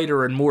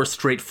brighter and more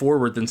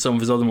straightforward than some of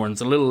his other ones.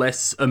 A little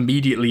less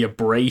immediately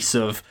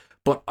abrasive,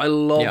 but I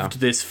loved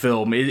this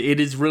film. It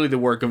is really the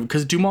work of,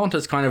 because Dumont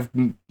has kind of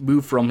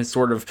moved from his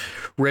sort of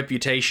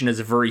reputation as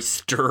a very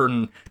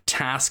stern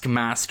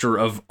taskmaster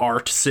of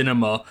art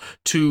cinema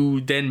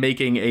to then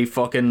making a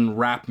fucking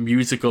rap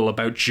musical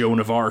about Joan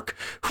of Arc,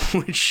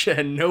 which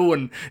no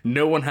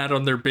one had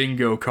on their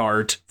bingo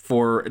card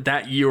for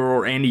that year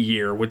or any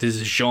year with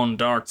his Jeanne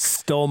d'Arc.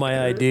 Stole my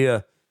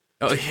idea.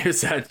 Oh,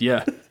 yes, that,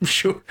 yeah.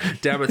 Sure.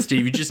 Damn it,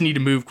 Steve. You just need to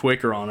move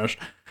quicker on it.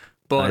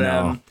 But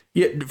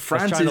yeah,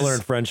 France I was trying to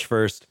learn French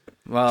first.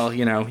 Well,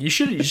 you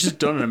should have just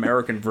done an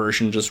American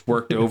version, just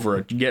worked over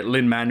it. You get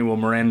Lin-Manuel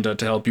Miranda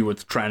to help you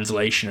with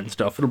translation and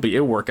stuff.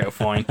 It'll work out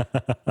fine.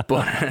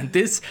 But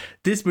this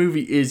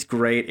movie is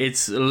great.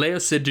 It's Léa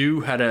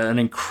Seydoux had an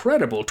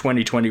incredible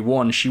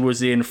 2021. She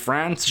was in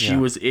France. She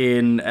was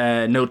in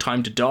No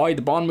Time to Die,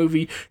 the Bond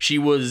movie. She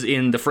was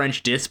in The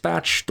French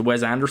Dispatch, the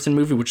Wes Anderson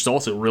movie, which is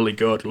also really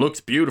good.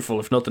 Looks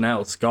beautiful, if nothing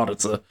else. God,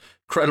 it's a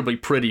incredibly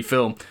pretty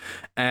film.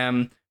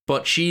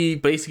 But she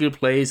basically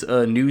plays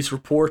a news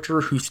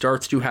reporter who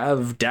starts to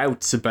have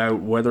doubts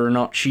about whether or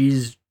not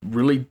she's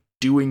really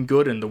doing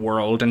good in the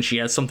world, and she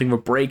has something of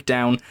a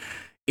breakdown.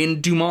 In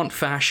Dumont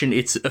fashion,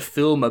 it's a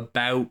film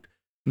about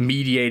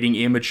mediating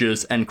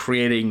images and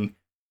creating,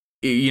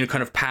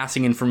 kind of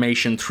passing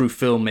information through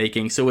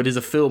filmmaking. So it is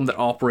a film that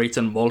operates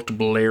on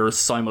multiple layers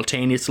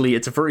simultaneously.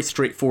 It's a very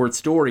straightforward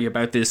story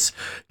about this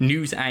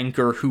news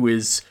anchor who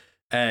is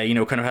kind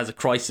of has a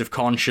crisis of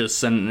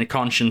conscience and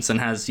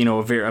has,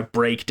 a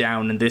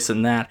breakdown and this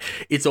and that.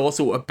 It's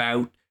also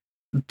about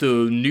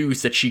the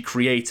news that she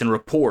creates and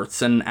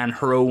reports and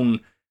her own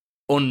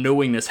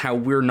unknowingness, how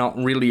we're not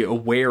really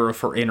aware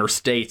of her inner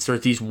states.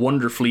 There's these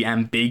wonderfully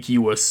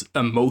ambiguous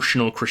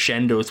emotional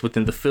crescendos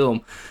within the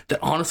film that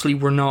honestly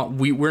we're not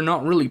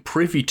really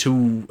privy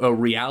to a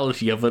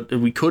reality of it.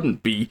 We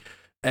couldn't be,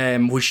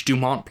 which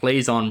Dumont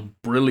plays on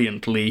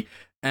brilliantly.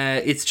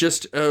 It's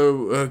just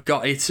a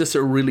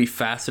really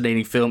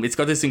fascinating film. It's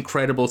got this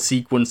incredible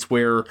sequence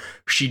where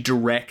she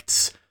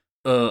directs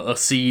a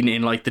scene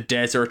in like the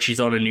desert. She's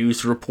on a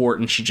news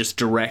report and she just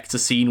directs a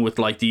scene with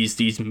like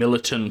these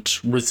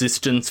militant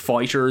resistance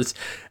fighters,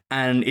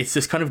 and it's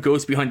just kind of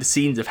goes behind the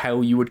scenes of how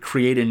you would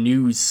create a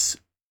news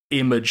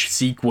image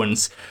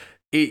sequence.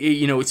 So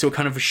it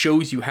kind of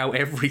shows you how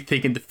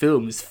everything in the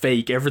film is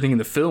fake. Everything in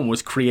the film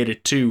was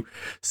created too.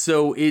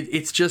 So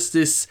it's just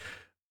this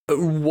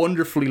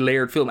wonderfully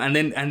layered film, and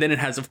then it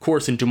has, of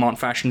course, in Dumont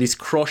fashion, these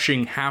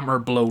crushing hammer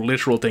blow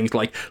literal things,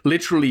 like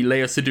literally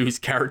Léa Seydoux's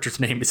character's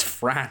name is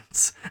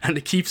France, and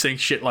they keep saying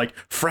shit like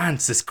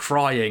France is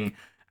crying,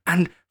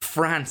 and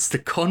France the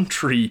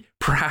country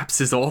perhaps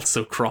is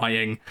also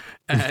crying.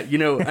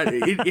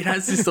 It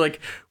has this like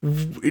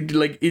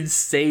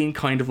insane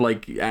kind of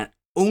like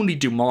only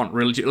Dumont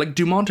really, like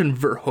Dumont and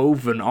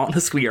Verhoeven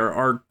honestly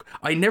are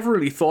I never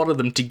really thought of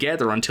them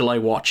together until I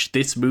watched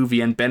this movie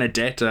and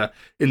Benedetta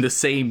in the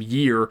same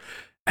year.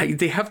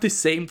 They have this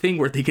same thing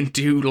where they can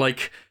do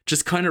like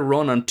just kind of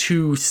run on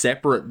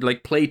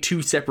play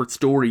two separate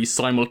stories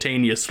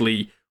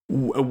simultaneously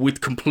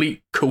with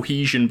complete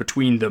cohesion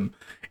between them.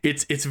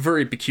 It's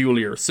very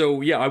peculiar.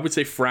 So yeah, I would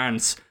say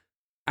France,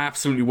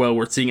 absolutely well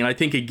worth seeing, and I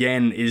think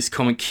again is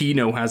coming.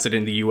 Kino has it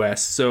in the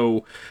US,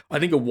 so I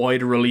think a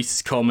wider release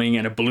is coming,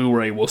 and a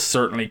Blu-ray will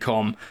certainly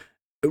come.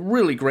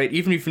 Really great,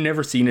 even if you've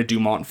never seen a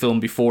Dumont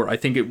film before. I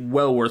think it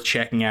well worth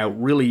checking out.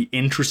 Really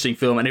interesting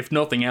film, and if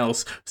nothing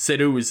else,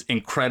 Seydoux is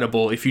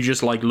incredible. If you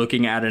just like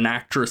looking at an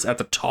actress at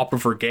the top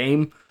of her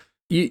game,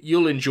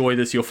 you'll enjoy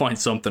this. You'll find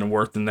something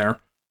worth in there.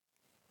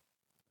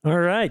 All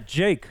right,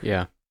 Jake.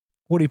 Yeah.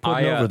 What are you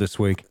putting over this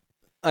week?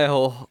 I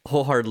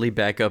wholeheartedly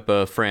back up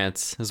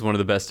France as one of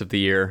the best of the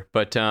year,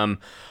 but I'm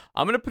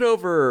going to put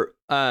over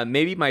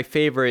maybe my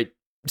favorite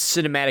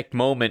cinematic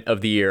moment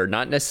of the year.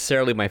 Not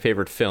necessarily my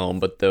favorite film,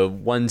 but the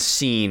one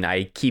scene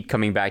I keep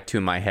coming back to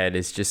in my head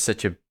is just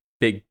such a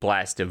big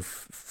blast of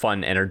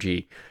fun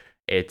energy.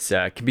 It's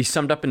can be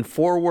summed up in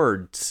 4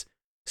 words.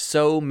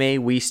 So may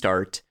we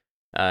start.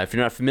 If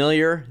you're not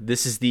familiar,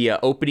 this is the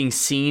opening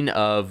scene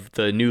of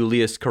the new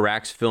Léa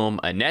Carax film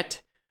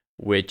Annette,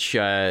 which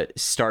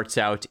starts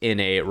out in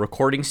a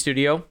recording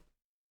studio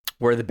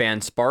where the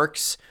band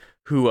Sparks,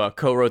 who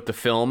co-wrote the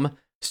film,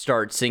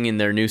 start singing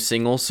their new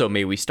single, So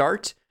May We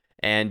Start.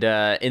 And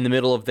in the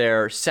middle of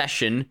their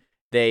session,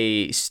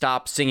 they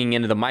stop singing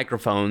into the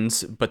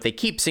microphones, but they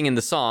keep singing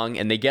the song,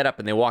 and they get up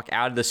and they walk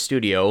out of the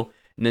studio.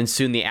 And then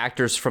soon the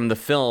actors from the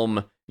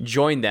film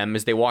join them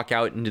as they walk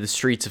out into the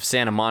streets of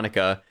Santa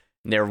Monica.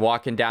 And they're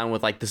walking down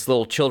with like this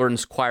little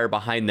children's choir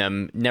behind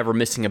them, never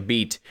missing a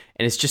beat.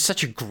 And it's just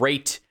such a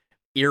great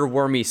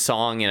earwormy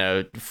song and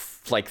a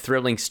like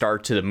thrilling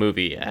start to the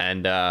movie,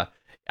 and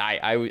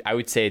I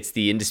would say it's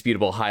the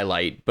indisputable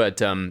highlight. But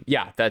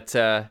yeah, that's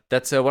what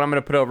I'm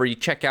gonna put over. You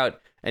check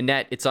out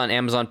Annette. It's on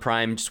Amazon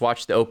Prime. Just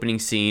watch the opening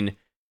scene.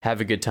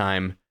 Have a good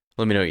time.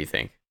 Let me know what you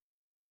think.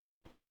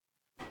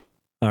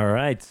 All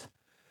right.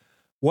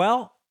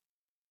 Well,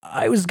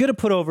 I was gonna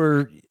put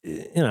over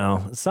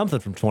something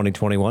from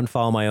 2021.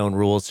 Follow my own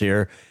rules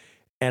here.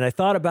 And I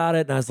thought about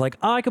it, and I was like,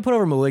 I could put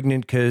over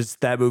Malignant because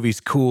that movie's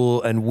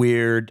cool and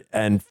weird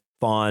and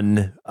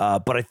fun.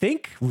 But I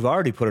think we've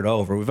already put it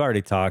over. We've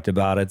already talked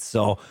about it.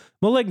 So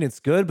Malignant's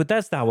good, but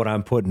that's not what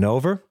I'm putting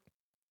over.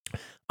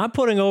 I'm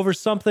putting over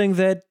something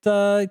that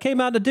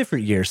came out in a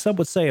different year. Some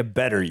would say a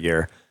better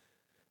year.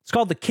 It's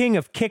called The King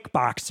of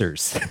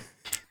Kickboxers.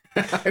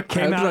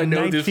 Came out in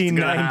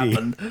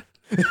 1990.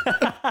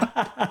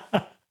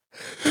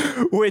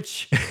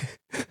 Which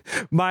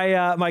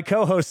my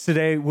co-host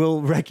today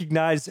will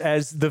recognize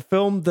as the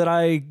film that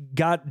I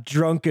got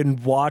drunk and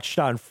watched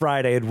on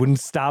Friday and wouldn't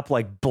stop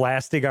like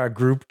blasting our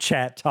group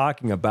chat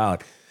talking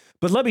about.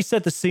 But let me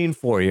set the scene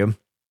for you.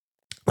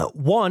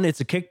 One, it's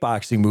a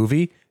kickboxing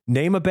movie.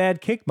 Name a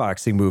bad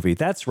kickboxing movie.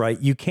 That's right,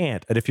 you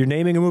can't. And if you're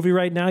naming a movie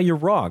right now, you're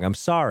wrong. I'm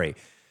sorry.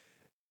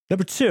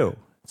 Number two,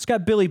 it's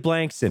got Billy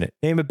Blanks in it.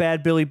 Name a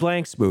bad Billy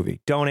Blanks movie.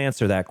 Don't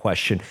answer that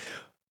question.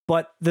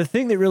 But the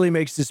thing that really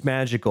makes this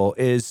magical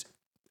is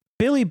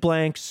Billy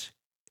Blanks,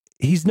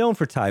 he's known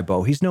for Tai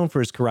Bo. He's known for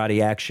his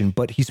karate action,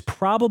 but he's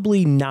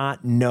probably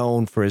not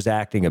known for his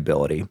acting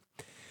ability.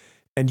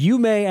 And you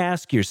may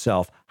ask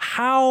yourself,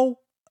 how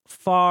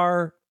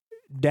far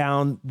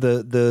down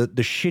the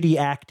shitty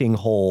acting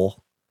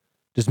hole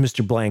does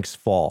Mr. Blanks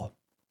fall?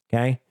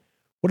 Okay?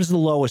 What is the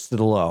lowest of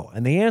the low?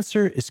 And the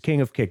answer is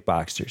King of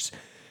Kickboxers.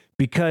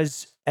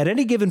 Because at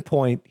any given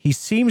point, he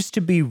seems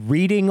to be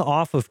reading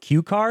off of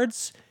cue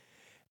cards.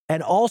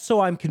 And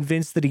also, I'm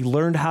convinced that he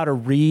learned how to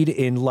read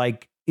in when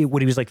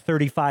he was like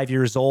 35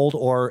 years old,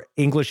 or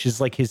English is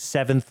like his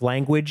seventh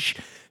language,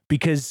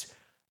 because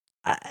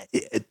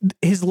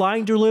his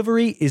line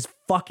delivery is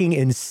fucking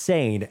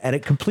insane. And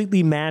it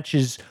completely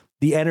matches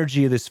the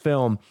energy of this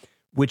film,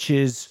 which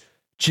is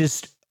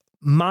just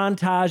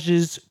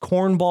montages,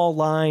 cornball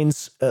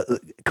lines,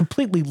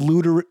 completely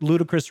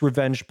ludicrous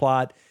revenge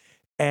plot,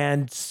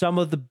 and some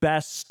of the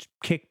best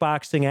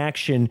kickboxing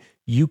action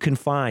you can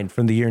find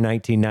from the year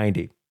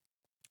 1990.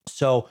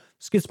 So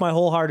this gets my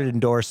wholehearted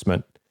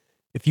endorsement.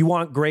 If you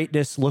want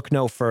greatness, look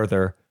no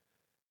further.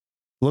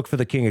 Look for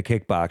The King of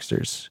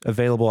Kickboxers,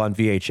 available on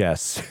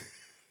VHS.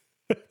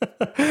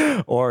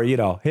 Or,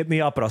 hit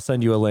me up and I'll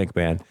send you a link,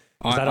 man.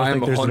 I don't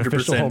think there's an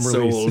official home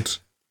release.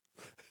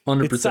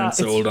 100%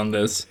 sold on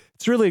this.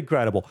 It's really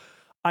incredible.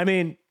 I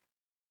mean,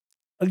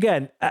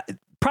 again,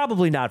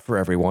 probably not for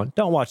everyone.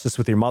 Don't watch this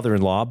with your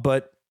mother-in-law,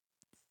 but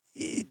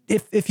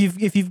if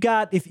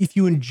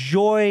you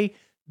enjoy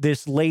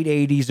this late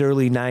 80s,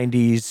 early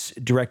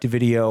 90s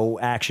direct-to-video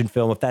action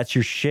film, if that's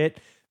your shit,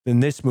 then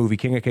this movie,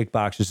 King of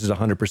Kickboxers, is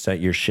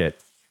 100% your shit.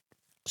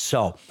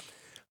 So,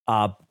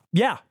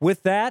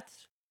 with that,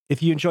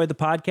 if you enjoyed the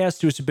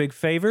podcast, do us a big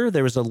favor.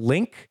 There is a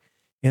link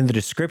in the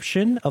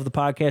description of the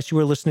podcast you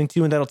were listening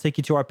to, and that'll take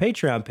you to our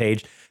Patreon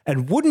page.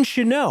 And wouldn't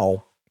you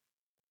know,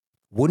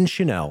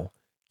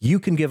 you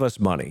can give us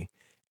money,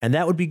 and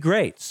that would be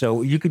great.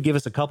 So you could give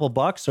us a couple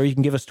bucks, or you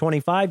can give us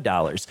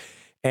 $25.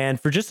 And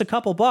for just a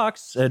couple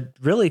bucks,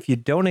 really, if you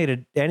donate at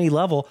any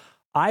level,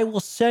 I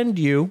will send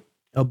you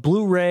a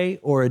Blu-ray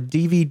or a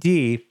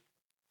DVD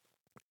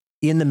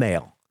in the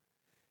mail.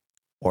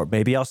 Or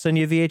maybe I'll send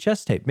you a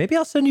VHS tape. Maybe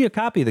I'll send you a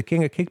copy of The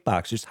King of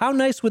Kickboxers. How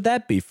nice would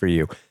that be for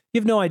you? You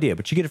have no idea,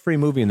 but you get a free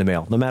movie in the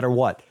mail, no matter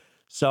what.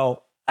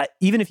 So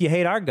even if you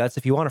hate our guts,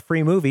 if you want a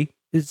free movie,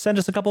 send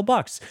us a couple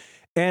bucks.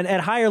 And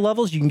at higher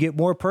levels, you can get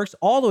more perks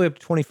all the way up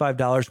to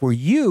 $25, where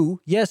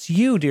you, yes,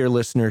 you, dear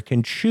listener,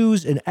 can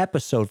choose an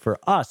episode for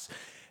us.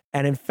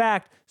 And in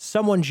fact,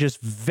 someone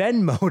just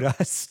Venmo'd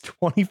us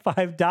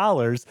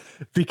 $25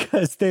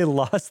 because they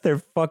lost their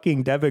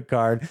fucking debit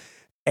card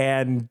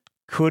and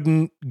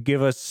couldn't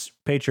give us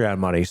Patreon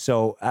money.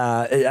 So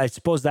I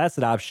suppose that's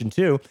an option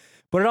too.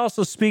 But it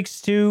also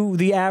speaks to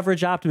the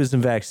average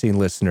Optimism Vaccine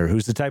listener,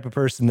 who's the type of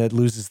person that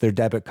loses their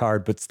debit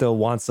card but still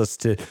wants us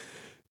to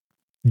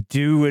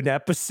do an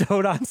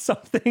episode on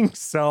something.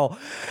 So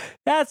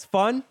that's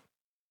fun.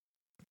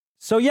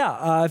 So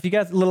if you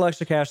got a little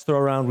extra cash to throw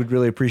around, we'd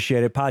really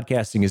appreciate it.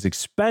 Podcasting is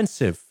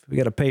expensive. We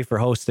got to pay for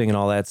hosting and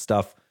all that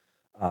stuff.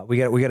 We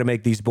got to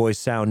make these boys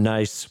sound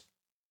nice.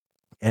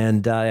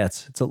 And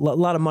it's a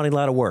lot of money, a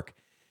lot of work.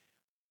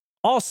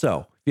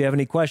 Also, if you have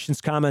any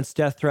questions, comments,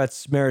 death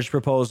threats, marriage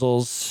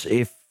proposals,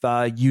 if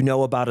you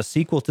know about a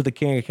sequel to The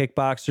King of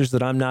Kickboxers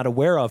that I'm not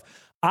aware of,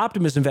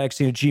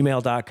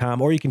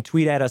 optimismvaccine@gmail.com, or you can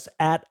tweet at us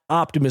at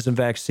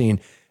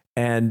optimismvaccine,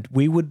 and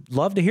we would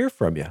love to hear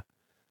from you.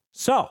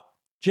 So,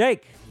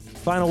 Jake,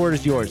 final word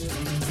is yours.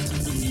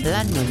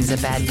 London's a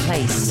bad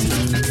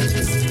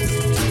place.